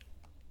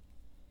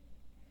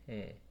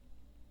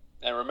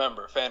 And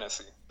remember,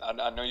 fantasy.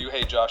 I know you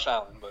hate Josh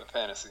Allen, but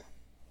fantasy.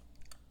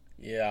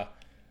 Yeah.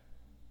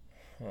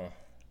 Huh.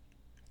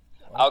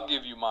 I'll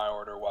give you my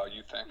order while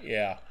you think.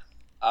 Yeah.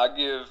 I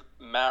give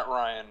Matt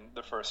Ryan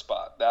the first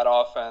spot. That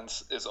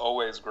offense is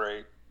always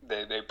great.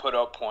 They put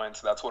up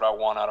points. That's what I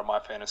want out of my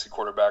fantasy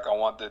quarterback. I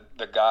want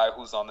the guy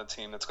who's on the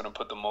team that's going to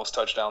put the most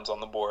touchdowns on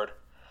the board.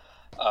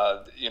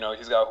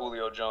 He's got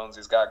Julio Jones.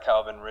 He's got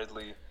Calvin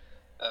Ridley.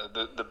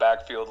 The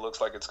backfield looks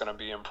like it's going to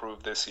be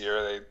improved this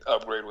year. They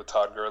upgrade with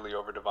Todd Gurley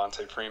over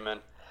Devontae Freeman.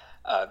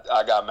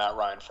 I got Matt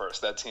Ryan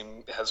first. That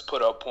team has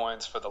put up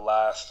points for the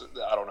last,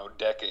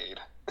 decade.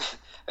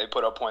 They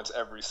put up points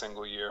every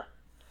single year.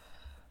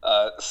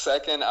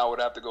 Second, I would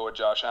have to go with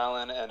Josh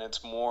Allen, and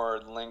it's more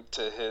linked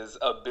to his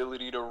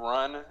ability to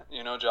run.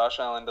 Josh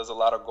Allen does a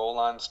lot of goal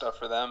line stuff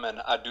for them, and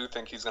I do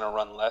think he's going to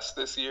run less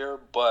this year,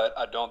 but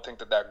I don't think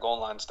that goal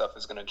line stuff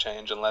is going to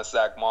change unless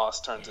Zach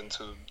Moss turns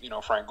into,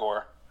 Frank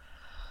Gore.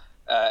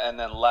 And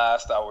then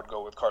last, I would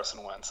go with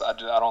Carson Wentz. I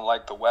don't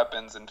like the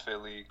weapons in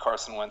Philly.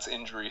 Carson Wentz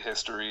injury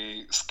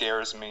history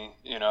scares me.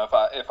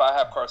 If I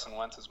have Carson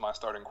Wentz as my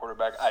starting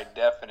quarterback, I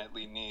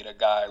definitely need a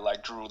guy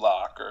like Drew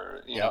Lock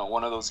or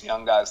one of those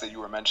young guys that you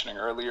were mentioning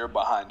earlier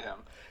behind him,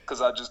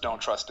 because I just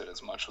don't trust it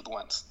as much with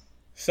Wentz.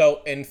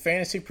 So in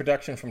fantasy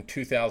production from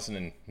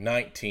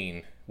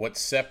 2019, what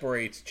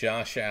separates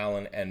Josh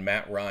Allen and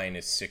Matt Ryan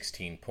is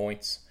 16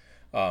 points.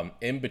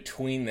 In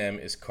between them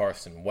is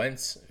Carson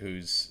Wentz,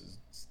 who's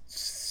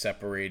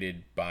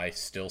separated by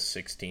still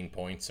 16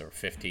 points or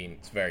 15.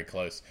 It's very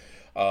close.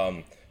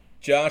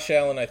 Josh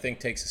Allen, I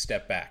think, takes a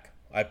step back.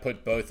 I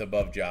put both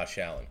above Josh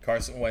Allen.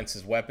 Carson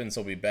Wentz's weapons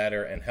will be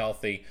better and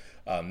healthy.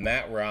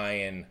 Matt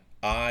Ryan,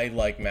 I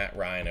like Matt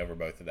Ryan over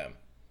both of them.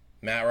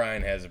 Matt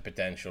Ryan has a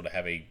potential to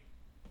have a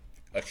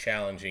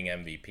challenging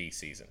MVP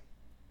season.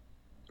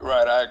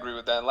 Right, I agree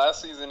with that.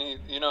 Last season,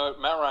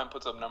 Matt Ryan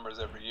puts up numbers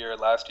every year.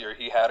 Last year,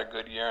 he had a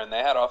good year, and they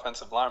had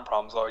offensive line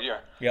problems all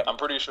year. Yep. I'm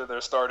pretty sure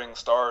their starting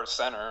star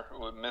center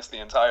would miss the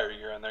entire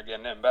year, and they're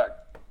getting him back.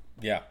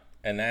 Yeah,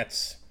 and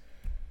that's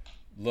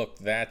where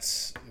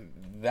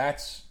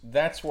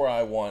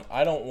I want.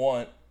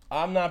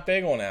 I'm not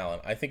big on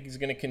Allen. I think he's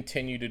going to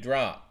continue to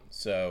drop.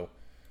 So,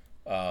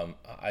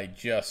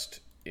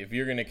 if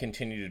you're going to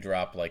continue to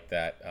drop like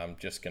that, I'm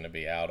just going to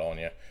be out on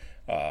you.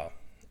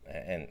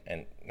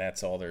 And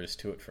that's all there is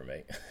to it for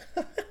me.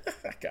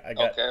 I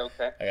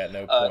got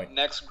no point.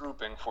 Next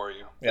grouping for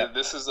you. Yeah.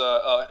 This is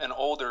an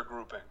older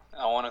grouping.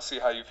 I want to see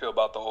how you feel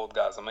about the old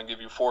guys. I'm going to give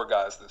you 4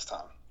 guys this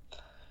time.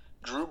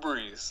 Drew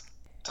Brees,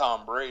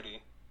 Tom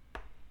Brady,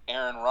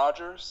 Aaron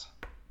Rodgers,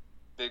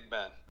 Big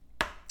Ben.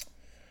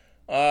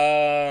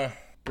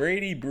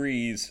 Brady,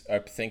 Brees, I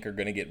think, are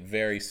going to get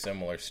very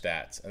similar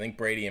stats. I think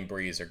Brady and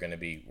Brees are going to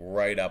be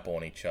right up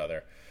on each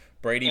other.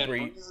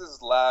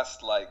 Brees'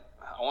 last, I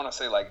want to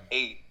say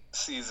 8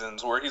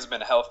 seasons where he's been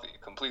healthy,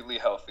 completely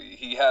healthy.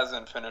 He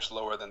hasn't finished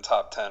lower than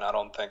top 10, I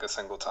don't think, a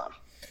single time.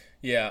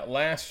 Yeah,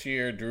 last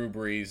year, Drew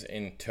Brees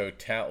in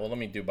total, well, let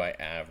me do by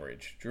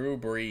average. Drew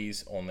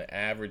Brees, on the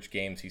average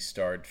games he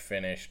started,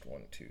 finished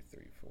 8th,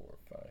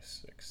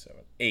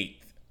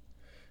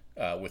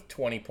 with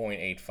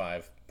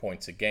 20.85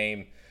 points a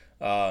game.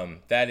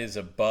 That is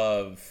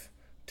above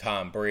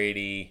Tom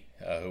Brady,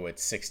 who had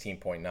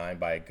 16.9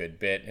 by a good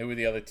bit. Who were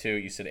the other two?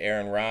 You said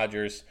Aaron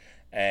Rodgers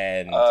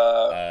and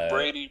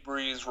Brady,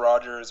 Brees,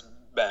 Rodgers,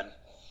 Ben.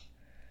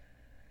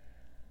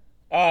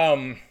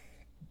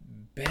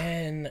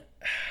 Ben,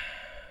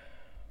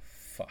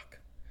 fuck,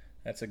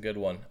 that's a good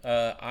one.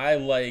 I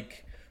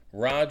like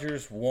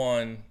Rodgers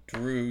 1,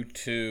 Drew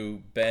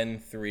 2, Ben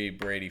 3,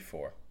 Brady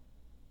 4.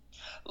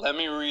 Let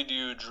me read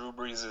you Drew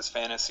Brees'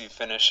 fantasy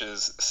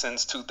finishes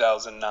since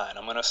 2009.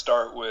 I'm going to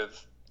start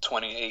with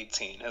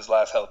 2018, his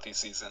last healthy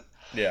season.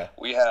 Yeah.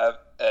 We have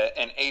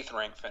an 8th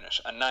ranked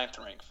finish, a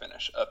 9th ranked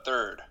finish, a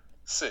 3rd,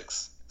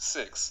 6,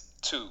 6,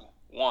 2,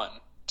 1,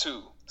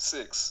 2,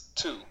 6,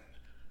 2.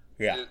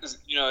 Yeah.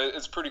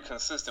 It's pretty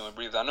consistent with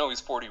Brees. I know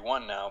he's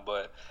 41 now,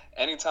 but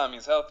anytime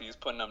he's healthy, he's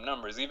putting up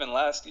numbers. Even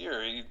last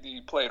year,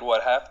 he played,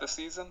 half the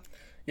season?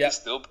 Yeah. He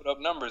still put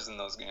up numbers in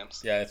those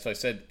games. Yeah, so I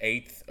said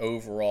 8th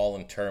overall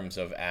in terms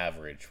of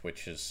average,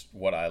 which is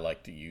what I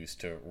like to use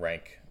to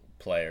rank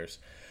players.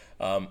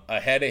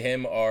 Ahead of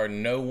him are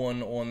no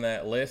one on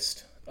that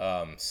list.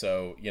 I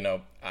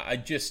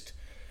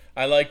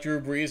like Drew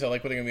Brees. I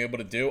like what they're going to be able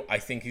to do. I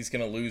think he's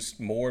going to lose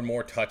more and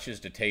more touches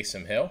to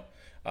Taysom Hill,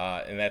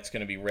 and that's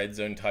going to be red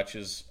zone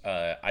touches.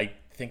 I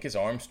think his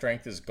arm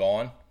strength is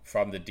gone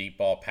from the deep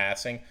ball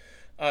passing.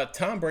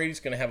 Tom Brady's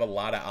going to have a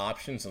lot of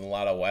options and a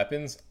lot of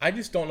weapons. I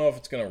just don't know if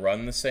it's going to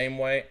run the same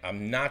way.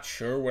 I'm not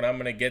sure when I'm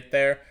going to get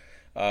there.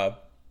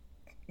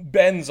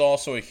 Ben's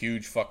also a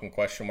huge fucking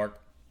question mark.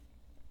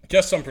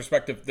 Just some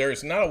perspective,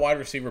 there's not a wide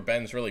receiver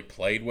Ben's really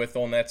played with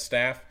on that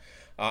staff.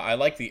 I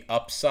like the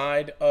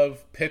upside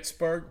of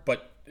Pittsburgh,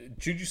 but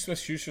Juju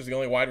Smith-Schuster is the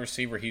only wide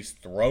receiver he's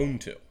thrown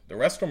to. The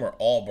rest of them are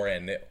all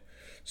brand new.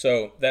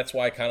 So that's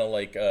why I kind of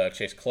like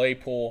Chase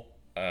Claypool.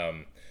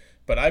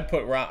 But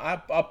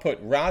I'll put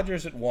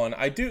Rodgers at 1.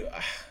 I do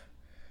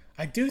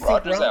think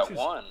Rodgers at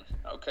 1.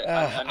 Okay.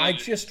 I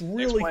just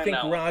really think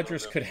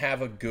Rodgers could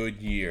have a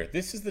good year.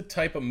 This is the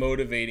type of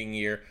motivating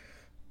year.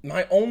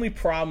 My only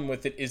problem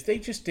with it is they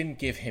just didn't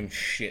give him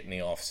shit in the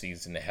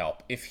offseason to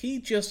help. If he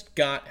just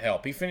got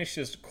help, he finished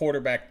as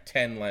quarterback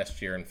 10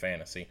 last year in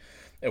fantasy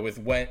with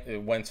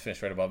Wentz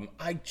finished right above him.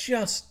 I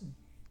just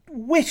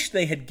wish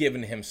they had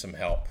given him some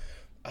help.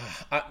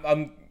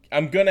 I'm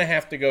going to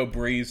have to go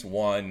Brees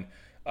 1,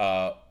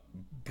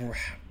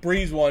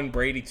 Brees 1,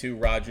 Brady 2,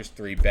 Rodgers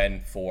 3, Ben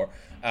 4.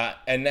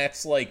 And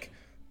that's like,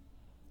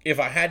 if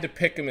I had to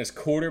pick them as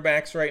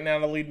quarterbacks right now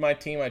to lead my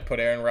team, I'd put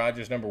Aaron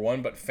Rodgers number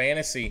 1. But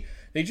fantasy,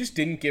 they just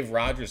didn't give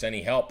Rodgers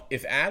any help.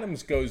 If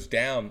Adams goes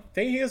down,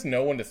 he has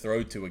no one to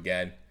throw to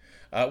again.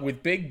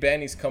 With Big Ben,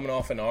 he's coming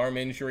off an arm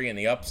injury, and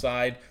the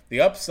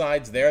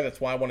upside's there.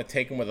 That's why I want to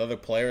take him with other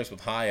players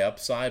with high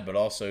upside, but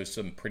also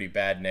some pretty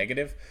bad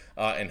negative,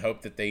 and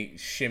hope that they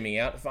shimmy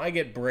out. If I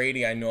get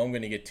Brady, I know I'm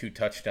going to get 2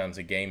 touchdowns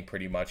a game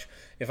pretty much.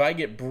 If I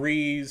get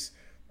Brees,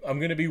 I'm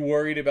going to be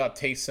worried about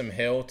Taysom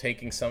Hill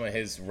taking some of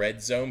his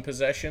red zone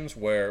possessions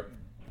where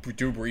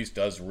Drew Brees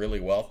does really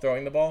well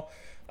throwing the ball.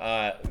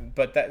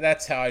 But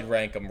that's how I'd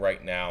rank them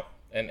right now.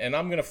 And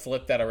I'm going to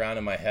flip that around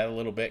in my head a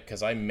little bit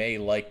because I may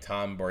like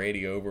Tom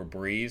Brady over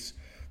Brees.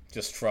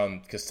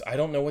 because I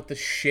don't know what the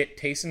shit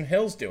Taysom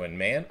Hill's doing,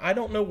 man. I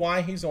don't know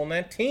why he's on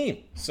that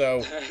team.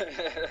 So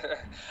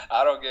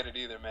I don't get it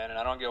either, man, and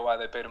I don't get why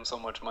they paid him so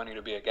much money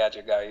to be a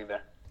gadget guy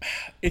either.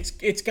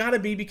 It's got to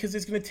be because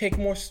it's going to take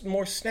more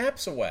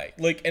snaps away.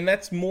 And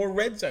that's more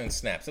red zone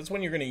snaps. That's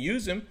when you're going to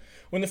use him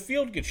when the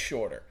field gets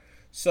shorter.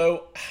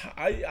 So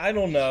I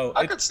don't know.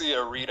 I could see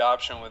a read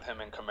option with him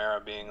and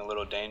Kamara being a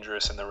little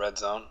dangerous in the red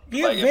zone.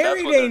 Yeah, if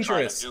very that's what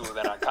dangerous. They're trying to do,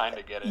 then I kind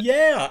of get it.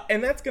 Yeah,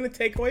 and that's going to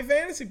take away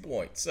fantasy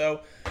points. So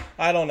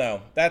I don't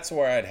know. That's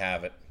where I'd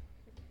have it.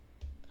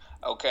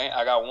 Okay,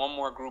 I got one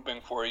more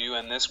grouping for you,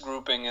 and this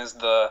grouping is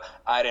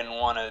I didn't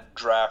want to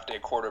draft a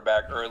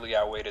quarterback early.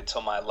 I waited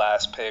till my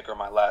last pick or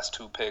my last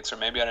 2 picks, or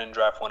maybe I didn't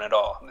draft one at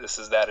all. This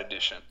is that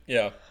edition.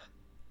 Yeah.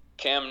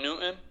 Cam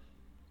Newton,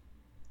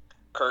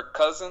 Kirk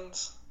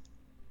Cousins,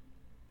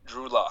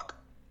 Drew Lock.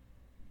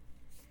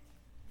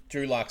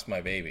 Drew Lock's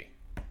my baby.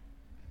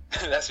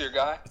 That's your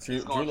guy?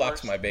 Drew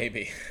Lock's my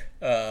baby.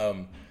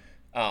 I've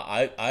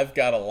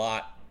got a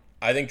lot.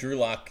 I think Drew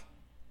Lock...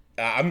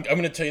 I'm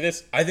going to tell you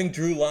this. I think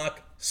Drew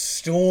Lock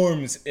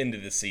storms into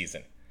the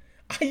season.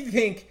 I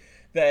think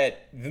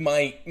that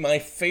my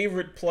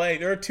favorite play...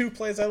 There are 2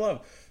 plays I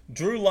love.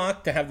 Drew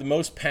Lock to have the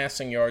most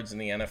passing yards in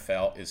the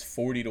NFL is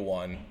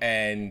 40-1,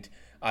 and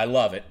I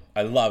love it.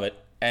 I love it.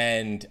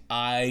 And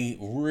I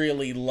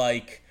really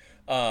like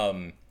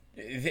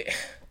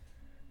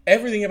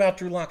everything about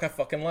Drew Lock I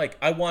fucking like.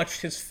 I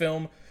watched his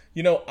film.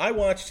 I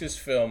want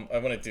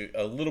to do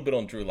a little bit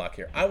on Drew Lock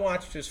here. I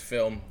watched his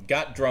film,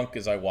 got drunk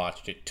as I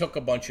watched it, took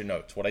a bunch of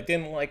notes. What I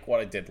didn't like, what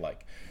I did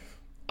like.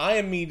 I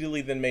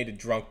immediately then made a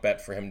drunk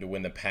bet for him to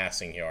win the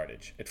passing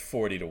yardage at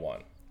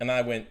 40-1. And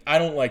I went, I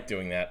don't like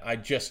doing that. I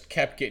just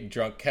kept getting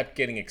drunk, kept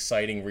getting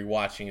exciting,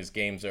 rewatching his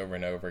games over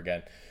and over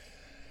again.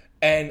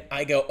 And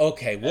I go,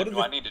 okay,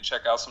 I need to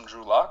check out some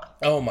Drew Lock?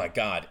 Oh my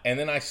God. And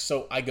then I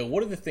go,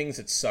 what are the things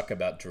that suck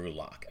about Drew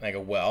Lock? And I go,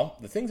 well,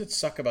 the things that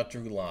suck about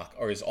Drew Lock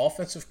are his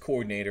offensive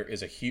coordinator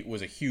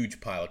was a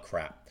huge pile of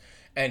crap.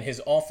 And his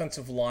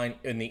offensive line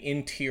in the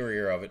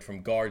interior of it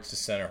from guards to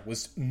center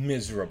was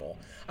miserable.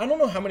 I don't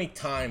know how many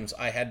times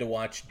I had to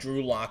watch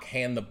Drew Lock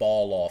hand the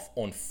ball off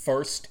on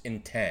 1st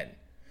and 10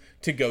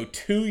 to go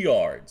 2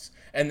 yards.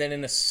 And then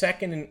in a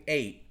 2nd and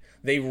 8,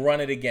 they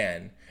run it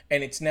again.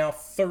 And it's now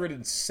 3rd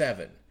and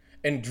 7.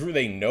 And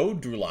they know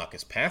Drew Lock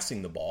is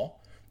passing the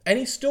ball. And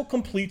he still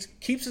completes,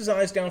 keeps his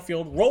eyes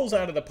downfield, rolls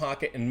out of the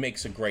pocket, and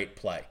makes a great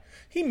play.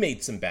 He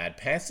made some bad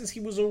passes.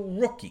 He was a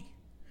rookie.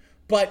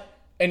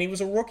 And he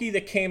was a rookie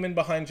that came in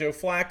behind Joe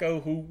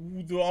Flacco, who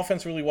the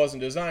offense really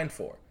wasn't designed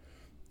for.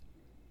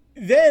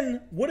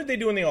 Then, what did they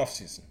do in the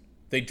offseason?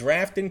 They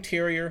draft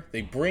interior,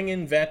 they bring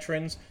in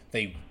veterans,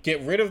 they get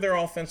rid of their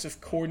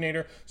offensive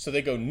coordinator, so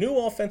they go new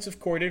offensive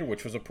coordinator,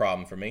 which was a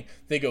problem for me.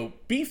 They go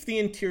beef the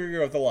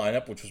interior of the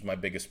lineup, which was my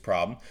biggest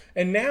problem.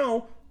 And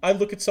now I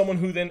look at someone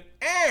who then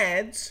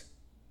adds...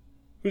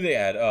 Who they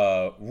add?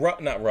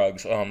 Not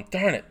Ruggs.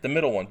 Darn it, the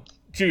middle one.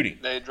 Judy.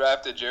 They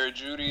drafted Jerry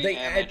Judy,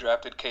 they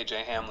drafted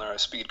KJ Hamler, a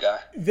speed guy.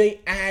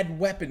 They add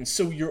weapons,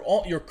 so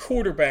your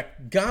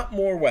quarterback got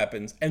more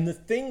weapons, and the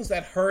things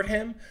that hurt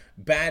him,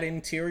 bad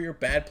interior,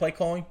 bad play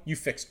calling, you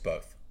fixed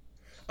both.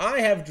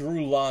 I have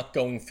Drew Lock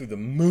going through the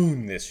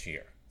moon this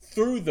year.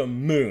 Through the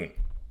moon.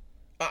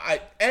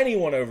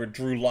 Anyone over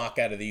Drew Lock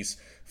out of these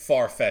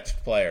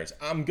far-fetched players.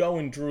 I'm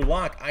going Drew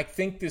Lock. I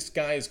think this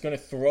guy is going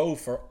to throw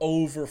for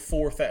over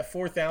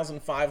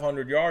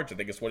 4,500 yards. I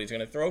think is what he's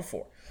going to throw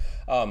for.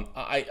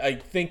 I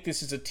think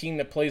this is a team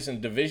that plays in a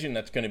division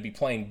that's going to be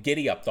playing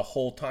giddy up the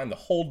whole time. The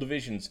whole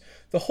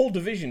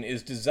division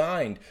is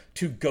designed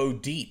to go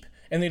deep,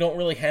 and they don't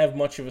really have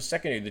much of a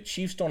secondary. The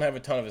Chiefs don't have a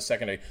ton of a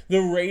secondary. The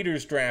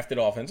Raiders drafted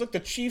offense. Look,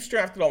 the Chiefs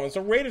drafted offense.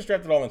 The Raiders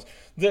drafted offense.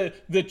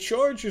 The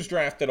Chargers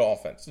drafted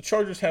offense. The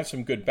Chargers have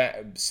some good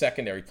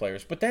secondary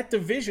players, but that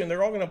division,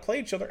 they're all going to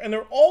play each other, and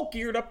they're all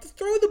geared up to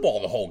throw the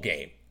ball the whole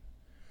game.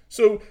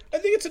 So I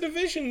think it's a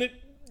division that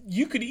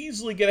you could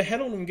easily get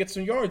ahead on them and get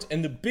some yards.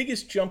 And the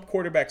biggest jump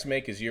quarterbacks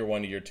make is year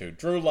 1 to year 2.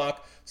 Drew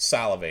Lock,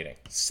 salivating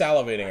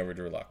over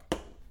Drew Lock.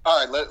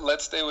 All right,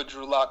 let's stay with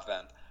Drew Lock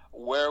then.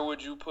 Where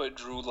would you put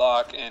Drew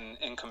Lock in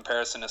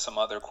comparison to some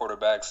other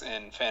quarterbacks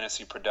in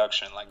fantasy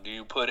production? Like, do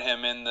you put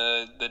him in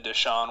the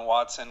Deshaun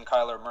Watson,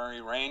 Kyler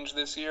Murray range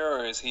this year,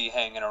 or is he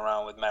hanging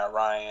around with Matt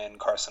Ryan,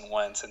 Carson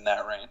Wentz in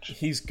that range?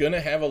 He's going to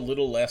have a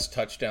little less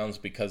touchdowns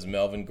because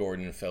Melvin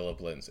Gordon and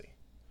Phillip Lindsay.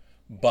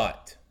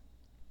 But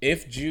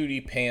if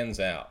Judy pans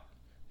out,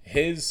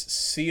 his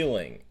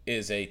ceiling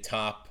is a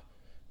top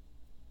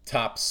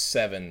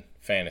 7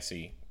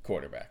 fantasy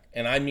quarterback.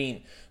 And I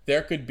mean,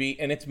 there could be,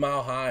 and it's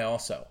mile high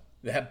also.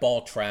 That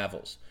ball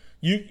travels.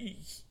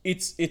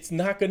 It's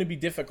not going to be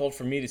difficult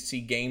for me to see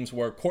games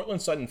where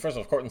Courtland Sutton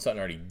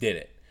already did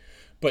it.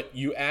 But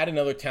you add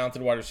another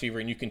talented wide receiver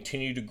and you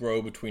continue to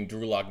grow between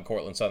Drew Lock and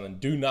Courtland Sutton.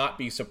 Do not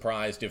be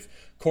surprised if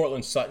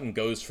Courtland Sutton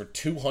goes for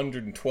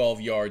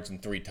 212 yards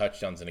and 3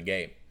 touchdowns in a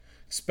game,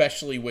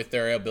 especially with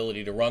their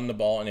ability to run the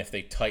ball and if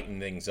they tighten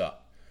things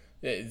up.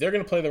 They're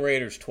going to play the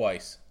Raiders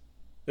twice.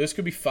 This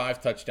could be 5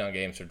 touchdown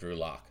games for Drew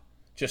Lock.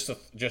 Just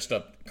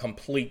a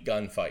complete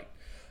gunfight.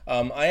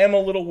 I am a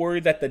little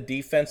worried that the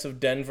defense of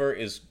Denver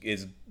is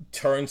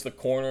turns the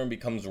corner and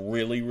becomes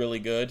really, really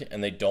good,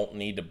 and they don't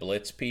need to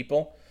blitz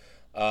people.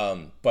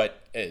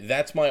 But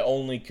that's my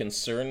only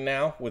concern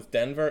now with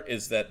Denver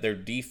is that their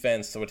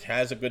defense, which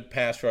has a good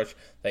pass rush,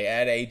 they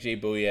add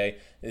AJ Bouye.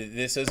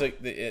 This is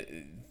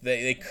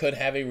they could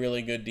have a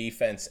really good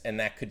defense, and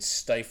that could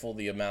stifle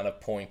the amount of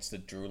points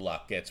that Drew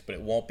Lock gets. But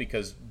it won't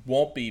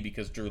be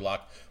because Drew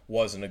Lock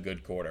wasn't a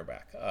good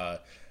quarterback.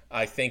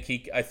 I think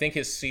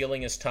his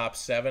ceiling is top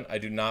 7. I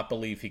do not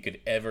believe he could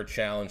ever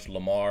challenge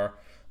Lamar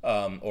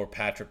or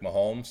Patrick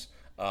Mahomes.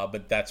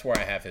 But that's where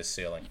I have his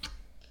ceiling.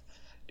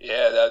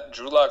 Yeah, that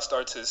Drew Lock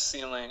starts his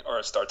season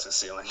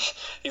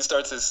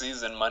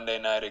Monday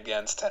night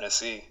against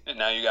Tennessee. And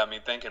now you got me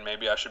thinking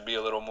maybe I should be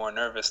a little more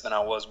nervous than I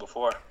was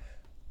before.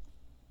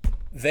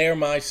 They're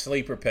my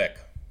sleeper pick.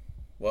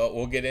 Well,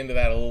 we'll get into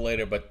that a little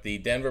later, but the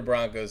Denver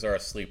Broncos are a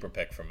sleeper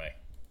pick for me.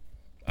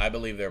 I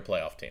believe they're a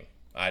playoff team.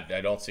 I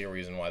don't see a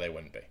reason why they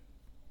wouldn't be.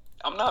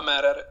 I'm not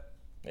mad at it.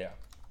 Yeah.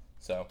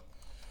 So,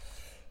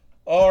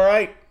 all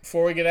right,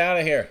 before we get out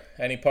of here,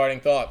 any parting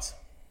thoughts?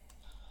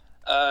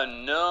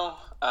 No.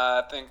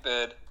 I think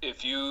that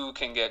if you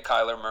can get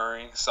Kyler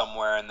Murray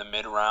somewhere in the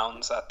mid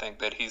rounds, I think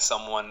that he's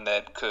someone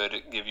that could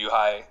give you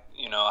high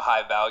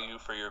value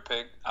for your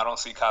pick. I don't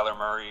see Kyler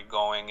Murray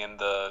going in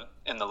the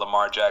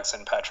Lamar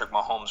Jackson, Patrick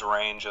Mahomes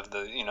range of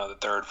the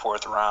third,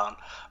 fourth round.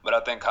 But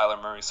I think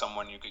Kyler Murray is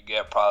someone you could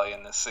get probably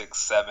in the 6th,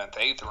 7th,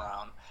 8th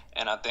round,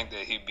 and I think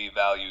that he'd be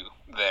value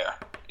there.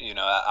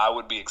 I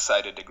would be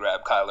excited to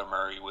grab Kyler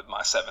Murray with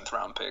my 7th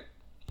round pick.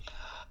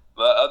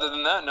 But other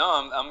than that,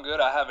 no, I'm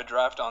good. I have a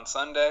draft on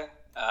Sunday.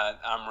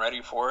 I'm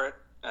ready for it,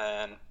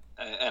 and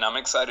I'm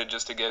excited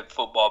just to get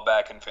football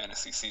back and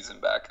fantasy season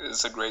back.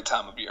 It's a great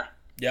time of year.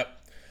 Yep.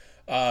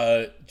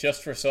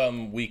 Just for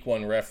some week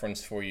 1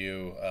 reference for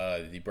you,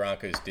 the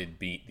Broncos did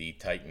beat the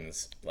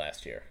Titans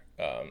last year,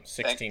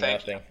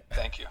 16-0.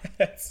 Thank you.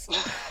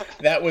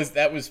 that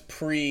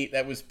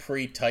was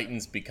pre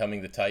Titans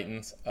becoming the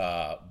Titans,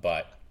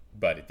 but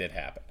it did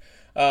happen.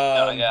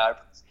 Yeah.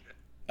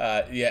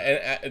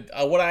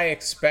 And what I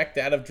expect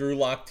out of Drew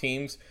Lock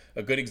teams,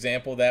 a good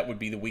example of that would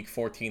be the Week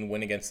 14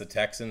 win against the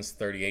Texans,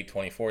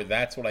 38-24.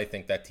 That's what I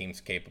think that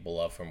team's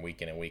capable of from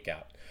week in and week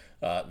out.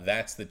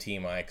 That's the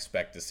team I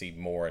expect to see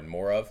more and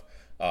more of.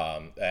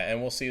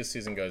 And we'll see as the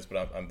season goes,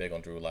 but I'm big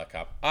on Drew Lock.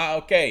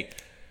 Okay.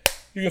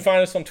 You can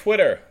find us on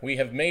Twitter. We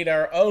have made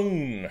our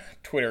own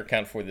Twitter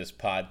account for this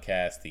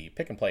podcast, the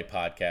Pick and Play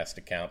Podcast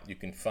account. You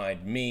can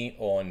find me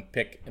on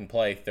Pick and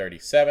Play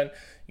 37.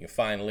 You can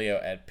find Leo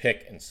at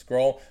Pick and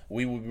Scroll.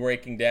 We will be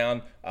breaking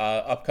down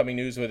upcoming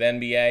news with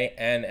NBA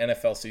and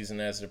NFL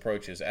season as it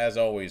approaches. As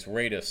always,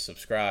 rate us,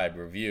 subscribe,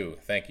 review.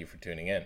 Thank you for tuning in.